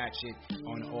always catch it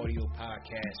on audio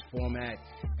podcast format.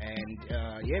 And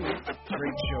yeah, man,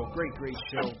 great show, great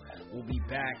show. We'll be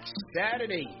back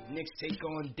Saturday. Knicks take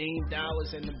on Dame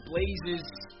Dollars and the Blazers.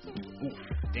 Oof,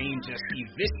 Dame just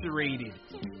eviscerated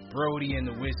Brody and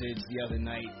the Wizards the other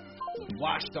night.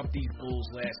 Washed up these Bulls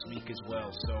last week as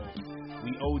well. So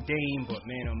we owe Dame, but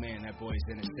man, oh man, that boy's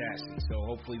an assassin. So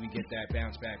hopefully we get that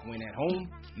bounce back win at home.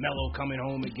 Melo coming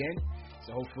home again.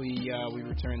 So hopefully we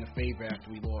return the favor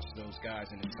after we lost those guys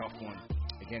in a tough one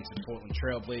against the Portland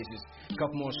Trail Blazers. A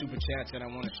couple more super chats that I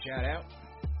want to shout out.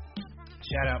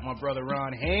 Shout out my brother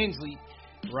Ron Hansley.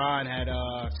 Ron had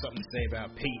something to say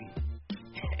about Peyton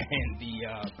and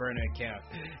the burner account.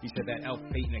 He said that Elf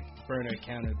Peyton burner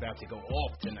account is about to go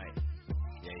off tonight.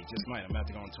 Yeah, he just might. I'm about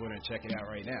to go on Twitter and check it out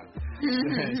right now.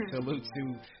 Salute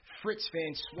to Fritz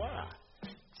Francois.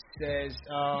 Says,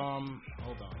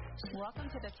 hold on. Welcome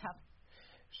to the top.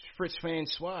 Fritz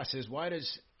Francois says, why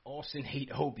does Austin hate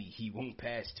Obi? He won't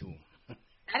pass to him.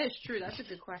 That is true. That's a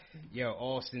good question. Yo,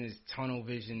 Austin is tunnel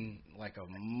vision like a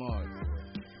mug.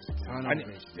 Tunnel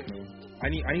vision. I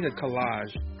need a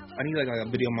collage. I need like a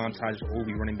video montage of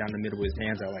Obi running down the middle with his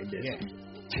hands out like this.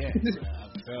 Yeah.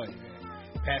 I'm telling you, man.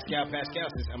 Pascal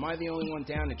says, am I the only one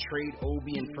down to trade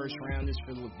Obi in first rounders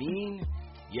for Levine?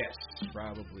 Yes,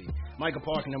 probably. Michael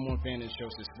Parker, #1 fan of the show,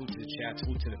 says, salute to the chat,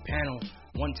 salute to the panel.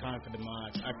 One time for the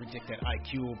mods. I predict that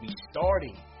IQ will be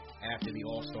starting after the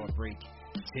All-Star break.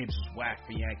 Tibbs was whack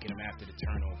for yanking him after the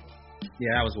turnover.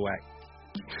 Yeah, that was whack.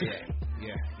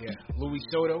 Yeah. Louis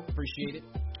Soto, appreciate it.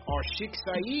 Arshik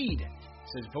Saeed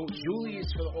says, vote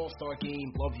Julius for the All-Star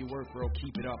game. Love your work, bro.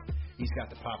 Keep it up. He's got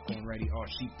the popcorn ready.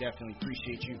 Arshik, definitely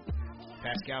appreciate you.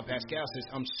 Pascal says,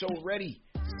 I'm so ready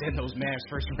to send those Mavs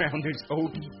first-rounders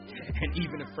Obi and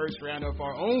even a first-rounder of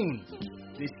our own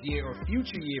this year or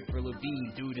future year for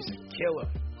Levine. Dude is a killer.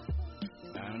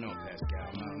 I don't know, Pascal.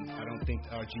 I don't think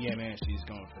our GM Ashley is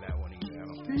going for that one either. I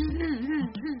don't think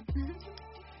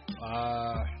so.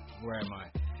 Where am I?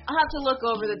 I'll have to look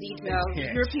over the details.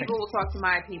 Your people will talk to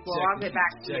my people. I'll get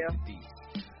back to you.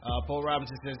 Paul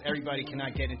Robinson says, everybody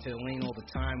cannot get into the lane all the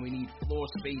time. We need floor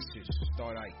spacers to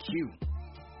start IQ.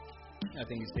 I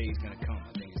think his day is going to come.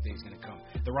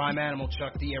 The Rhyme Animal,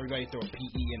 Chuck D, everybody throw a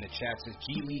PE in the chat, says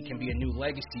G League can be a new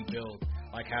legacy build,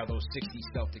 like how those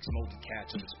 60s Celtics molded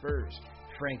Cats of the Spurs.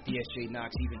 Frank, DSJ,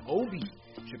 Knox, even Obi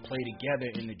should play together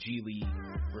in the G League.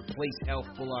 Replace Elf,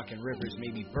 Bullock, and Rivers,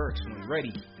 maybe Burks when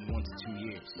ready in 1 to 2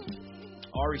 years.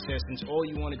 Ari says, since all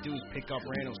you want to do is pick up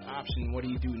Randall's option, what do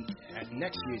you do at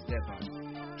next year's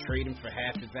deadline? Trade him for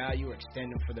half the value or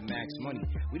extend him for the max money?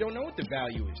 We don't know what the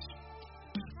value is.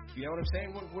 You know what I'm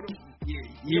saying? You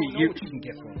don't know what you can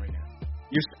get for him right now.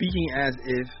 You're speaking as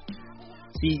if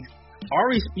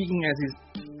Ari's speaking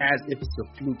as if it's a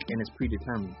fluke and it's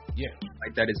predetermined. Yeah.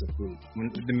 Like that is a fluke.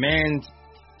 When the man's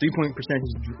 3-point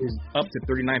percentage is up to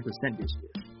 39% this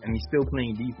year, and he's still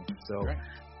playing defense. So right.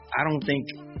 I don't think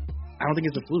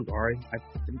it's a fluke, Ari. I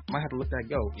might have to let that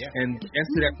go. Yeah. And the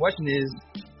answer to that question is,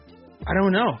 I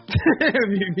don't know.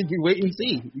 You wait and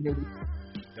see.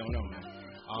 Don't know, man.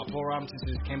 Paul Robinson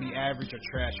says, can be average or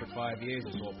trash for 5 years.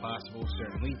 It's all possible,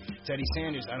 certainly. Teddy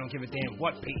Sanders, I don't give a damn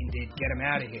what Peyton did. Get him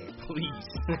out of here, please.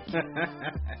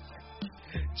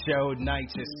 Joe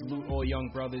Knight says, salute all young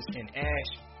brothers. And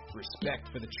Ash, respect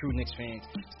for the true Knicks fans.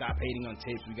 Stop hating on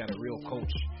Tibbs. We got a real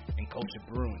coach and culture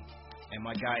brewing. And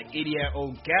my guy, Idiot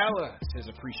O'Gala, says,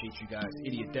 appreciate you guys.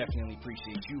 Idiot definitely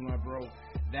appreciate you, my bro.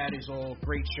 That is all.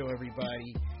 Great show,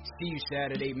 everybody. See you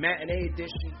Saturday. Matinee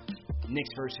edition.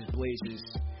 Knicks versus Blazers.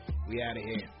 We out of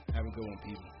here. Have a good one,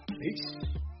 people. Peace.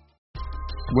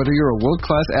 Whether you're a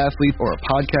world-class athlete or a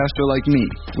podcaster like me,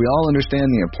 we all understand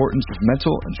the importance of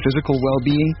mental and physical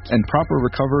well-being and proper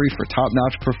recovery for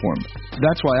top-notch performance.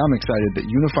 That's why I'm excited that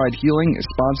Unified Healing is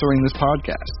sponsoring this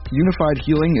podcast. Unified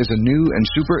Healing is a new and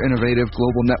super innovative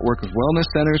global network of wellness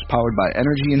centers powered by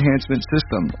Energy Enhancement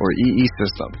System, or EE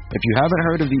System. If you haven't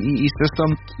heard of the EE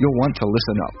System, you'll want to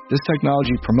listen up. This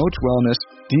technology promotes wellness,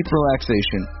 deep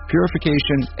relaxation,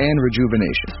 purification, and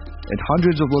rejuvenation. At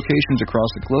hundreds of locations across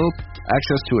the globe,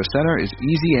 access to a center is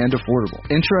easy and affordable.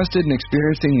 Interested in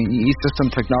experiencing the EE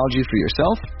System technology for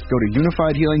yourself? Go to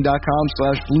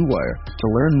unifiedhealing.com/bluewire to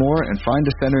learn more and find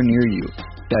a center near you.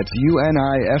 That's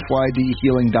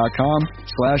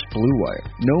UNIFYDhealing.com/bluewire.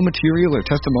 No material or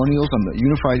testimonials on the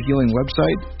Unified Healing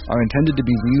website are intended to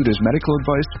be viewed as medical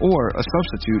advice or a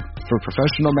substitute for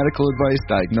professional medical advice,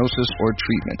 diagnosis, or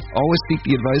treatment. Always seek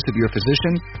the advice of your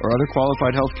physician or other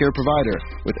qualified healthcare provider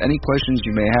with any questions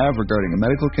you may have regarding a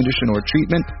medical condition or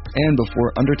treatment and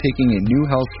before undertaking a new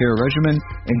healthcare regimen,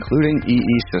 including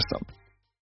EE System.